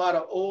 We have a lot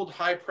of old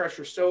high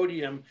pressure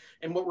sodium,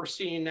 and what we're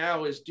seeing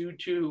now is due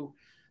to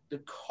the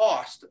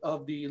cost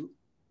of the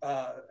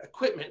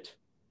equipment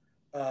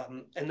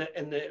and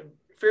the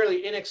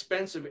fairly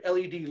inexpensive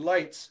LED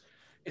lights.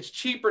 It's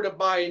cheaper to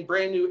buy a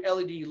brand new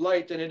LED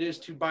light than it is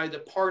to buy the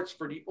parts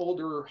for the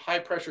older high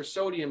pressure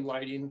sodium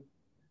lighting.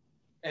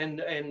 And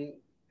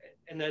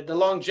the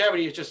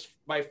longevity is just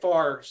by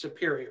far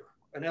superior.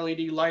 An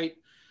LED light,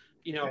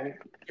 you know,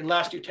 can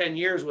last you 10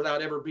 years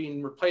without ever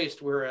being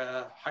replaced, where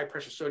a high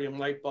pressure sodium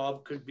light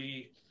bulb could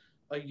be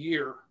a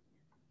year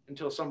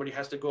until somebody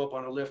has to go up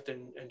on a lift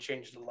and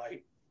change the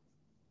light.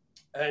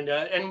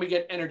 And we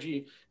get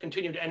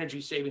continued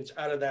energy savings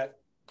out of that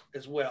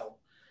as well.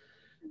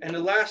 And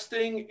the last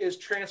thing is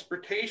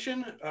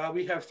transportation.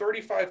 We have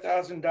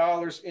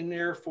 $35,000 in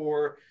there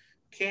for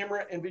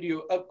camera and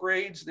video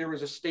upgrades. There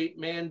was a state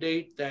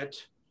mandate that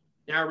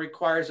now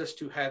requires us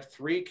to have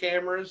 3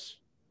 cameras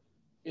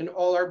in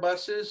all our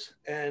buses,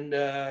 and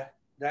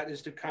that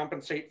is to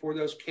compensate for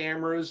those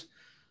cameras.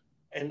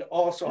 And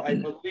also, I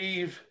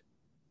believe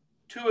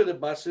 2 of the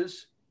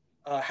buses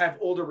have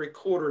older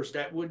recorders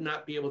that would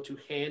not be able to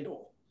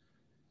handle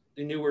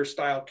the newer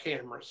style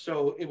cameras.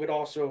 So it would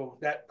also,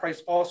 that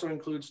price also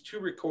includes 2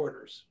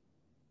 recorders.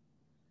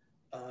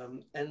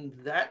 And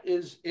that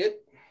is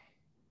it.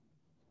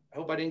 I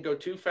hope I didn't go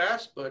too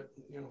fast, but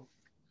you know.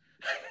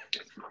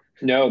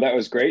 No, that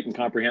was great and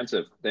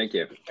comprehensive. Thank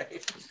you.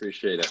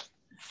 Appreciate it.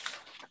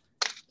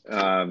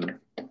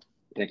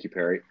 Thank you,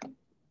 Perry.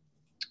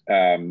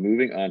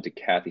 Moving on to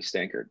Kathy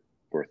Stankard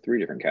for 3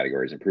 different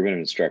categories: improvement of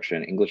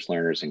instruction, English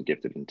learners, and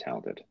gifted and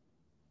talented.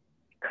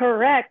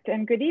 Correct,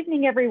 and good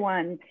evening,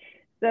 everyone.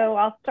 So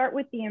I'll start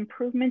with the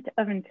improvement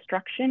of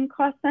instruction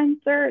cost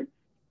center. It's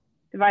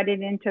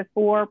divided into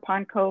 4: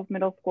 Pond Cove,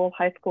 middle school,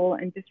 high school,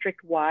 and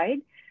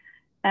district-wide.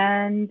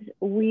 And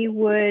we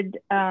would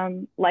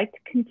like to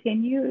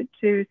continue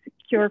to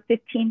secure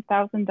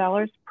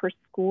 $15,000 per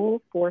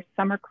school for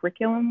summer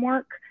curriculum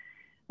work.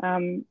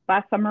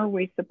 Last summer,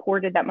 we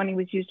supported, that money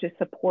was used to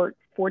support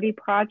 40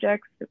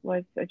 projects. It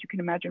was, as you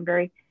can imagine,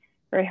 very,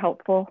 very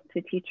helpful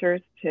to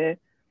teachers to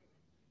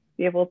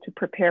be able to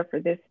prepare for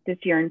this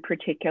year in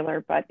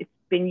particular, but it's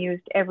been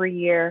used every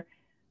year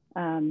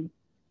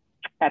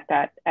at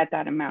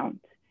that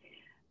amount.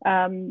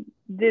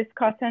 This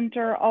cost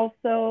center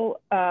also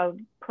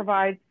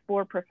provides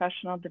for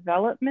professional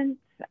development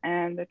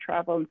and the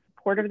travel and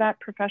support of that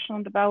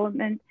professional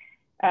development.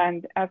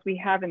 And as we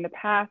have in the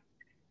past,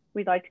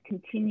 we'd like to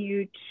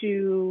continue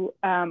to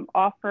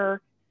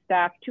offer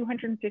staff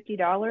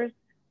 $250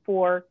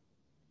 for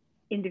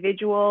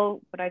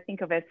individual, what I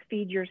think of as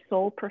feed your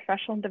soul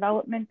professional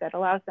development that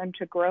allows them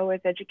to grow as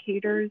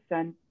educators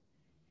and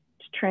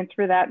to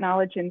transfer that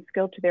knowledge and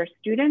skill to their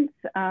students.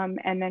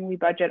 And then we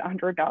budget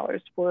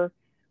 $100 for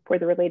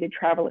the related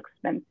travel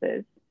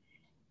expenses.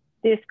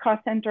 This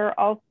cost center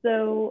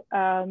also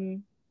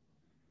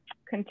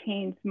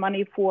contains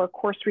money for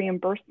course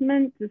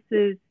reimbursement. This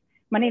is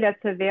money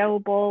that's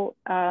available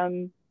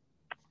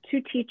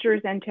to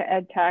teachers and to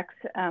ed techs,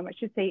 I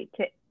should say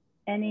to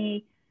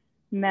any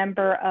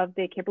member of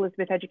the Cape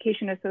Elizabeth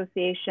Education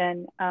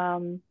Association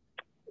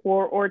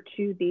or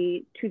to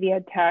the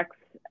ed techs,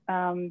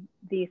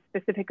 the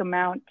specific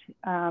amount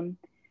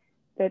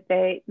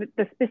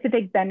the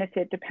specific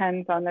benefit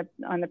depends on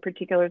the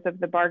particulars of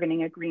the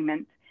bargaining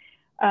agreement.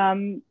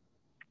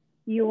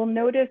 You will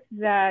notice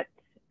that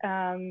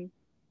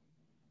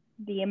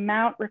the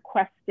amount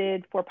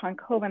requested for Pond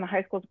Cove and the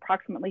high school is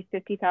approximately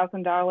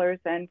 $50,000,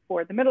 and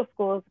for the middle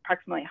school is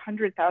approximately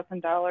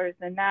 $100,000,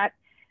 and that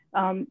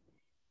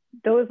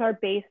those are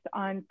based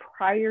on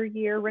prior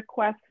year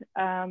requests,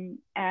 and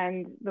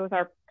those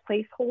are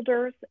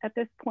placeholders at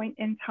this point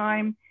in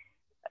time.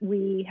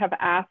 We have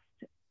asked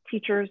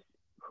teachers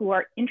who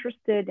are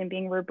interested in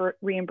being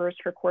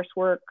reimbursed for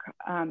coursework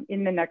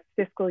in the next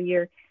fiscal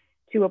year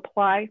to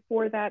apply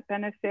for that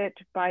benefit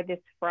by this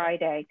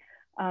Friday,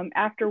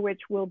 after which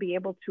we'll be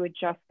able to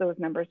adjust those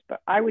numbers.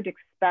 But I would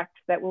expect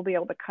that we'll be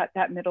able to cut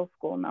that middle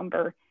school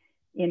number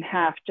in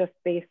half just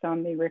based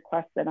on the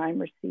requests that I'm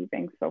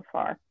receiving so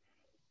far.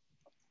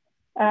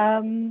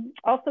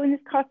 Also in this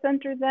cost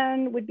center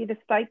then would be the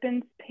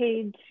stipends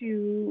paid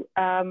to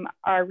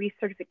our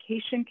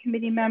recertification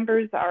committee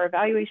members, our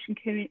evaluation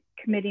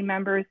committee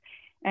members,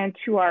 and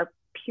to our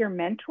peer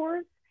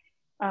mentors.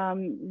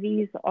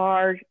 These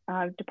are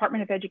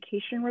Department of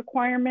Education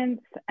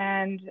requirements,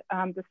 and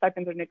the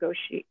stipends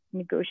are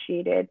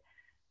negotiated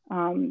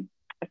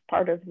as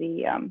part of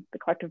the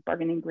collective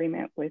bargaining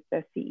agreement with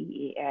the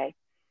CEEA.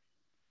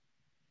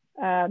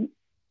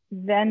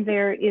 then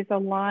there is a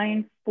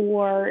line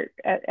for,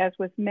 as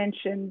was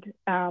mentioned,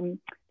 the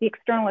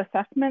external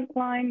assessment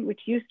line,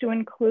 which used to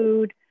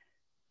include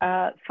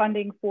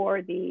funding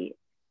for the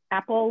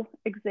Apple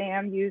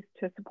exam used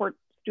to support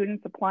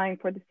students applying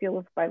for the Seal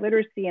of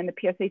Biliteracy and the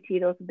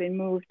PSAT. Those have been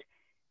moved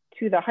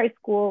to the high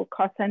school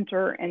cost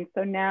center. And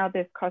so now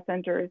this cost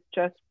center is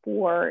just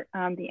for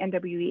the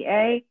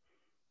NWEA.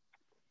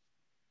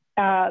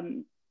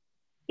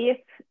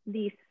 If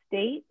the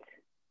state,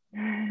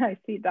 I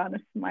see Donna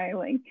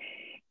smiling,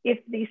 if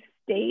the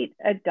state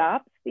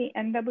adopts the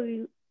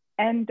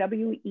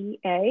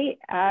NWEA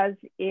as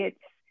its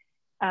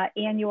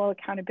annual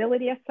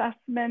accountability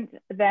assessment,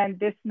 then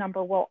this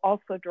number will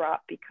also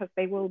drop because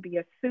they will be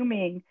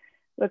assuming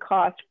the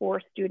cost for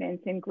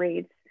students in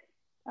grades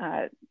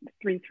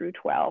 3 through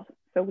 12.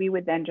 So we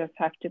would then just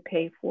have to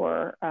pay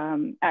for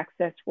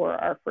access for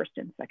our first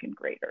and second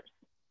graders.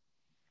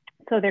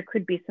 So there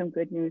could be some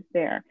good news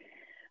there.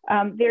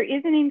 There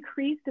is an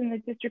increase in the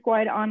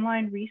district-wide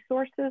online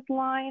resources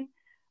line,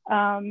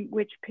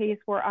 which pays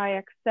for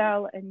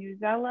IXL and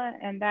Newsela,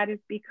 and that is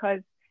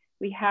because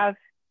we have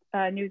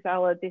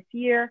Newsela this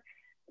year,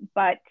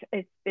 but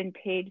it's been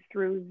paid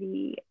through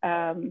the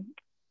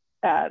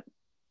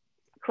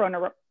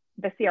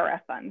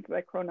CRF funds,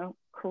 the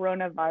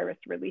coronavirus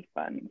relief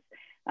funds.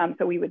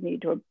 So we would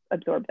need to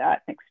absorb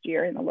that next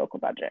year in the local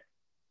budget.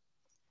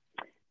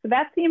 So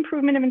that's the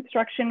improvement of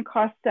instruction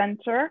cost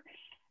center.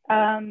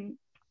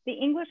 The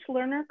English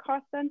learner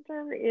cost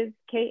center is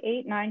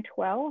K8, 9,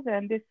 12,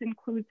 and this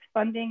includes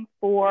funding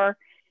for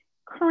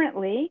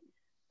currently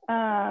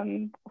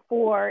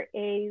for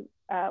a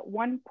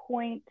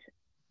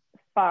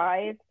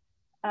 1.5,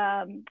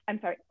 a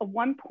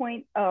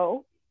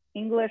 1.0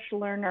 English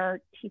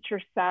learner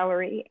teacher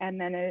salary, and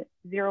then a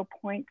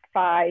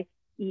 0.5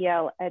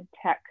 EL ed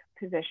tech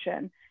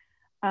position.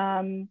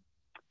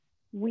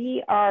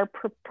 We are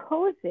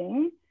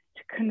proposing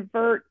to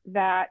convert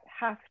that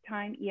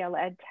half-time EL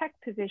ed tech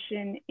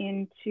position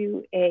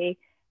into a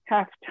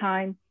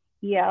half-time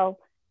EL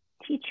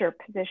teacher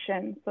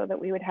position so that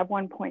we would have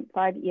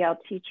 1.5 EL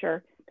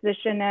teacher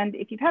position. And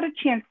if you've had a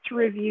chance to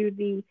review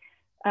the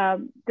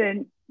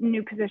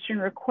new position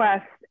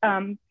request,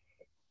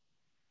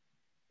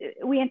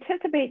 we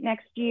anticipate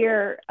next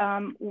year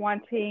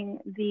wanting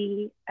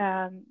the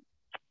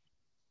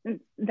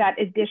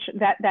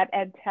that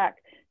ed tech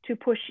to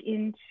push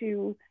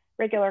into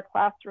regular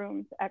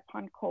classrooms at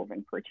Pond Cove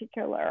in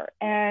particular.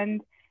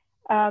 And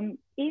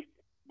if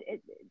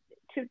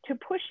to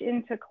push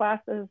into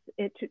classes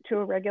to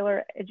a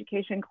regular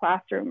education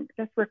classroom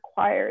just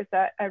requires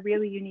a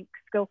really unique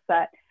skill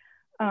set.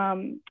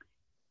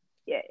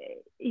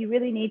 You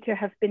really need to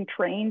have been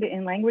trained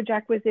in language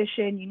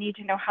acquisition. You need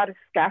to know how to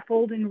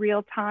scaffold in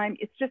real time.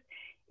 It's just,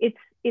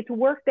 it's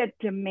work that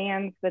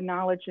demands the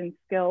knowledge and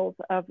skills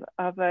of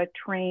a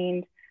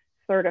trained,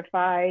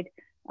 certified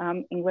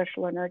English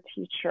learner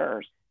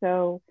teacher.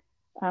 So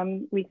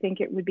we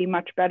think it would be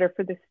much better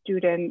for the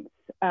students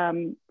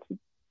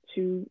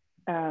to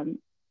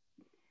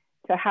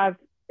have,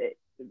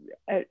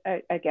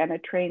 again, a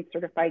trained,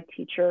 certified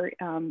teacher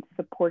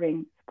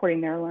supporting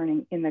their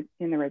learning in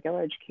the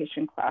regular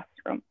education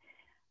classroom.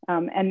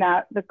 And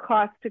that the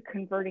cost to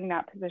converting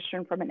that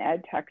position from an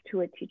ed tech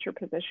to a teacher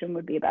position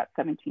would be about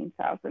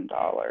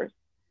 $17,000.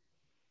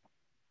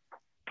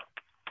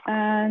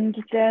 And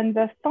then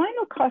the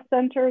final cost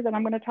center that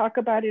I'm going to talk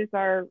about is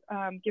our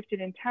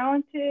gifted and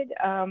talented.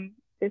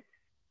 This,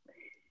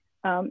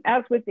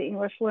 as with the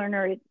English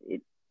learner,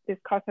 this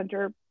cost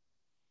center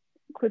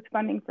includes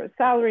funding for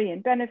salary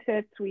and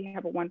benefits. We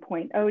have a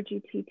 1.0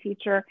 GT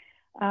teacher,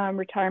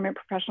 retirement,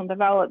 professional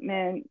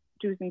development,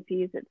 dues and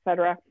fees, et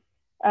cetera.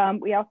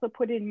 We also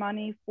put in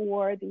money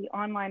for the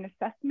online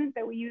assessment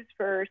that we use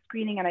for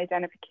screening and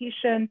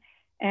identification,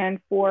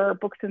 and for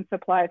books and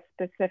supplies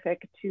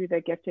specific to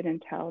the gifted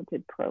and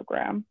talented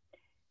program.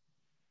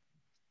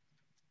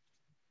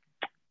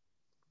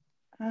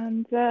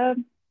 And I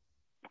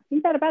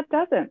think that about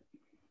does it.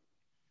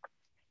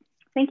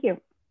 Thank you.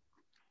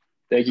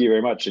 Thank you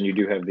very much. And you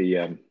do have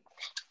the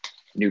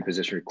new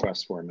position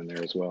request form in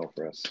there as well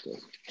for us.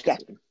 Yeah.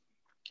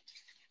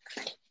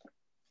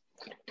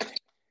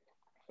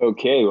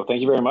 Okay, well,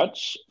 thank you very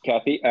much,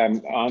 Kathy.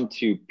 On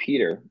to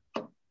Peter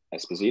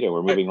Esposito.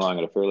 We're moving along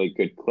at a fairly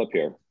good clip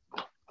here.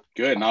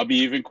 Good, and I'll be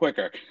even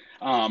quicker.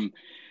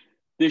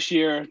 This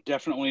year,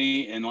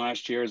 definitely, and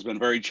last year has been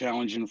very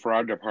challenging for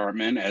our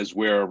department as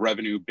we're a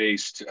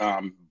revenue-based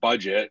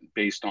budget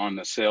based on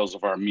the sales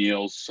of our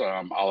meals,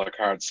 a la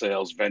carte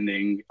sales,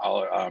 vending,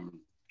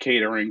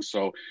 catering.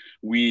 So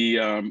we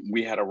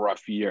had a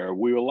rough year.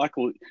 We were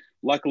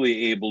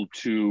luckily able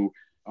to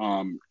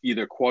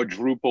either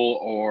quadruple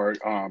or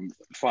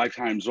 5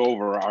 times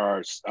over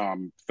our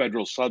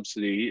federal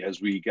subsidy as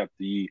we get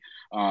the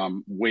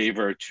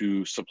waiver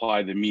to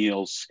supply the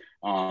meals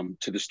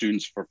to the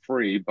students for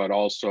free, but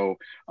also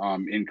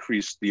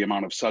increase the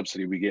amount of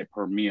subsidy we get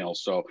per meal.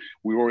 So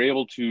we were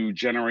able to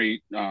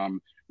generate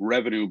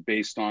revenue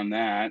based on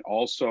that.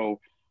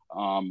 Also,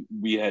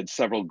 We had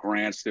several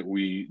grants that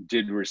we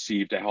did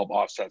receive to help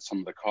offset some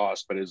of the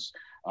costs, but as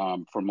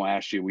from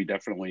last year, we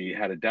definitely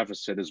had a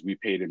deficit as we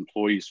paid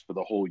employees for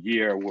the whole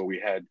year, where we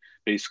had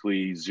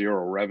basically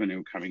zero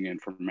revenue coming in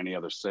from many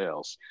other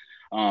sales.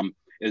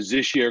 As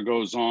this year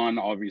goes on,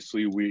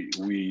 obviously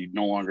we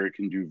no longer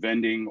can do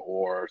vending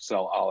or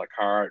sell a la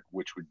carte,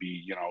 which would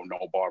be, you know,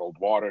 no bottled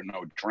water,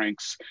 no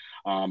drinks,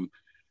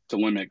 to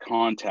limit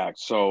contact.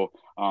 So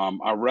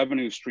our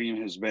revenue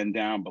stream has been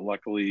down, but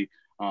luckily,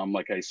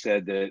 like I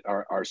said, that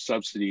our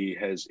subsidy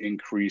has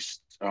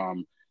increased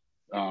from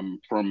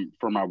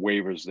our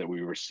waivers that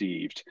we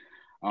received.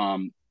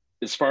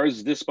 As far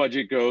as this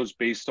budget goes,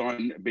 based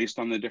on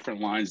the different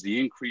lines, the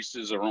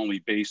increases are only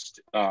based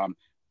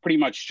pretty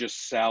much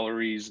just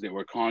salaries that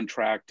were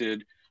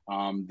contracted,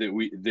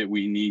 that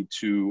we need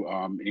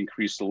to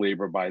increase the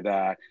labor by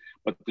that.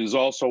 But there's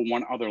also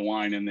one other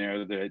line in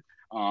there that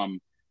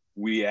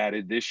we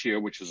added this year,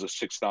 which is a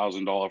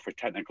 $6,000 for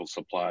technical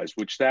supplies,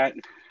 which that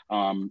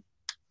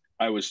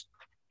I was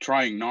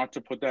trying not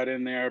to put that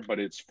in there, but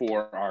it's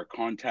for our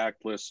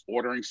contactless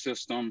ordering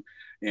system,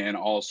 and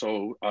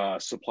also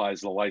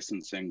supplies the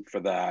licensing for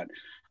that.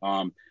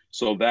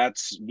 So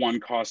that's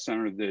one cost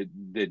center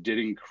that did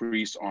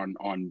increase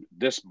on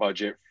this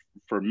budget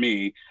for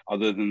me,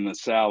 other than the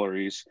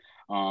salaries.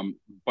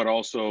 But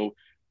also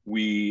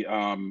we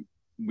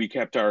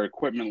kept our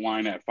equipment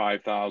line at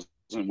 5,000,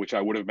 which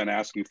I would have been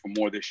asking for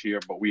more this year,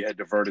 but we had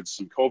diverted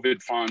some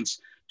COVID funds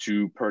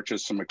to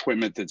purchase some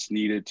equipment that's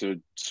needed to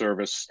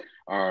service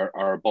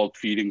our bulk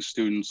feeding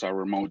students, our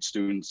remote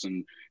students,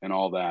 and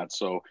all that.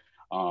 So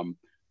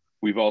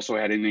we've also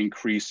had an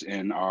increase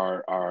in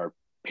our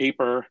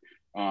paper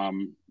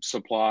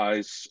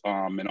supplies,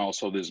 and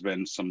also there's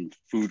been some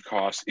food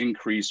cost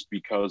increase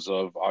because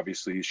of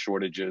obviously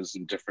shortages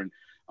in different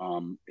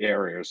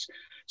areas.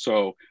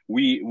 So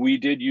we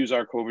did use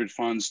our COVID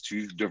funds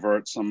to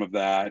divert some of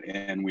that,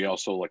 and we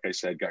also, like I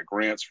said, got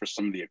grants for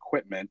some of the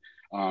equipment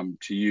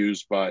to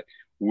use. But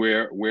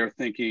we're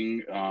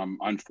thinking,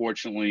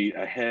 unfortunately,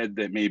 ahead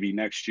that maybe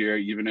next year,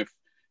 even if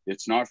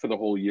it's not for the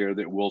whole year,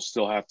 that we'll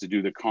still have to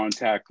do the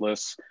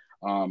contactless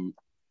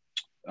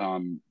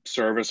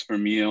service for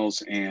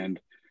meals. And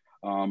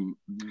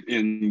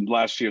in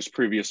last year's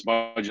previous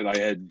budget, I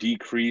had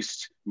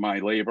decreased my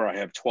labor. I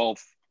have 12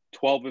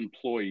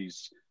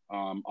 employees,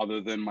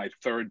 other than my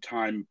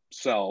third-time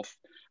self,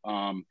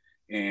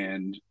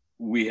 and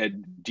we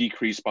had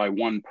decreased by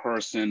one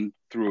person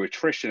through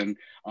attrition,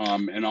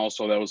 and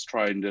also that was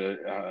trying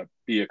to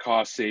be a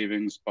cost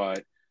savings,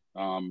 but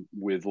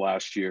with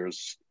last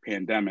year's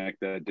pandemic,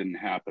 that didn't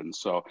happen.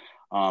 So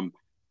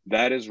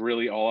that is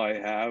really all I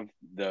have.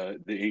 The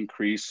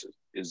increase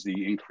is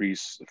the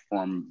increase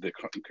from the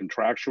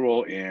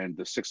contractual and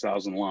the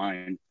 6,000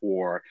 line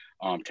for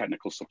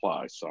technical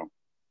supplies. So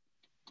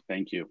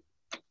thank you.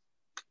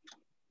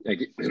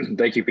 Thank you.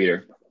 Thank you,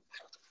 Peter.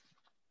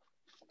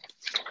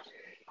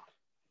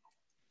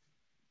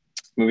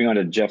 Moving on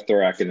to Jeff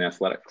Thorak in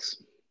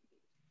athletics.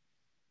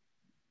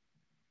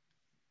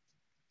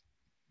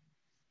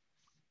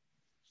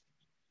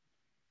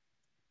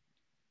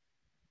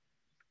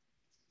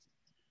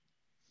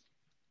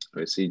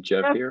 I see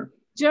Jeff here.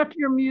 Jeff,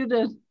 you're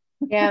muted.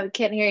 Yeah, we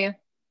can't hear you.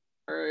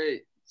 All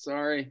right,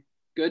 sorry.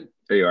 Good.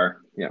 There you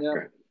are. Yeah. Yep.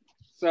 Great.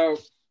 So,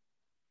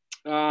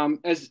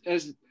 as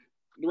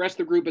the rest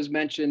of the group has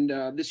mentioned,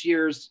 this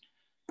year's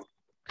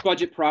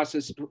budget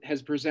process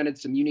has presented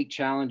some unique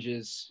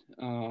challenges,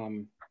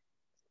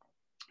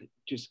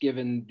 just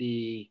given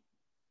the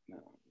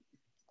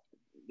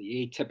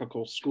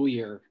atypical school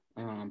year,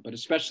 but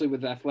especially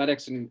with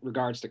athletics in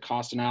regards to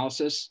cost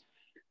analysis.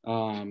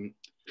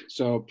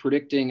 So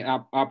predicting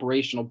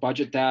operational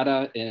budget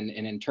data and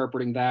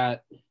interpreting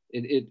that,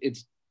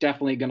 it's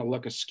definitely going to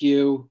look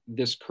askew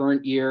this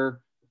current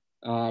year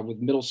with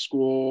middle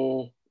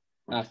school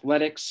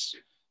athletics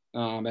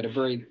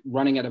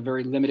running at a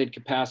very limited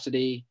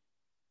capacity,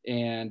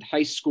 and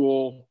high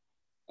school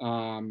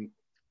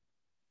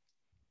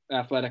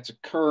athletics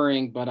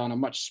occurring, but on a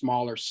much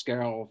smaller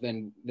scale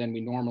than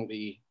we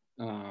normally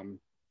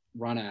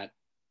run at.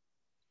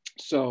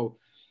 So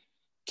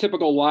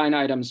typical line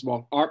items,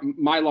 well,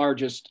 my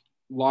largest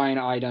line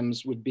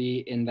items would be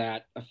in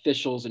that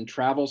officials and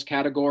travels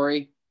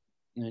category.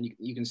 And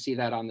you can see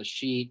that on the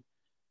sheet.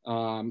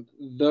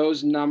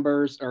 Those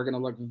numbers are going to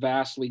look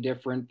vastly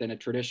different than a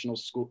traditional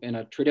school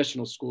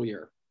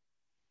year.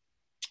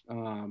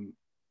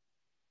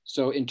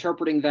 So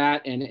interpreting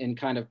that and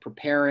kind of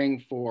preparing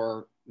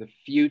for the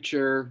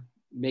future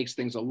makes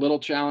things a little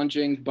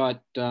challenging,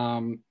 but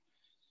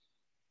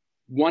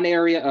one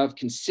area of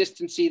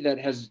consistency that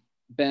has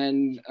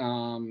been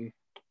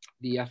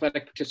the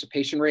athletic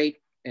participation rate,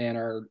 and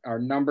our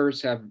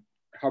numbers have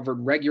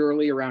hovered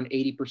regularly around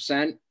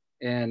 80%,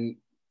 and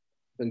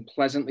been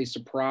pleasantly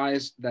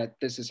surprised that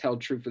this is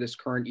held true for this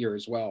current year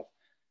as well.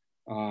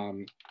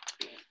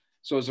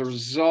 So as a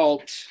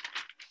result,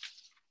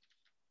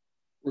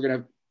 we're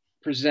going to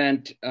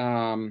present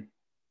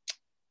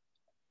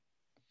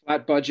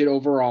flat budget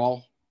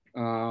overall,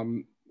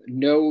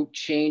 no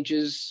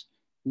changes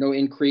no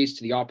increase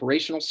to the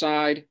operational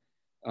side.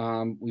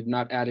 We've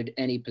not added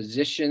any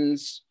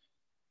positions.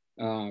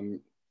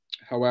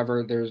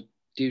 However, there's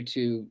due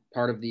to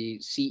part of the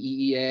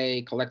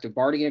CEEA collective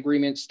bargaining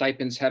agreement,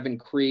 stipends have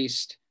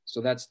increased.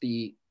 So that's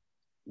the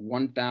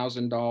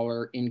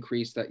 $1,000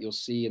 increase that you'll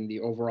see in the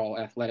overall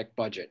athletic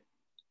budget.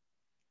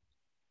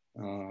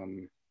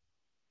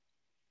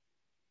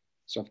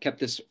 So I've kept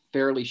this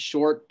fairly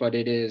short, but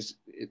it's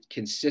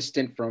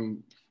consistent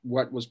from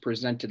what was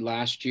presented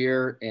last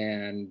year.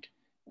 And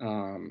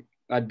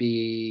I'd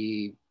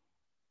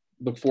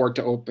look forward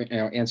to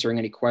answering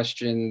any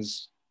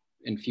questions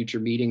in future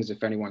meetings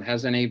if anyone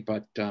has any,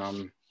 but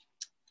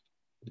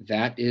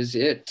that is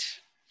it.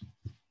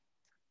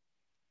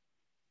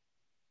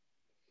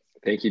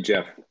 Thank you,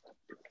 Jeff.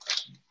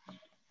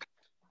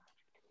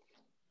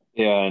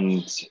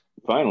 And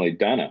finally,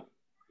 Donna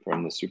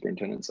from the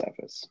superintendent's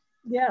office.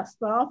 Yes,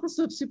 the Office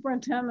of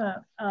Superintendent,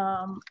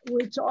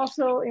 which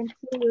also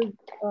includes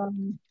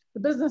the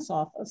business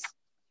office.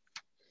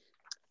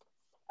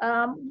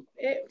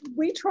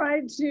 We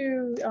tried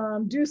to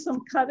do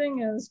some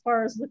cutting as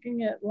far as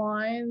looking at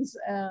lines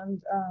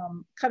and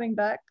cutting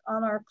back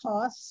on our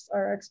costs,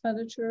 our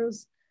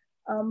expenditures.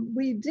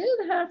 We did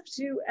have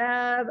to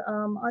add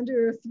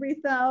under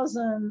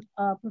 3,000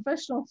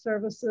 professional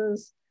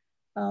services.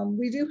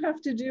 We do have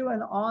to do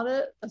an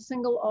audit, a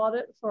single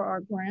audit for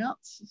our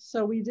grants.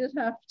 So we did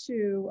have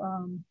to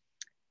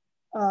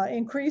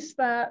increase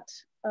that,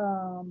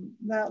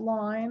 that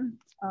line.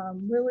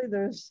 Really,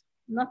 there's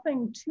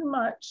nothing too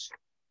much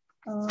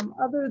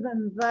other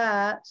than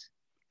that.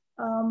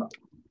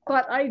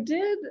 But I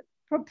did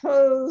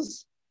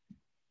propose,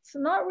 it's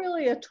not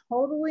really a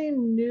totally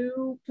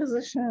new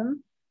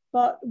position,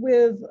 but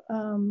with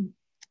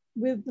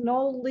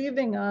Noel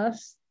leaving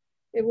us,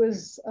 it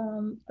was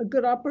a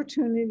good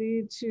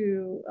opportunity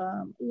to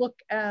look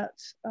at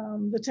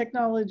the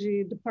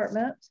technology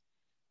department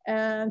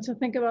and to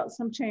think about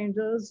some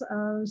changes.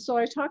 So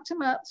I talked to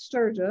Matt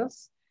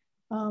Sturgis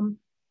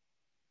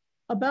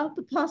about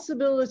the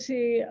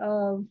possibility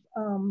of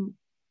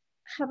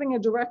having a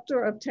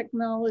director of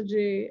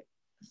technology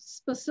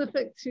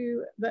specific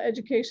to the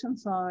education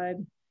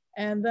side,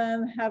 and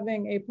then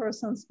having a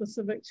person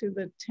specific to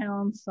the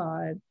town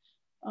side.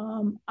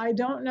 I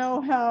don't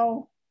know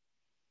how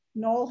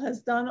Noel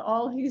has done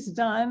all he's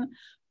done,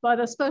 but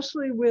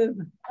especially with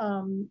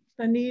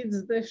the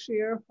needs this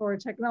year for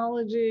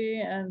technology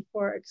and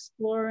for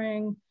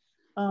exploring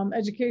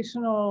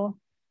educational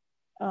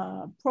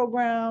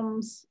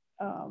programs.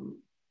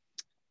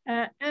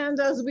 And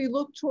as we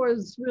look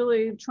towards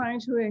really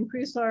trying to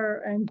increase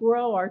and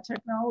grow our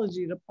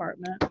technology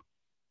department,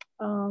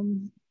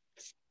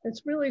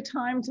 it's really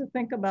time to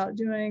think about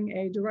doing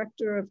a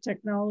director of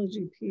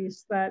technology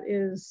piece that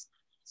is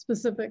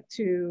specific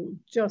to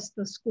just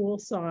the school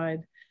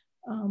side,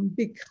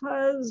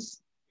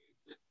 because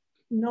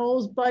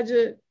Noel's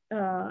budget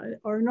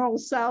or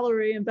Noel's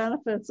salary and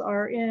benefits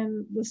are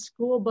in the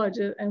school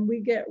budget and we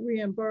get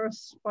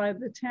reimbursed by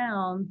the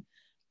town.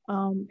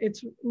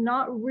 It's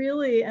not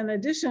really an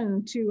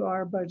addition to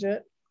our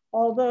budget,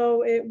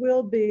 although it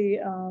will be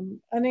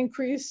an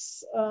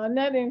increase,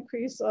 net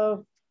increase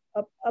of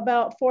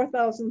about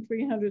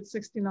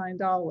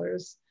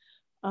 $4,369.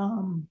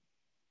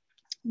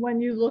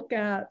 When you look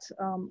at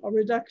a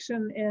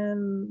reduction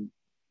in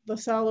the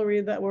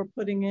salary that we're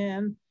putting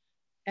in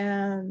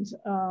and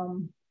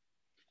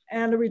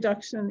a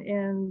reduction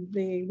in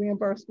the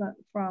reimbursement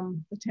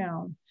from the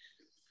town.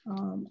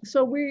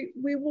 So we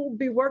will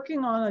be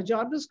working on a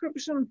job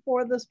description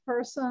for this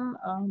person.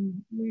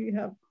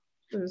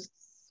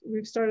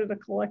 We've started a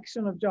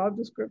collection of job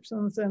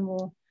descriptions, and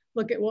we'll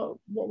look at what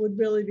would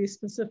really be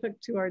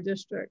specific to our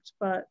district,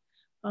 but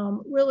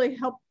really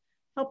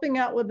helping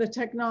out with the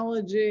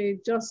technology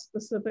just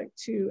specific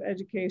to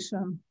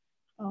education,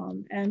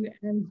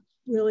 and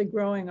really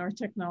growing our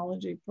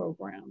technology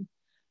program.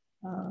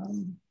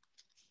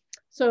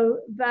 So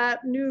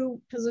that new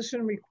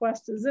position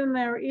request is in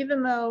there,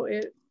 even though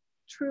it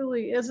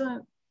truly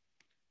isn't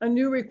a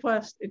new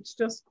request, it's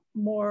just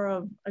more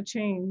of a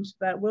change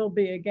that will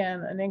be,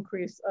 again, an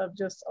increase of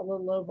just a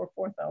little over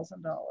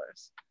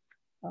 $4,000.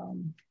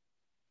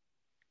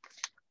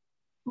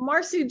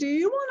 Marcy, do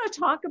you want to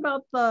talk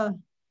about the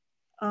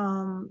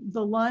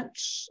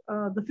lunch,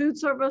 the food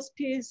service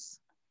piece?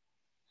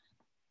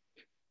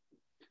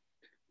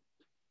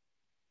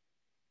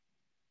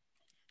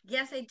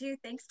 Yes, I do.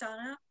 Thanks,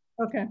 Donna.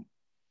 Okay.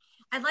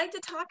 I'd like to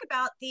talk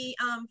about the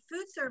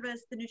food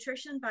service, the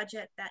nutrition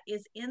budget that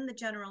is in the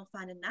general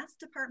fund, and that's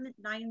Department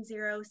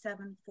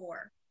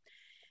 9074.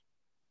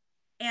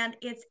 And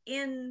it's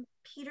in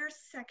Peter's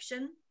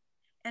section,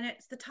 and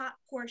it's the top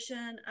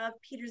portion of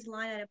Peter's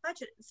line item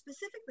budget.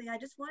 Specifically, I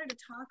just wanted to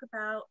talk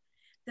about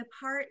the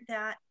part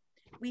that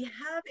we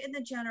have in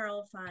the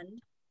general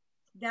fund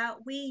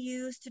that we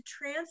use to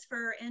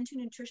transfer into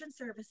nutrition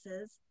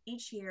services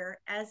each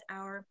year as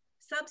our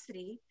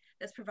subsidy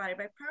that's provided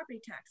by property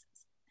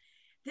taxes.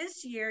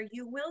 This year,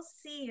 you will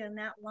see in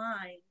that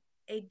line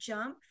a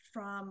jump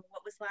from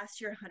what was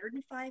last year,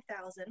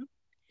 $105,000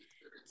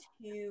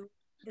 to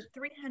the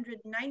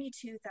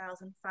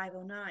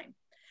 392,509.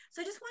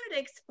 So I just wanted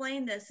to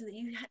explain this so that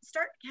you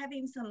start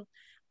having some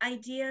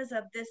ideas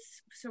of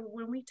this. So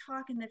when we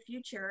talk in the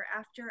future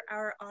after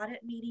our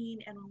audit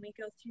meeting and when we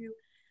go through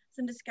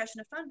some discussion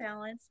of fund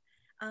balance,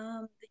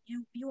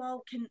 you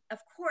all can, of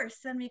course,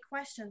 send me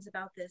questions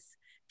about this,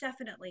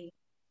 definitely,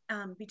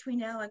 between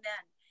now and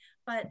then.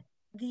 But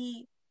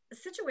the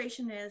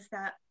situation is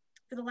that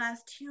for the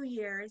last 2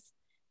 years,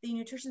 the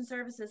nutrition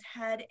services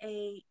had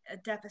a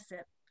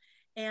deficit.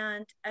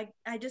 And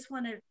I just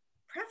want to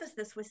preface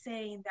this with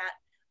saying that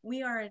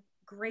we are in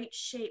great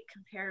shape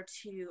compared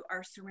to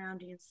our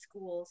surrounding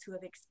schools who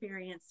have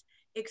experienced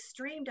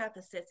extreme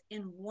deficits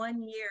in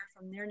 1 year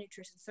from their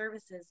nutrition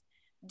services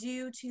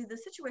due to the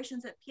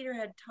situations that Peter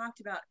had talked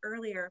about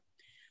earlier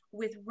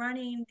with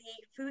running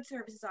the food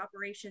services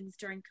operations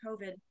during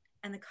COVID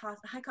and the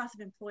high cost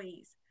of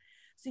employees.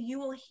 So you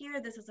will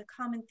hear this as a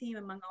common theme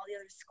among all the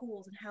other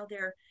schools and how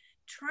they're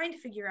trying to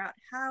figure out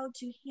how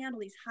to handle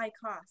these high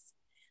costs.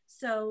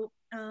 So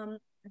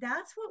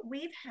that's what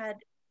we've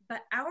had,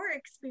 but our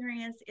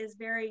experience is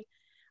very,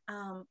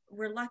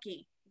 we're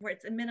lucky where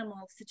it's a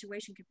minimal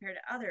situation compared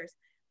to others,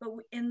 but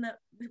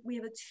we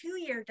have a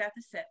 2-year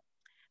deficit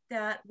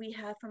that we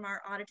have from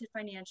our audited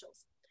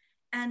financials.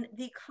 And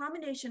the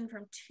combination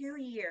from 2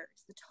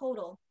 years, the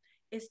total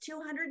is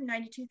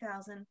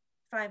 $292,509.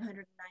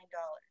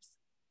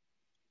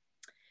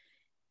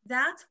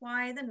 That's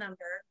why the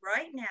number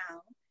right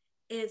now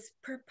is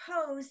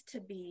proposed to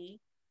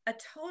be a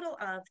total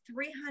of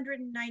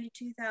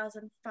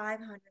 $392,509.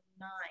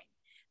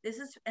 This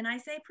is, and I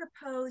say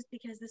proposed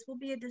because this will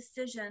be a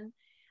decision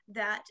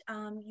that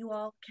you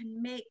all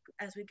can make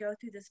as we go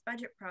through this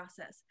budget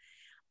process.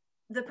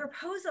 The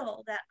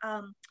proposal that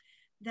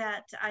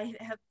that I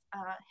have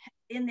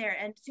in there,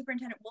 and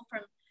Superintendent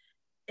Wolfram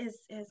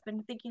has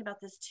been thinking about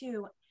this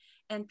too,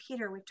 and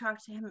Peter, we've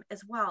talked to him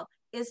as well,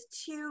 is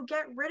to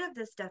get rid of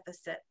this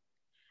deficit.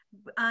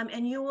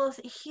 And you will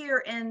hear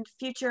in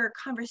future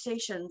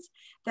conversations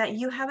that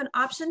you have an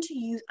option to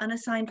use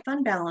unassigned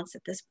fund balance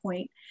at this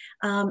point.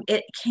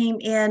 It came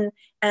in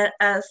at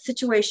a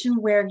situation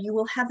where you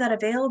will have that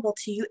available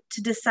to you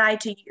to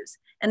decide to use.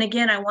 And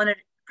again, I want to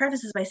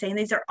preface this by saying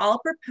these are all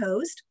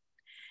proposed,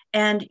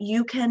 and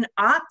you can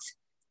opt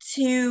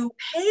to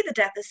pay the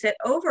deficit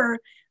over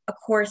a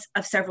course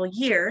of several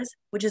years,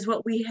 which is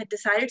what we had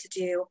decided to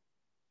do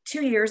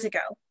 2 years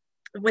ago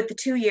with the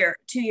two year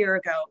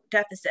ago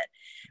deficit.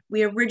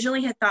 We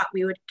originally had thought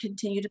we would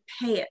continue to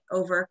pay it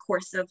over a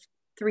course of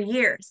 3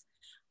 years.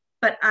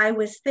 But I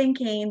was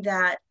thinking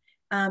that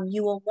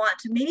you will want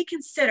to maybe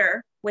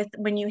consider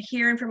when you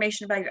hear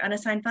information about your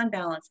unassigned fund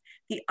balance,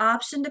 the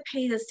option to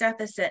pay this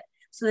deficit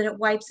so that it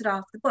wipes it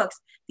off the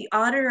books. The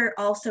auditor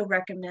also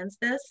recommends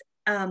this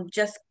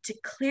just to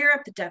clear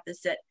up the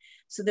deficit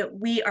so that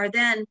we are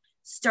then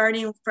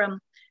starting from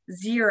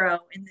zero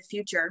in the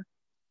future.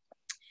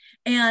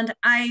 And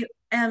I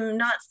am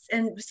not,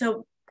 and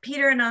so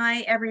Peter and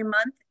I every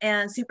month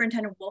and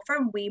Superintendent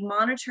Wolfram, we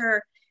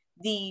monitor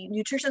the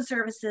nutrition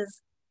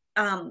services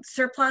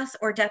surplus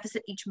or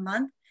deficit each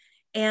month.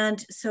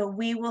 And so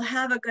we will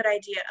have a good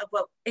idea of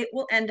what it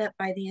will end up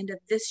by the end of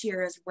this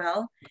year as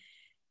well.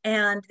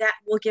 And that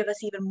will give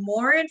us even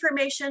more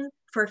information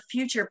for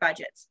future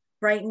budgets.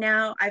 Right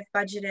now, I've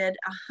budgeted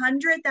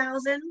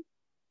 $100,000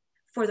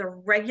 for the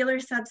regular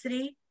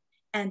subsidy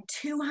and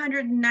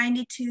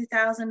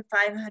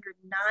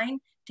 $292,509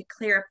 to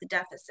clear up the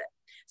deficit.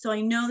 So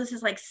I know this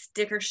is like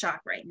sticker shock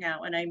right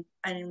now, and I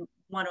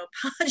want to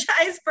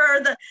apologize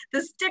for the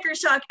sticker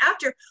shock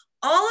after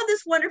all of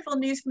this wonderful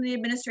news from the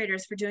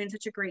administrators for doing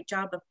such a great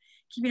job of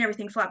keeping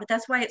everything flat. But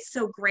that's why it's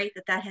so great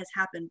that that has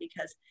happened,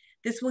 because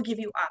this will give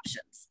you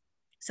options.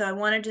 So I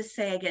want to just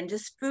say again,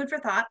 just food for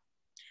thought.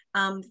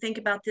 Think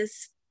about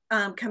this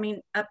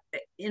coming up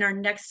in our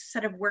next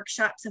set of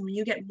workshops, and when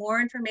you get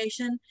more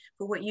information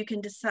for what you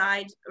can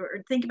decide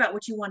or think about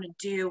what you want to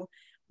do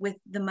with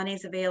the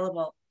monies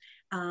available.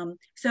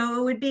 So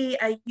it would be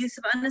a use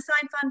of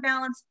unassigned fund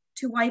balance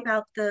to wipe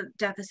out the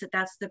deficit.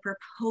 That's the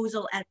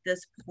proposal at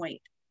this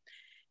point.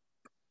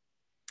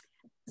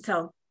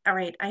 So, all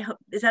right, I hope,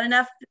 is that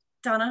enough,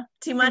 Donna?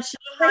 Too much?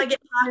 How I get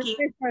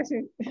talking?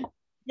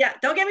 Yeah,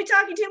 don't get me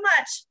talking too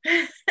much.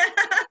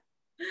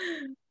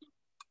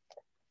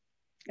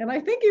 And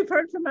I think you've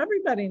heard from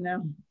everybody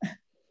now.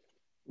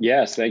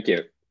 Yes, thank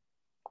you.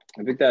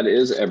 I think that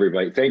is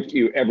everybody. Thank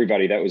you,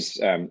 everybody. That was,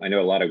 I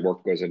know a lot of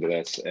work goes into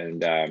this,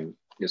 and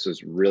this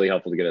was really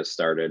helpful to get us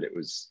started. It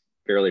was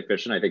fairly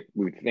efficient. I think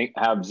we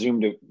have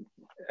Zoom to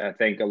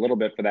thank a little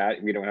bit for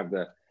that. We don't have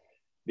the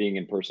being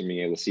in person,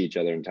 being able to see each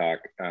other and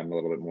talk a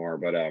little bit more.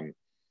 But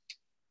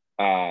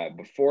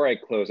before I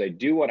close, I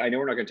know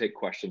we're not going to take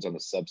questions on the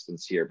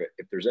substance here, but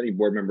if there's any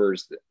board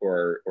members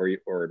or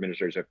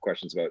administrators who have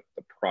questions about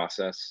the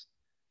process,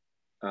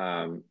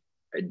 I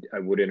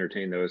would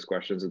entertain those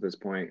questions at this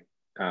point.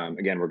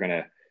 Again, we're going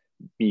to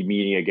be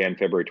meeting again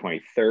February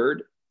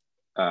 23rd.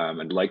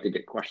 I'd like to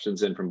get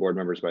questions in from board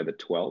members by the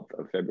 12th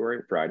of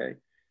February, Friday.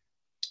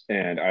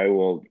 and I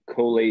will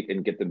collate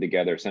and get them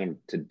together, send them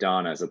to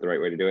Donna. Is that the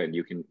right way to do it? And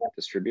you can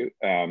distribute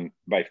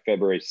by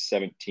February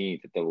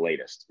 17th at the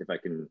latest. If I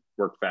can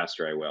work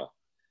faster, I will,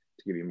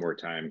 to give you more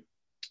time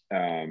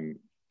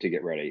to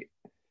get ready.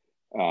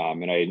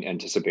 And I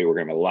anticipate we're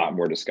going to have a lot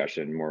more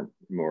discussion, more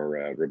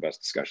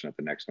robust discussion at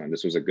the next one.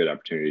 This was a good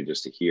opportunity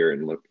just to hear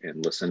and look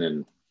and listen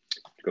and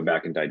go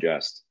back and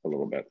digest a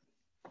little bit.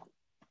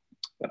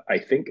 But I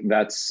think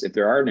that's, if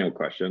there are no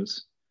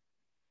questions,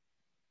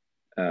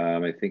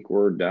 I think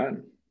we're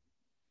done.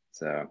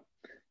 So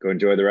go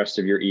enjoy the rest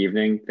of your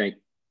evening. Thank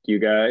you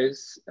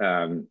guys.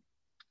 And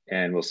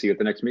we'll see you at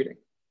the next meeting.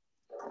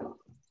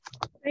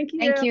 Thank you.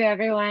 Thank you,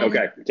 everyone.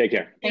 Okay, take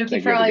care. Thank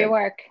you for all your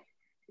work.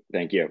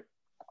 Thank you.